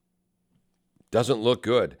year? Doesn't look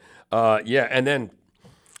good. And then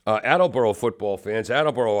Attleboro football fans,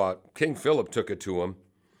 King Philip took it to them.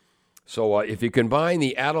 So if you combine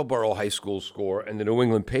the Attleboro High School score and the New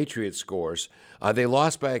England Patriots scores, they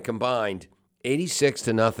lost by a combined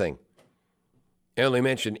 86-0. I only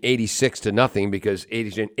mentioned 86-0 because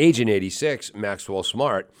Agent 86, Maxwell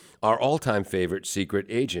Smart, our all-time favorite secret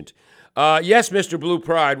agent. Yes, Mr. Blue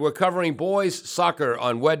Pride, we're covering boys soccer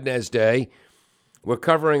on Wednesday. We're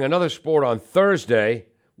covering another sport on Thursday.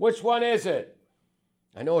 Which one is it?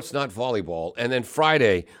 I know it's not volleyball. And then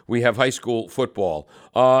Friday, we have high school football.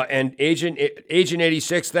 And Agent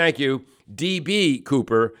 86, thank you, DB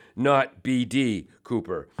Cooper, not BD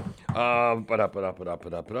Cooper. I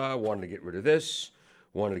wanted to get rid of this.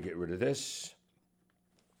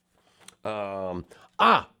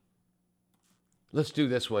 Let's do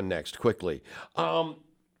this one next, quickly.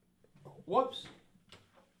 Whoops.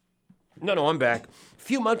 No, I'm back. A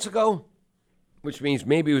few months ago, which means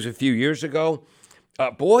maybe it was a few years ago,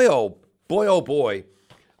 boy,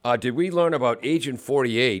 did we learn about Agent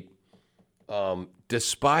 48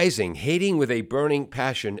 despising, hating with a burning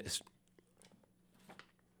passion.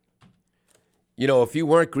 You know, if you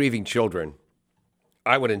weren't grieving children,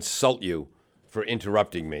 I would insult you for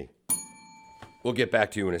interrupting me. We'll get back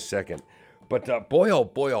to you in a second. But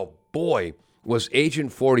boy, was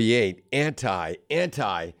Agent 48 anti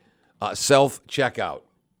self-checkout.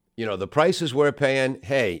 You know, the prices we're paying,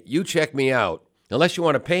 hey, you check me out. Unless you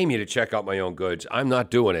want to pay me to check out my own goods, I'm not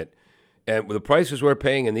doing it. And with the prices we're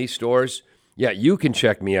paying in these stores, yeah, you can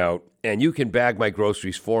check me out and you can bag my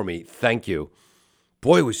groceries for me. Thank you.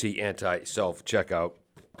 Boy, was he anti-self-checkout.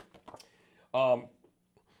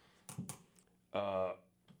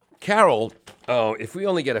 Carol, if we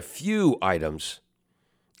only get a few items,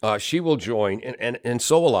 she will join, and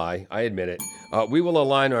so will I admit it. We will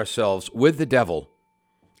align ourselves with the devil.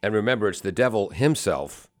 And remember, it's the devil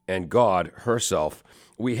himself and God herself.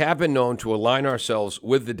 We have been known to align ourselves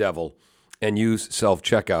with the devil and use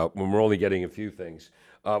self-checkout when we're only getting a few things.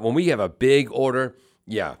 When we have a big order,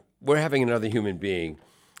 yeah, we're having another human being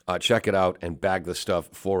check it out and bag the stuff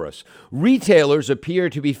for us. Retailers appear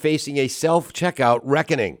to be facing a self-checkout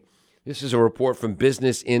reckoning. This is a report from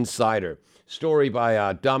Business Insider. Story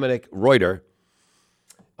by Dominic Reuter.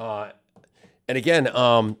 And again,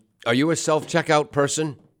 are you a self-checkout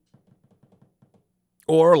person?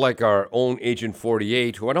 Or like our own Agent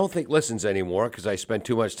 48, who I don't think listens anymore because I spent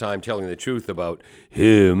too much time telling the truth about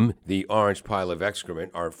him, the orange pile of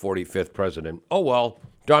excrement, our 45th president. Oh, well,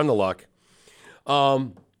 darn the luck.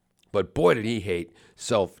 But boy, did he hate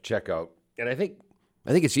self-checkout. And I think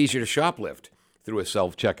it's easier to shoplift through a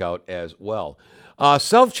self-checkout as well.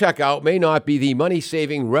 Self-checkout may not be the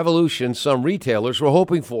money-saving revolution some retailers were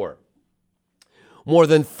hoping for. More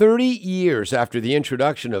than 30 years after the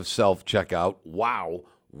introduction of self-checkout, wow,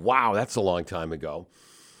 that's a long time ago,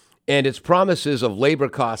 and its promises of labor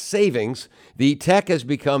cost savings, the tech has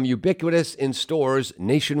become ubiquitous in stores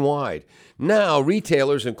nationwide. Now,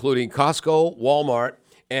 retailers including Costco, Walmart,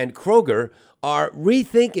 and Kroger are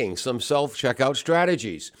rethinking some self-checkout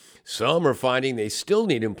strategies. Some are finding they still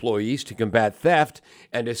need employees to combat theft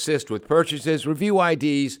and assist with purchases, review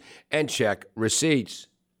IDs, and check receipts.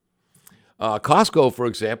 Costco, for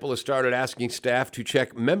example, has started asking staff to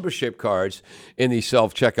check membership cards in the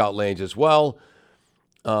self-checkout lanes as well.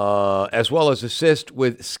 as well as assist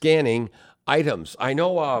with scanning items. I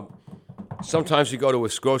know sometimes you go to a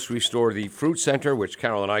grocery store, the Fruit Center, which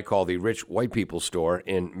Carol and I call the rich white people store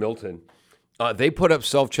in Milton. They put up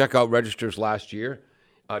self-checkout registers last year.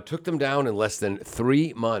 Took them down in less than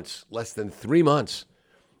 3 months. Less than 3 months.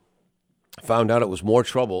 Found out it was more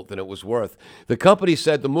trouble than it was worth. The company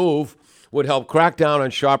said the move would help crack down on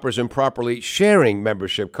shoppers improperly sharing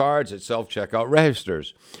membership cards at self-checkout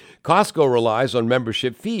registers. Costco relies on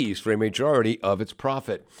membership fees for a majority of its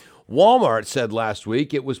profit. Walmart said last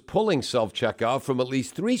week it was pulling self-checkout from at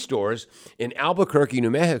least 3 stores in Albuquerque,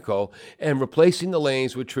 New Mexico, and replacing the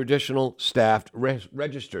lanes with traditional staffed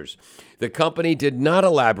registers. The company did not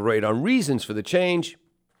elaborate on reasons for the change.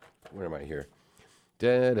 Where am I here?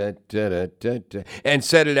 And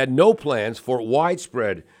said it had no plans for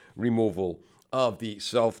widespread removal of the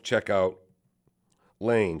self-checkout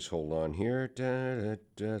lanes. Hold on here.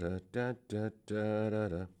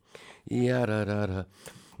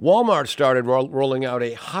 Walmart started rolling out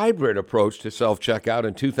a hybrid approach to self-checkout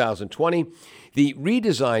in 2020. The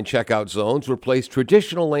redesigned checkout zones replaced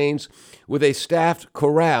traditional lanes with a staffed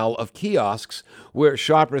corral of kiosks where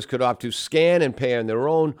shoppers could opt to scan and pay on their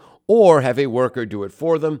own or have a worker do it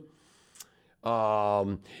for them.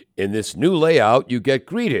 In this new layout, you get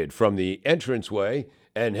greeted from the entranceway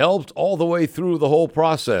and helped all the way through the whole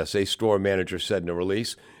process, a store manager said in a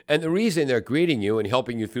release. And the reason they're greeting you and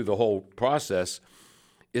helping you through the whole process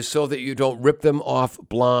is so that you don't rip them off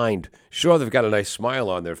blind. Sure, they've got a nice smile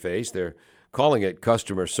on their face. They're calling it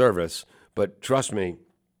customer service, but trust me,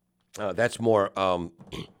 that's more a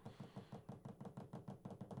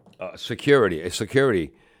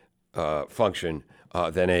security function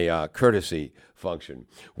than a courtesy function.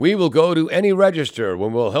 We will go to any register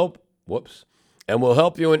when we'll help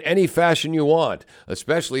you in any fashion you want,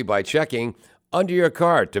 especially by checking under your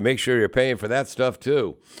cart to make sure you're paying for that stuff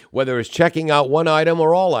too. Whether it's checking out one item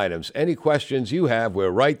or all items, any questions you have, we're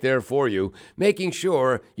right there for you, making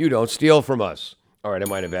sure you don't steal from us. All right, I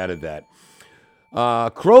might have added that.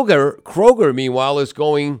 Kroger, meanwhile, is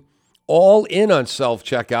going all in on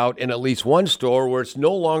self-checkout in at least one store where it's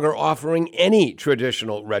no longer offering any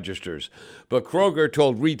traditional registers. But Kroger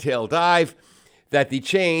told Retail Dive that the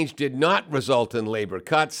change did not result in labor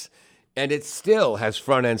cuts, and it still has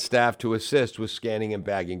front-end staff to assist with scanning and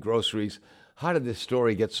bagging groceries. How did this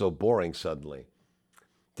story get so boring suddenly?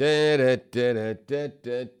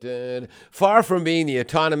 Far from being the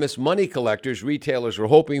autonomous money collectors retailers were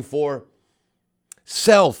hoping for,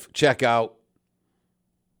 self-checkout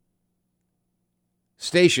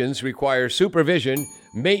stations require supervision,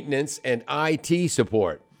 maintenance, and IT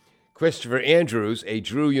support. Christopher Andrews, a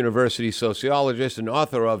Drew University sociologist and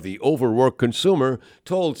author of The Overworked Consumer,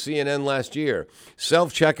 told CNN last year,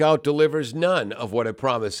 self-checkout delivers none of what it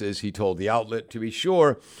promises, he told the outlet. To be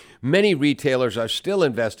sure, many retailers are still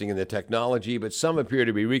investing in the technology, but some appear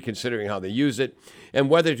to be reconsidering how they use it and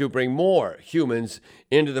whether to bring more humans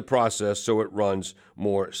into the process so it runs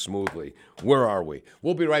more smoothly. Where are we?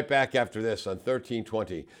 We'll be right back after this on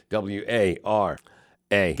 1320 WARA.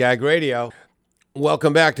 Gag Radio.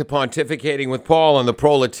 Welcome back to Pontificating with Paul on the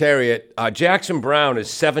Proletariat. Jackson Browne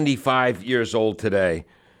is 75 years old today.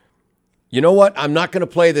 You know what? I'm not going to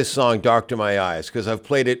play this song, Dark to My Eyes, because I've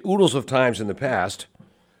played it oodles of times in the past,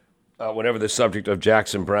 whenever the subject of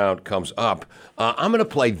Jackson Browne comes up. I'm going to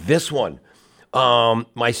play this one.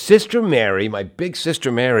 My sister Mary, my big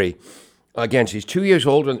sister Mary, again, she's 2 years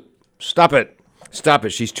older. Stop it.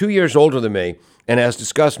 She's 2 years older than me. And as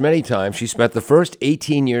discussed many times, she spent the first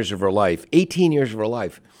 18 years of her life,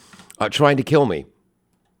 trying to kill me.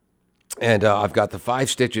 And I've got the 5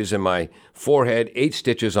 stitches in my forehead, 8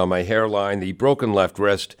 stitches on my hairline, the broken left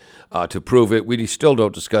wrist to prove it. We still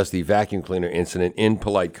don't discuss the vacuum cleaner incident in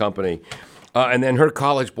polite company. And then her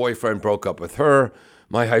college boyfriend broke up with her.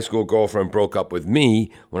 My high school girlfriend broke up with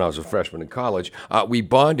me when I was a freshman in college. We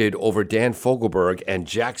bonded over Dan Fogelberg and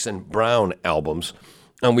Jackson Browne albums,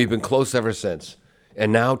 and we've been close ever since.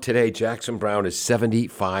 And now today, Jackson Browne is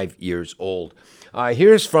 75 years old.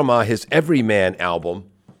 Here's from his Everyman album.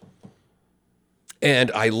 And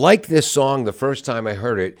I liked this song the first time I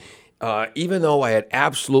heard it, even though I had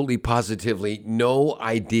absolutely positively no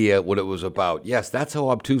idea what it was about. Yes, that's how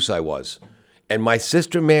obtuse I was. And my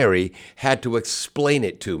sister Mary had to explain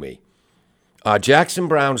it to me. Jackson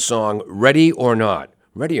Browne's song, Ready or Not.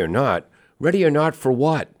 Ready or Not? Ready or Not for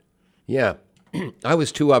what? Yeah. I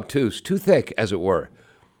was too obtuse, too thick, as it were,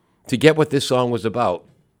 to get what this song was about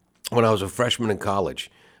when I was a freshman in college.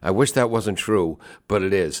 I wish that wasn't true, but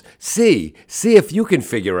it is. See if you can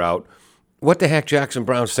figure out what the heck Jackson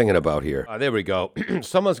Browne's singing about here. There we go.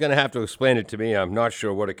 Someone's going to have to explain it to me. I'm not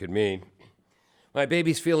sure what it could mean. My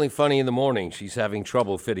baby's feeling funny in the morning. She's having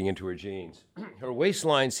trouble fitting into her jeans. Her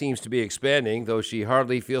waistline seems to be expanding, though she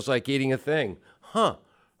hardly feels like eating a thing. Huh.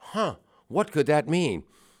 What could that mean?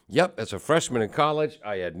 Yep, as a freshman in college,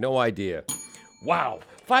 I had no idea. Wow.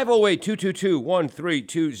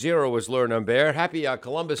 508-222-1320 is Laura Numbert. Happy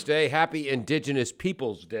Columbus Day. Happy Indigenous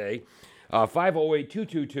Peoples Day.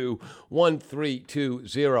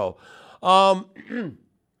 508-222-1320.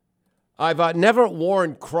 I've never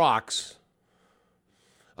worn Crocs.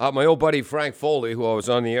 My old buddy Frank Foley, who I was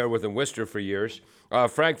on the air with in Worcester for years,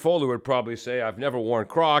 Frank Foley would probably say I've never worn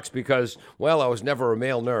Crocs because, well, I was never a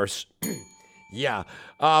male nurse. Yeah,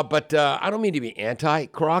 but I don't mean to be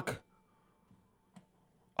anti-Croc.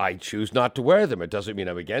 I choose not to wear them. It doesn't mean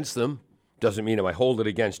I'm against them. Doesn't mean I hold it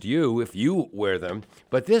against you if you wear them.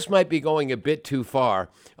 But this might be going a bit too far.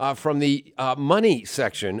 From the money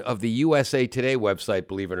section of the USA Today website,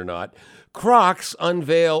 believe it or not, Crocs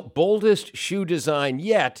unveil boldest shoe design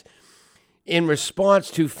yet in response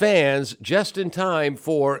to fans just in time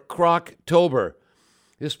for Croctober.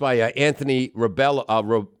 This by Anthony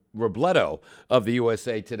Robledo of the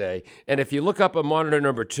USA Today. And if you look up a monitor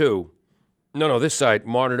number 2, this side,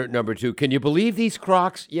 monitor number 2, can you believe these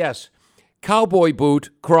Crocs? Yes. Cowboy boot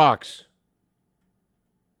Crocs.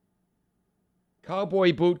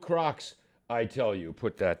 Cowboy boot Crocs. I tell you,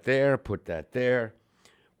 put that there, put that there,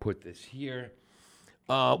 put this here.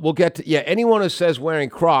 We'll get to, anyone who says wearing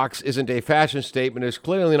Crocs isn't a fashion statement is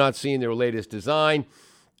clearly not seeing their latest design.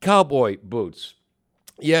 Cowboy boots.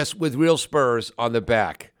 Yes, with real spurs on the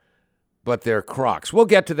back, but they're Crocs. We'll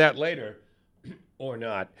get to that later, or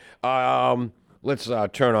not. Let's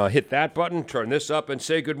hit that button, turn this up, and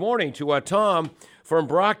say good morning to Tom from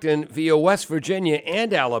Brockton via West Virginia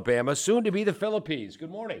and Alabama, soon to be the Philippines. Good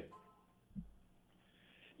morning.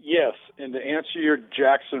 Yes, and to answer your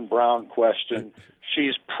Jackson Brown question,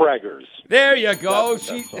 she's preggers. There you go.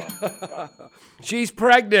 She's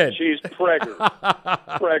pregnant. She's preggers.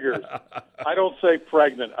 Preggers. I don't say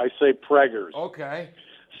pregnant. I say preggers. Okay.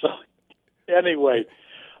 So, anyway,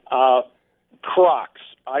 Crocs.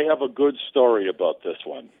 I have a good story about this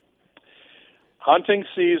one. Hunting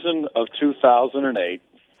season of 2008.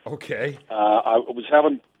 Okay. I was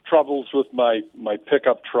having troubles with my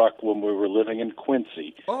pickup truck when we were living in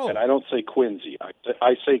Quincy. Oh. And I don't say Quincy.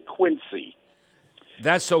 I say Quincy.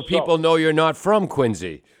 That's so people know you're not from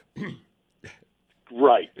Quincy.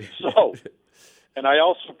 Right. So, and I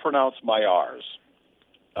also pronounce my R's.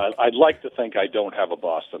 I'd like to think I don't have a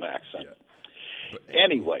Boston accent. Yeah.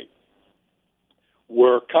 Anyway,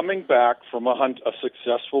 we're coming back from a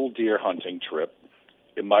successful deer hunting trip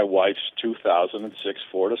in my wife's 2006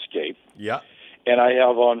 Ford Escape. Yeah. And I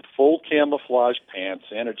have on full camouflage pants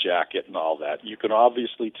and a jacket and all that. You can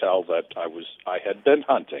obviously tell that I had been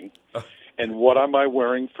hunting. And what am I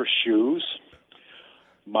wearing for shoes?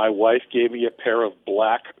 My wife gave me a pair of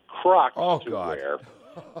black Crocs wear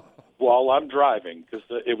while I'm driving because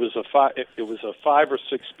it was a 5 or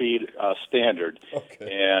 6 speed standard,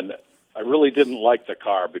 and I really didn't like the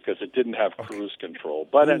car because it didn't have cruise control.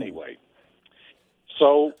 But anyway,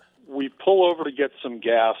 so we pull over to get some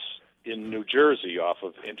gas in New Jersey off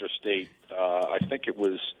of Interstate. I think it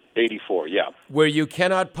was 84. Yeah, where you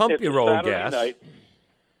cannot pump your own Saturday gas. Night.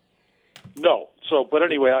 No. So, but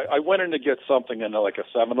anyway, I went in to get something in like a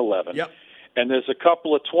 7-Eleven. Yep. And there's a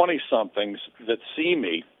couple of 20-somethings that see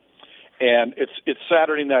me, and it's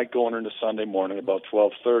Saturday night going into Sunday morning about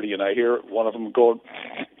 12:30, and I hear one of them going,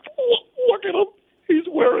 "Look at him! He's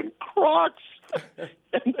wearing Crocs,"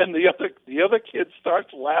 and the other kid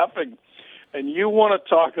starts laughing. And you want to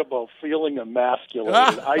talk about feeling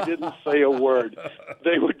emasculated? I didn't say a word.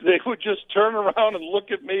 They would just turn around and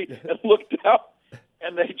look at me and look down.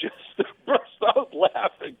 And they just burst out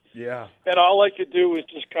laughing. Yeah. And all I could do was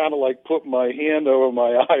just kind of like put my hand over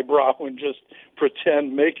my eyebrow and just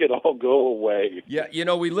pretend, make it all go away.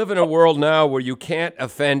 Yeah, we live in a world now where you can't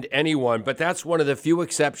offend anyone, but that's one of the few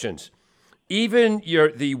exceptions. Even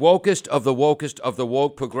the wokest of the wokest of the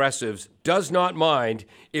woke progressives does not mind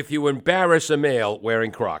if you embarrass a male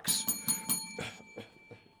wearing Crocs.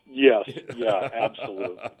 Yes, yeah,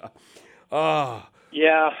 absolutely.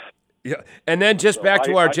 Yeah. Yeah, and then just back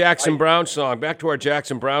to our Jackson Brown song,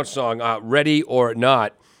 Ready or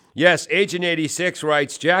Not. Yes, Agent 86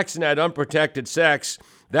 writes, Jackson had unprotected sex.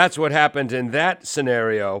 That's what happened in that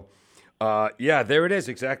scenario. Yeah, there it is.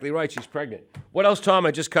 Exactly right. She's pregnant. What else, Tom? I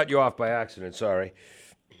just cut you off by accident. Sorry.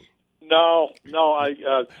 No.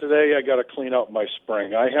 Today I got to clean out my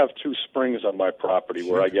spring. I have 2 springs on my property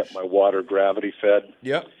where I get my water gravity fed.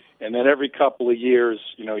 Yep. And then every couple of years,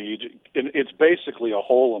 it's basically a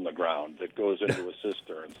hole in the ground that goes into a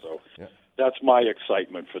cistern. So that's my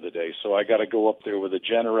excitement for the day. So I got to go up there with a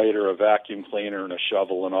generator, a vacuum cleaner, and a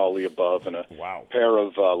shovel, and all the above, and a pair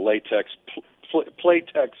of Playtex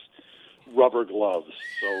rubber gloves.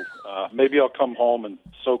 So maybe I'll come home and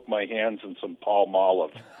soak my hands in some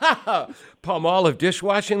Palmolive. Palmolive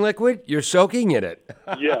dishwashing liquid? You're soaking in it.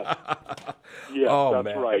 Yes. Yes, Oh, that's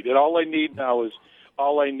man. right. And all I need now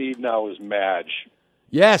is Madge.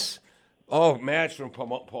 Yes. Oh, Madge from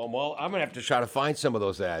Palmolive. I'm going to have to try to find some of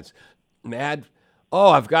those ads. Madge.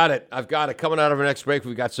 Oh, I've got it. Coming out of our next break,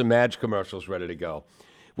 we've got some Madge commercials ready to go.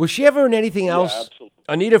 Was she ever in anything else? Yeah, absolutely.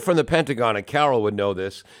 Anita from the Pentagon, and Carol would know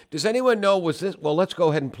this. Does anyone know, was this, well, let's go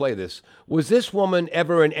ahead and play this. Was this woman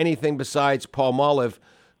ever in anything besides Palmolive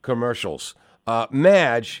commercials?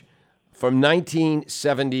 Madge from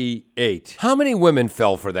 1978. How many women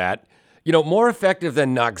fell for that? You know, more effective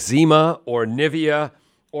than Noxzema or Nivea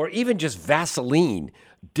or even just Vaseline.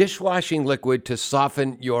 Dishwashing liquid to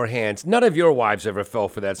soften your hands. None of your wives ever fell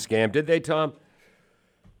for that scam, did they, Tom?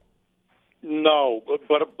 No,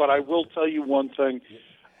 but I will tell you one thing.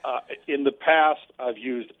 In the past, I've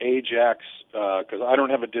used Ajax because I don't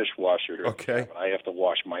have a dishwasher here. Okay. I have to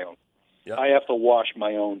wash my own. Yep. I have to wash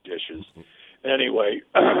my own dishes. Anyway,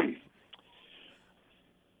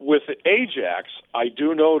 with the Ajax, I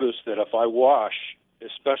do notice that if I wash,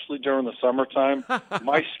 especially during the summertime,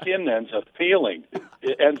 my skin ends up peeling.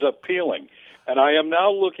 It ends up peeling. And I am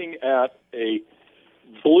now looking at a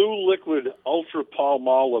blue liquid Ultra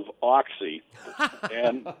Palmolive Oxy,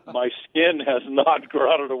 and my skin has not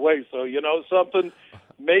grotted away. So, you know something?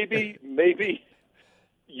 Maybe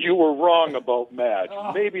you were wrong about Madge.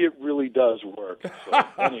 Maybe it really does work. So,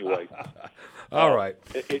 anyway. All right.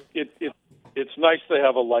 It's nice to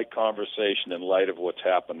have a light conversation in light of what's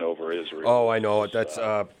happened over Israel. Oh, I know. That's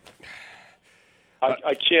I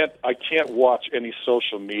can't watch any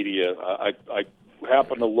social media. I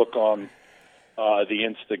happen to look on the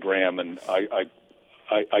Instagram, and I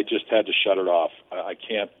just had to shut it off. I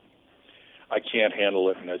can't handle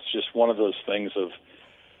it, and it's just one of those things of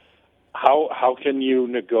how can you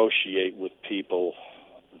negotiate with people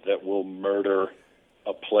that will murder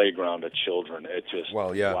a playground of children? It just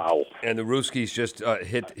Well, yeah. Wow. And the Ruskies just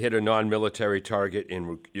hit a non-military target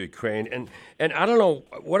in Ukraine, and I don't know,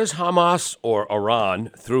 what does Hamas or Iran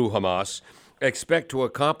through Hamas expect to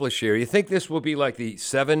accomplish here? You think this will be like the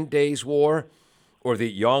 7 Days War? Or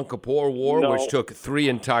the Yom Kippur War, No. which took 3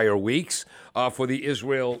 entire weeks for the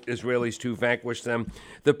Israelis to vanquish them.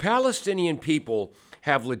 The Palestinian people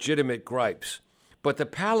have legitimate gripes, but the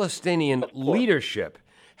Palestinian leadership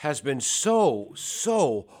has been so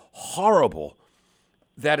horrible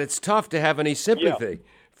that it's tough to have any sympathy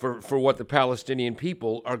for what the Palestinian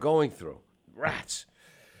people are going through. Rats.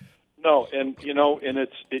 No, and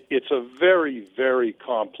it's a very, very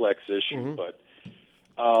complex issue, but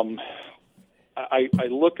I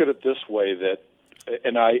look at it this way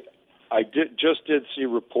and I just did see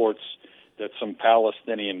reports that some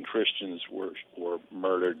Palestinian Christians were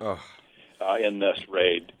murdered in this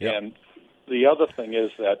raid. Yep. And the other thing is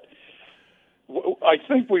that I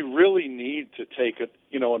think we really need to take it.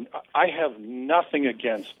 And I have nothing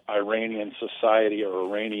against Iranian society or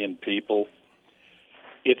Iranian people.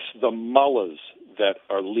 It's the mullahs that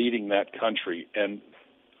are leading that country, and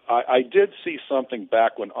I did see something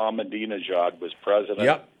back when Ahmadinejad was president.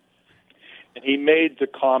 Yep. And he made the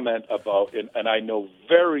comment about, and I know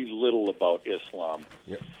very little about Islam,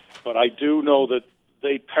 but I do know that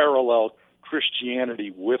they parallel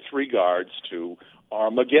Christianity with regards to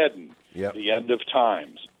Armageddon, the end of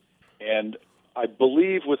times. And I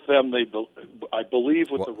believe with them, I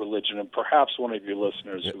believe with the religion, and perhaps one of your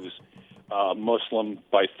listeners who's Muslim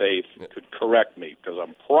by faith could correct me because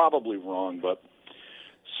I'm probably wrong, but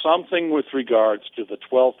something with regards to the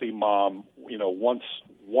 12th Imam,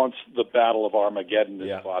 once the Battle of Armageddon is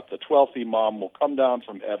fought, the 12th Imam will come down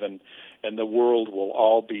from heaven and the world will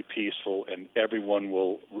all be peaceful and everyone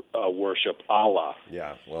will worship Allah.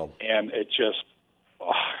 Yeah, well. And it just,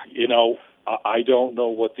 I don't know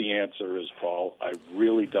what the answer is, Paul. I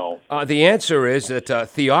really don't. The answer is that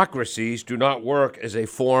theocracies do not work as a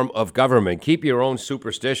form of government. Keep your own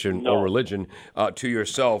superstition or religion to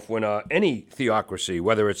yourself when any theocracy,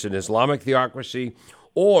 whether it's an Islamic theocracy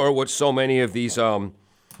or what so many of these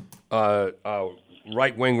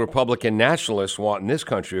right-wing Republican nationalists want in this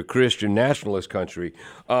country, a Christian nationalist country.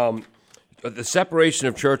 The separation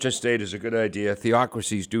of church and state is a good idea.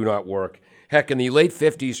 Theocracies do not work. Heck, in the late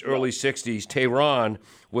 50s, early 60s, Tehran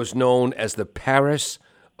was known as the Paris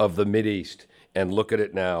of the Mideast. And look at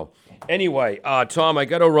it now. Anyway, Tom, I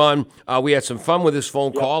got to run. We had some fun with this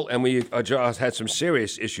phone call, and we just had some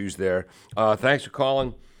serious issues there. Thanks for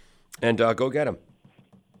calling, and go get them.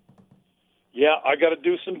 Yeah, I got to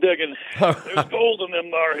do some digging. There's gold in them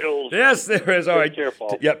Nar Hills. Yes, there is. All right. Be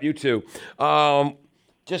careful. Yep, you too.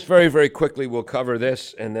 Just very, very quickly, we'll cover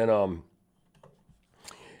this, and then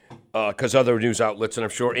because other news outlets, and I'm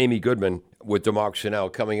sure Amy Goodman with Democracy Now!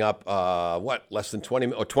 Coming up, less than 20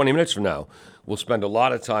 minutes from now. We'll spend a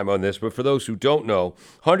lot of time on this, but for those who don't know,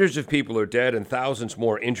 hundreds of people are dead and thousands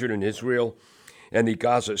more injured in Israel and the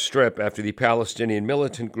Gaza Strip after the Palestinian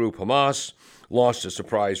militant group Hamas launched a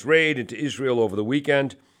surprise raid into Israel over the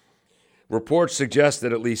weekend. Reports suggest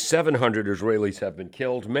that at least 700 Israelis have been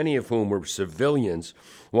killed, many of whom were civilians,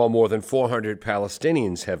 while more than 400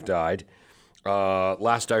 Palestinians have died.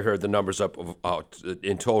 Last I heard, the numbers up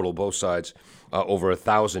in total, both sides, over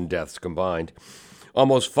 1,000 deaths combined.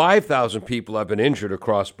 Almost 5,000 people have been injured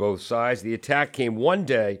across both sides. The attack came one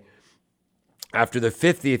day after the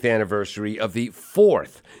 50th anniversary of the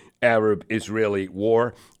Fourth Arab-Israeli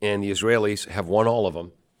War, and the Israelis have won all of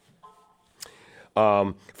them.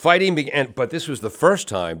 Fighting began, but this was the first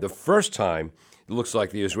time it looks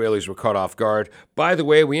like the Israelis were caught off guard. By the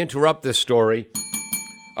way, we interrupt this story.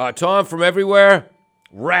 Tom from everywhere,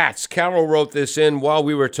 rats. Carol wrote this in while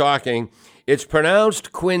we were talking. It's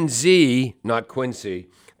pronounced Quincy, not Quincy,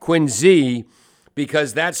 Quincy,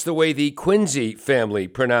 because that's the way the Quincy family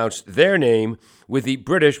pronounced their name with the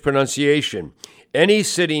British pronunciation. Any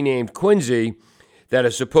city named Quincy that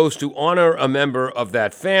is supposed to honor a member of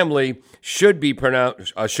that family should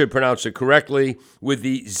pronounce it correctly with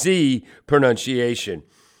the Z pronunciation.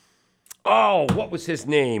 Oh, what was his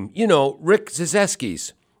name? You know, Rick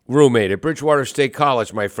Zizesky's roommate at Bridgewater State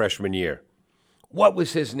College my freshman year. What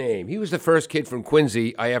was his name? He was the first kid from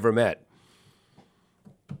Quincy I ever met.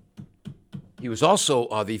 He was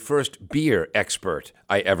also the first beer expert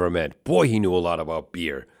I ever met. Boy, he knew a lot about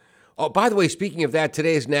beer. Oh, by the way, speaking of that,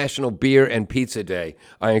 today is National Beer and Pizza Day.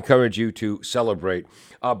 I encourage you to celebrate.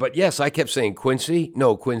 But yes, I kept saying Quincy.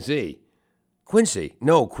 No, Quincy. Quincy.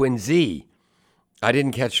 No, Quincy. I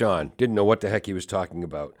didn't catch on. Didn't know what the heck he was talking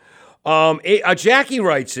about. Jackie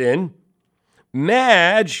writes in,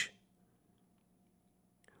 Madge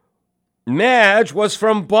was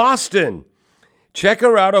from Boston. Check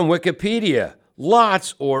her out on Wikipedia.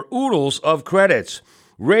 Lots or oodles of credits.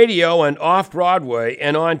 Radio and off-Broadway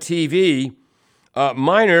and on TV.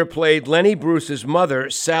 Miner played Lenny Bruce's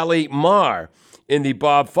mother, Sally Marr, in the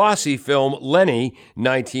Bob Fosse film Lenny,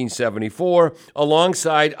 1974,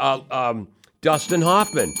 alongside Dustin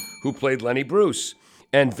Hoffman, who played Lenny Bruce,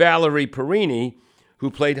 and Valerie Perini,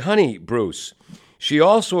 who played Honey Bruce. She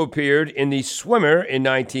also appeared in The Swimmer in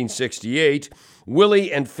 1968,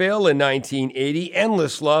 Willie and Phil in 1980,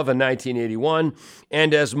 Endless Love in 1981,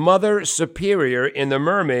 and as Mother Superior in The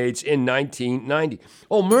Mermaids in 1990.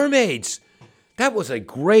 Oh, Mermaids! That was a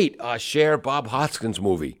great Cher, Bob Hoskins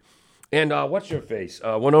movie. And what's your face?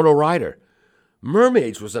 Winona Ryder.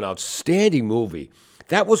 Mermaids was an outstanding movie.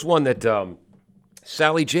 That was one that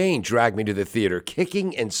Sally Jane dragged me to the theater,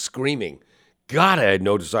 kicking and screaming. God, I had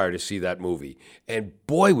no desire to see that movie. And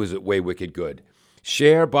boy, was it way wicked good.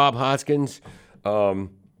 Cher, Bob Hoskins, Winona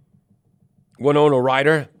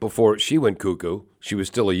Ryder, before she went cuckoo. She was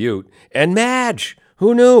still a Ute. And Madge,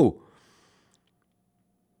 who knew?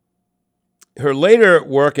 Her later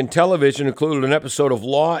work in television included an episode of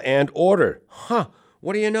Law and Order.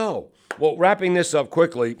 What do you know? Well, wrapping this up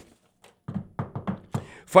quickly,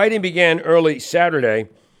 fighting began early Saturday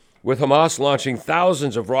with Hamas launching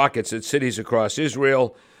thousands of rockets at cities across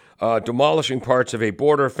Israel, demolishing parts of a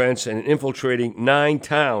border fence and infiltrating 9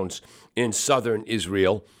 towns in southern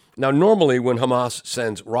Israel. Now, normally when Hamas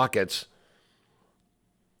sends rockets,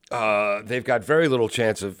 they've got very little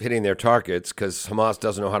chance of hitting their targets because Hamas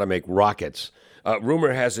doesn't know how to make rockets.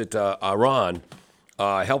 Rumor has it Iran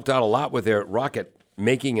helped out a lot with their rocket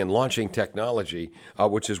making and launching technology,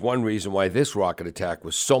 which is one reason why this rocket attack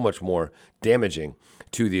was so much more damaging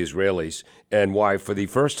to the Israelis, and why for the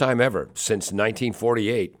first time ever since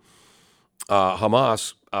 1948,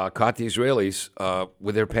 Hamas caught the Israelis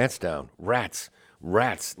with their pants down. Rats,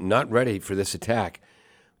 not ready for this attack.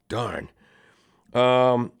 Darn.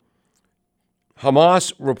 Hamas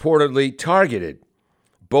reportedly targeted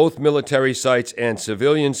both military sites and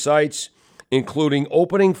civilian sites, including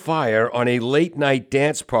opening fire on a late-night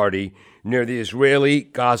dance party near the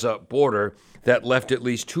Israeli-Gaza border that left at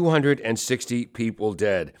least 260 people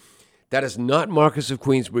dead. That is not Marcus of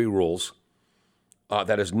Queensbury rules.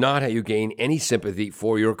 That is not how you gain any sympathy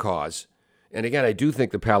for your cause. And again, I do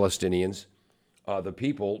think the Palestinians, the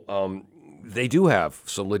people, they do have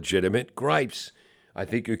some legitimate gripes. I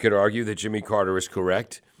think you could argue that Jimmy Carter is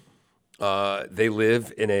correct. They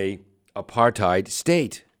live in a apartheid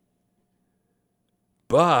state.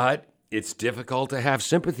 But it's difficult to have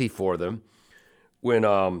sympathy for them when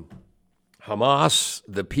Hamas,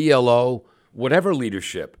 the PLO, whatever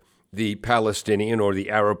leadership, the Palestinian or the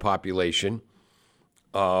Arab population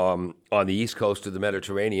on the east coast of the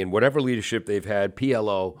Mediterranean, whatever leadership they've had,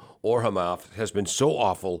 PLO or Hamas, has been so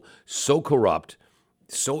awful, so corrupt,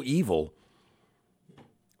 so evil,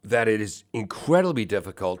 that it is incredibly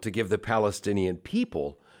difficult to give the Palestinian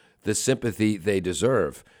people the sympathy they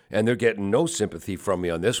deserve. And they're getting no sympathy from me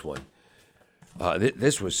on this one.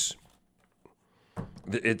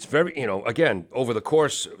 It's very, again, over the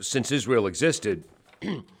course since Israel existed,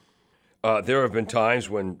 there have been times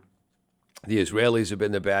when the Israelis have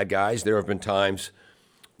been the bad guys. There have been times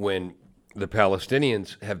when the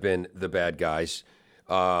Palestinians have been the bad guys.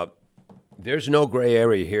 There's no gray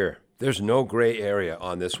area here. There's no gray area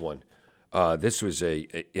on this one. This was a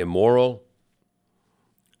immoral,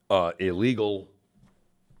 illegal,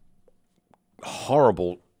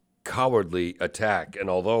 horrible, cowardly attack. And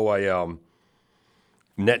although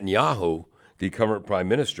Netanyahu, the current prime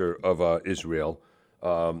minister of Israel,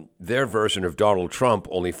 their version of Donald Trump,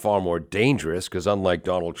 only far more dangerous, because unlike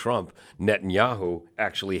Donald Trump, Netanyahu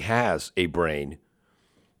actually has a brain.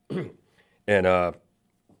 And I'm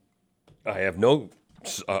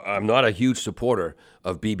not a huge supporter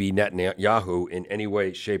of Bibi Netanyahu in any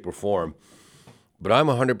way, shape, or form, but I'm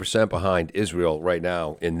 100% behind Israel right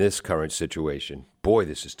now in this current situation. Boy,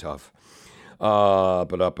 this is tough.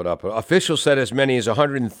 Officials said as many as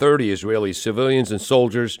 130 Israeli civilians and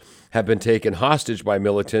soldiers have been taken hostage by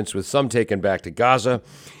militants, with some taken back to Gaza.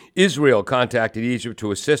 Israel contacted Egypt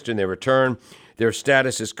to assist in their return. Their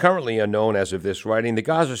status is currently unknown as of this writing. The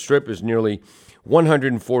Gaza Strip is nearly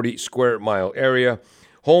 140 square mile area,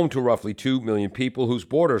 home to roughly 2 million people whose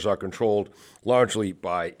borders are controlled largely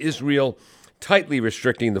by Israel, tightly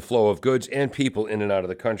restricting the flow of goods and people in and out of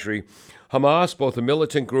the country. Hamas, both a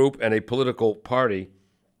militant group and a political party,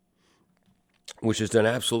 which has done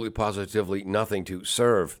absolutely positively nothing to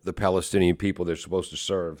serve the Palestinian people they're supposed to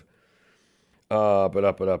serve.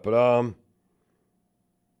 Hamas,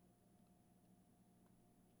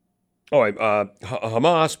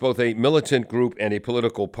 both a militant group and a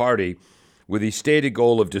political party, with the stated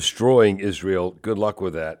goal of destroying Israel, good luck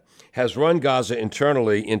with that, has run Gaza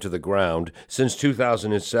internally into the ground since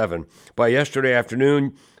 2007. By yesterday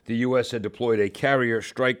afternoon, the U.S. had deployed a carrier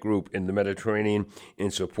strike group in the Mediterranean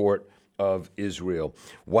in support of Israel.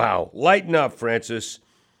 Wow. Lighten up, Francis.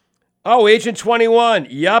 Oh, Agent 21.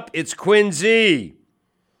 Yup, it's Quincy.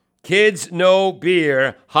 Kids no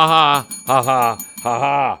beer. Ha ha, ha ha, ha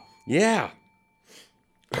ha. Yeah.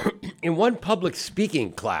 In one public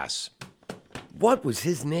speaking class, what was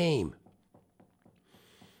his name?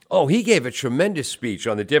 Oh, he gave a tremendous speech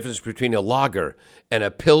on the difference between a lager and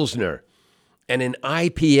a Pilsner and an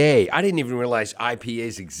IPA. I didn't even realize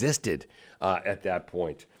IPAs existed at that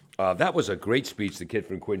point. That was a great speech the kid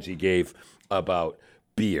from Quincy gave about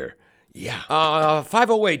beer. Yeah.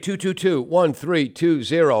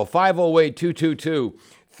 508-222-1320.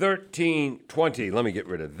 508-222-1320. Let me get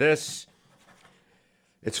rid of this.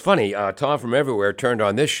 It's funny. Tom from Everywhere turned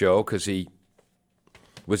on this show because he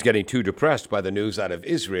was getting too depressed by the news out of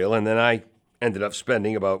Israel, and then I ended up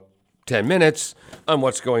spending about 10 minutes on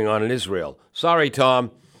what's going on in Israel. Sorry,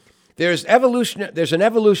 Tom. There's an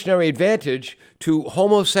evolutionary advantage to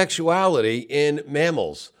homosexuality in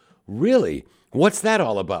mammals. Really? What's that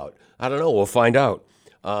all about? I don't know. We'll find out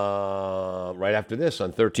right after this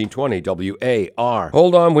on 1320 WAR.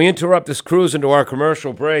 Hold on. We interrupt this cruise into our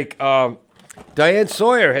commercial break. Diane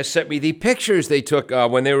Sawyer has sent me the pictures they took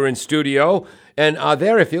when they were in studio. And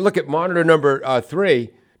there, if you look at monitor number 3,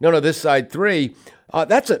 this side 3,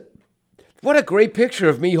 what a great picture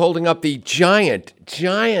of me holding up the giant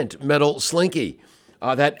metal slinky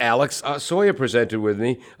that Alex Sawyer presented with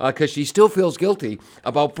me because she still feels guilty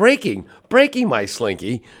about breaking my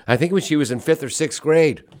slinky, I think when she was in 5th or 6th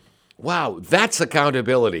grade. Wow, that's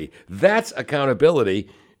accountability. That's accountability.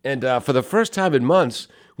 And for the first time in months,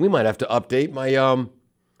 we might have to update my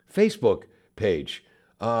Facebook page.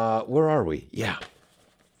 Where are we? Yeah.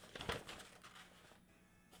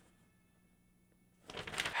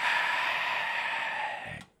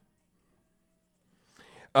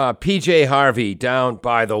 PJ Harvey, Down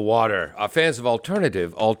by the Water. Fans of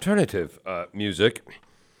alternative music,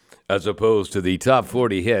 as opposed to the top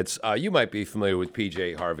 40 hits, you might be familiar with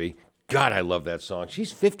PJ Harvey. God, I love that song.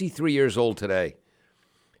 She's 53 years old today.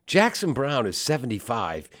 Jackson Brown is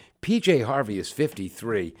 75. PJ Harvey is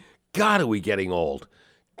 53. God, are we getting old?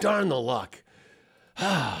 Darn the luck.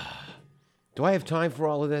 Do I have time for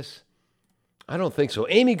all of this? I don't think so.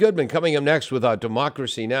 Amy Goodman coming up next with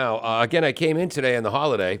Democracy Now! Again, I came in today on the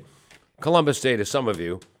holiday. Columbus Day to some of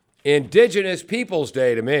you. Indigenous Peoples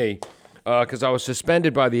Day to me. because I was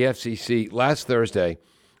suspended by the FCC last Thursday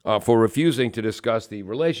for refusing to discuss the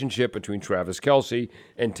relationship between Travis Kelce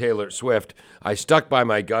and Taylor Swift. I stuck by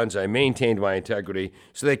my guns. I maintained my integrity,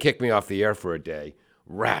 so they kicked me off the air for a day.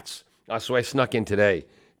 Rats. So I snuck in today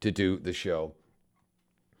to do the show.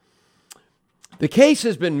 The case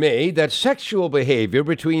has been made that sexual behavior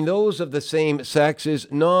between those of the same sex is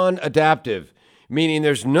non-adaptive, meaning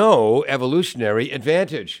there's no evolutionary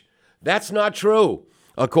advantage. That's not true,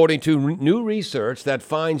 according to new research that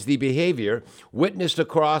finds the behavior witnessed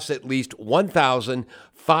across at least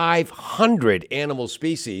 1,500 animal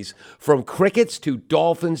species, from crickets to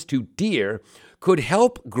dolphins to deer, could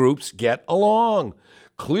help groups get along.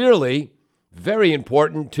 Clearly, very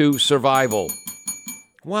important to survival.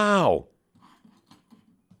 Wow.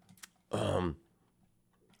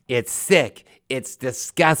 It's sick. It's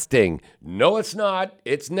disgusting. No, it's not.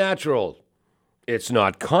 It's natural. It's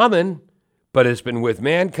not common, but it's been with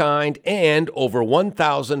mankind and over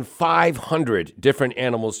 1,500 different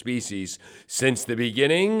animal species since the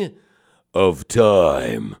beginning of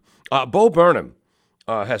time. Bo Burnham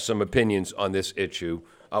has some opinions on this issue,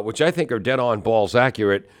 which I think are dead on balls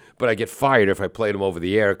accurate, but I get fired if I play them over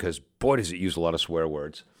the air because, boy, does it use a lot of swear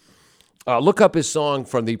words. Look up his song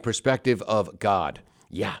From the Perspective of God.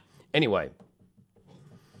 Yeah. Anyway.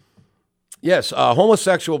 Yes,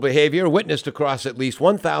 homosexual behavior witnessed across at least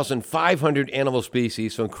 1,500 animal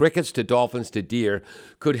species, from crickets to dolphins to deer,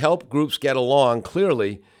 could help groups get along.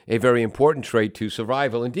 Clearly, a very important trait to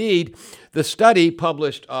survival. Indeed, the study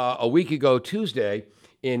published a week ago Tuesday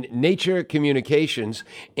in Nature Communications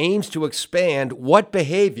aims to expand what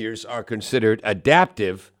behaviors are considered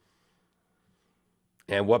adaptive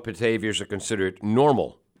and what behaviors are considered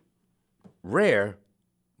normal. Rare,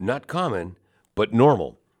 not common, but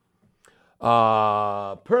normal.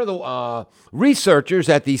 Per the researchers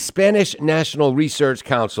at the Spanish National Research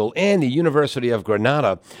Council and the University of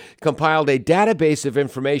Granada compiled a database of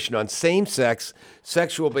information on same-sex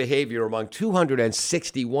sexual behavior among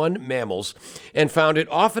 261 mammals and found it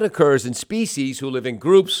often occurs in species who live in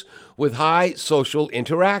groups with high social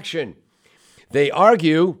interaction. They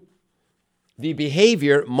argue the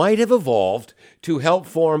behavior might have evolved to help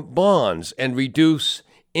form bonds and reduce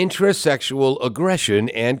intrasexual aggression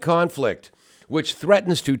and conflict, which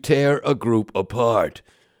threatens to tear a group apart.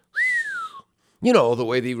 You know, the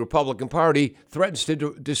way the Republican Party threatens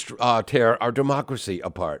to tear our democracy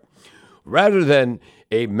apart. Rather than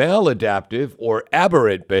a maladaptive or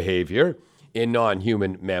aberrant behavior in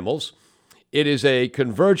non-human mammals, it is a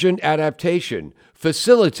convergent adaptation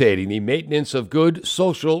facilitating the maintenance of good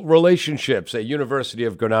social relationships. A University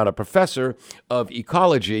of Granada professor of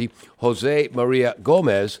ecology, Jose Maria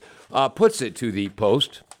Gomez, puts it to the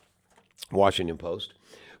Post, Washington Post.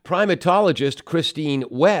 Primatologist Christine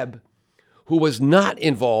Webb, who was not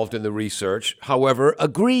involved in the research, however,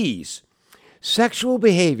 agrees. Sexual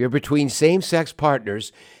behavior between same-sex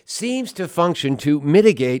partners seems to function to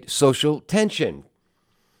mitigate social tension.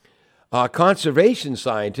 Conservation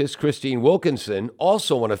scientist Christine Wilkinson,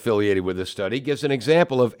 also one affiliated with the study, gives an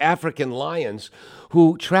example of African lions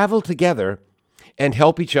who travel together and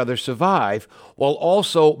help each other survive while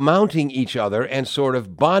also mounting each other and sort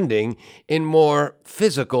of bonding in more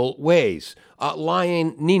physical ways.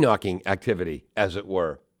 Lion knee-knocking activity, as it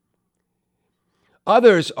were.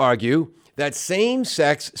 Others argue that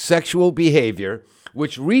same-sex sexual behavior,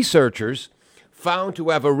 which researchers found to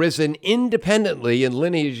have arisen independently in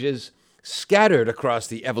lineages scattered across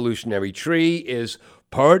the evolutionary tree, is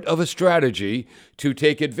part of a strategy to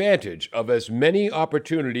take advantage of as many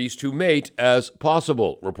opportunities to mate as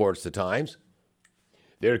possible, reports the Times.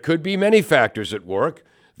 There could be many factors at work,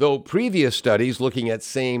 though previous studies looking at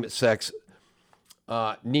same-sex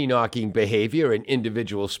knee-knocking behavior in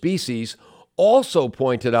individual species also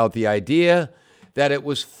pointed out the idea that it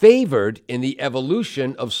was favored in the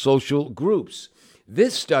evolution of social groups.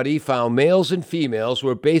 This study found males and females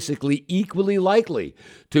were basically equally likely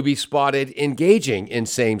to be spotted engaging in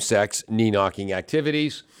same-sex knee-knocking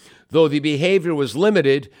activities, though the behavior was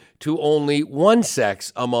limited to only one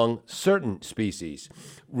sex among certain species.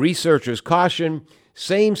 Researchers caution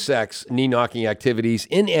same-sex knee-knocking activities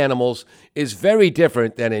in animals is very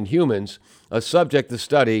different than in humans, a subject the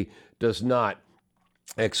study does not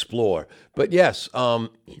explore. But yes,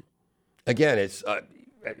 again, it's...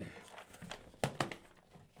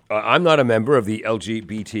 I'm not a member of the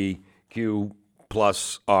LGBTQ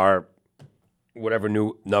plus R, whatever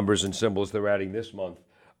new numbers and symbols they're adding this month.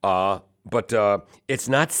 But it's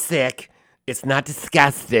not sick. It's not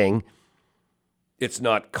disgusting. It's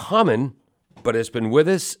not common, but it's been with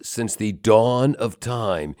us since the dawn of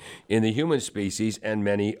time in the human species and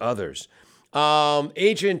many others.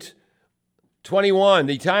 Agent 21.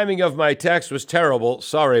 The timing of my text was terrible.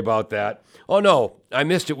 Sorry about that. Oh, no, I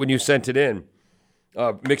missed it when you sent it in.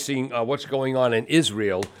 Mixing what's going on in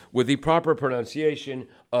Israel with the proper pronunciation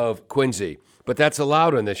of Quincy. But that's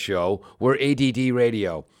allowed on this show. We're ADD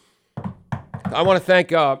Radio. I want to thank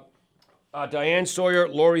Diane Sawyer,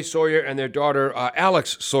 Lori Sawyer, and their daughter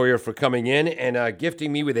Alex Sawyer for coming in and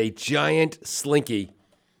gifting me with a giant slinky.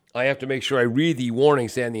 I have to make sure I read the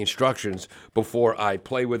warnings and the instructions before I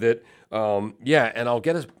play with it. And I'll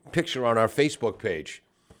get a picture on our Facebook page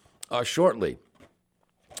shortly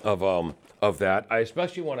of that. I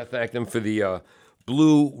especially want to thank them for the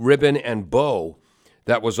blue ribbon and bow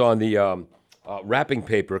that was on the wrapping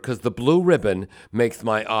paper, because the blue ribbon makes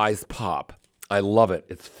my eyes pop. I love it.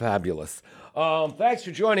 It's fabulous. Thanks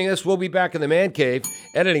for joining us. We'll be back in the Man Cave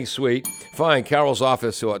editing suite. Fine, Carol's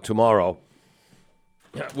office tomorrow.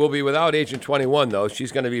 We'll be without Agent 21, though.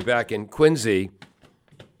 She's going to be back in Quincy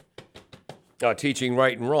teaching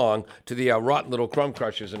right and wrong to the rotten little crumb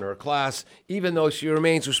crushers in her class, even though she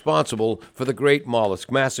remains responsible for the Great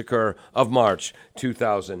Mollusk Massacre of March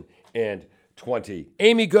 2020.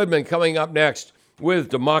 Amy Goodman coming up next with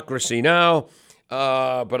Democracy Now!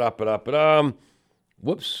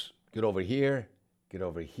 Whoops. Get over here.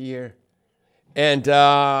 And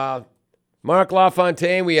Mark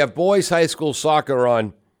LaFontaine, we have boys high school soccer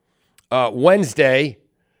on Wednesday.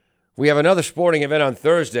 We have another sporting event on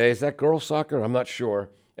Thursday. Is that girls soccer? I'm not sure.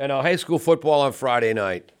 And high school football on Friday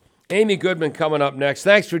night. Amy Goodman coming up next.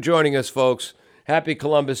 Thanks for joining us, folks. Happy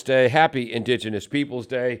Columbus Day. Happy Indigenous Peoples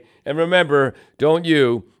Day. And remember, don't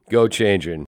you go changing.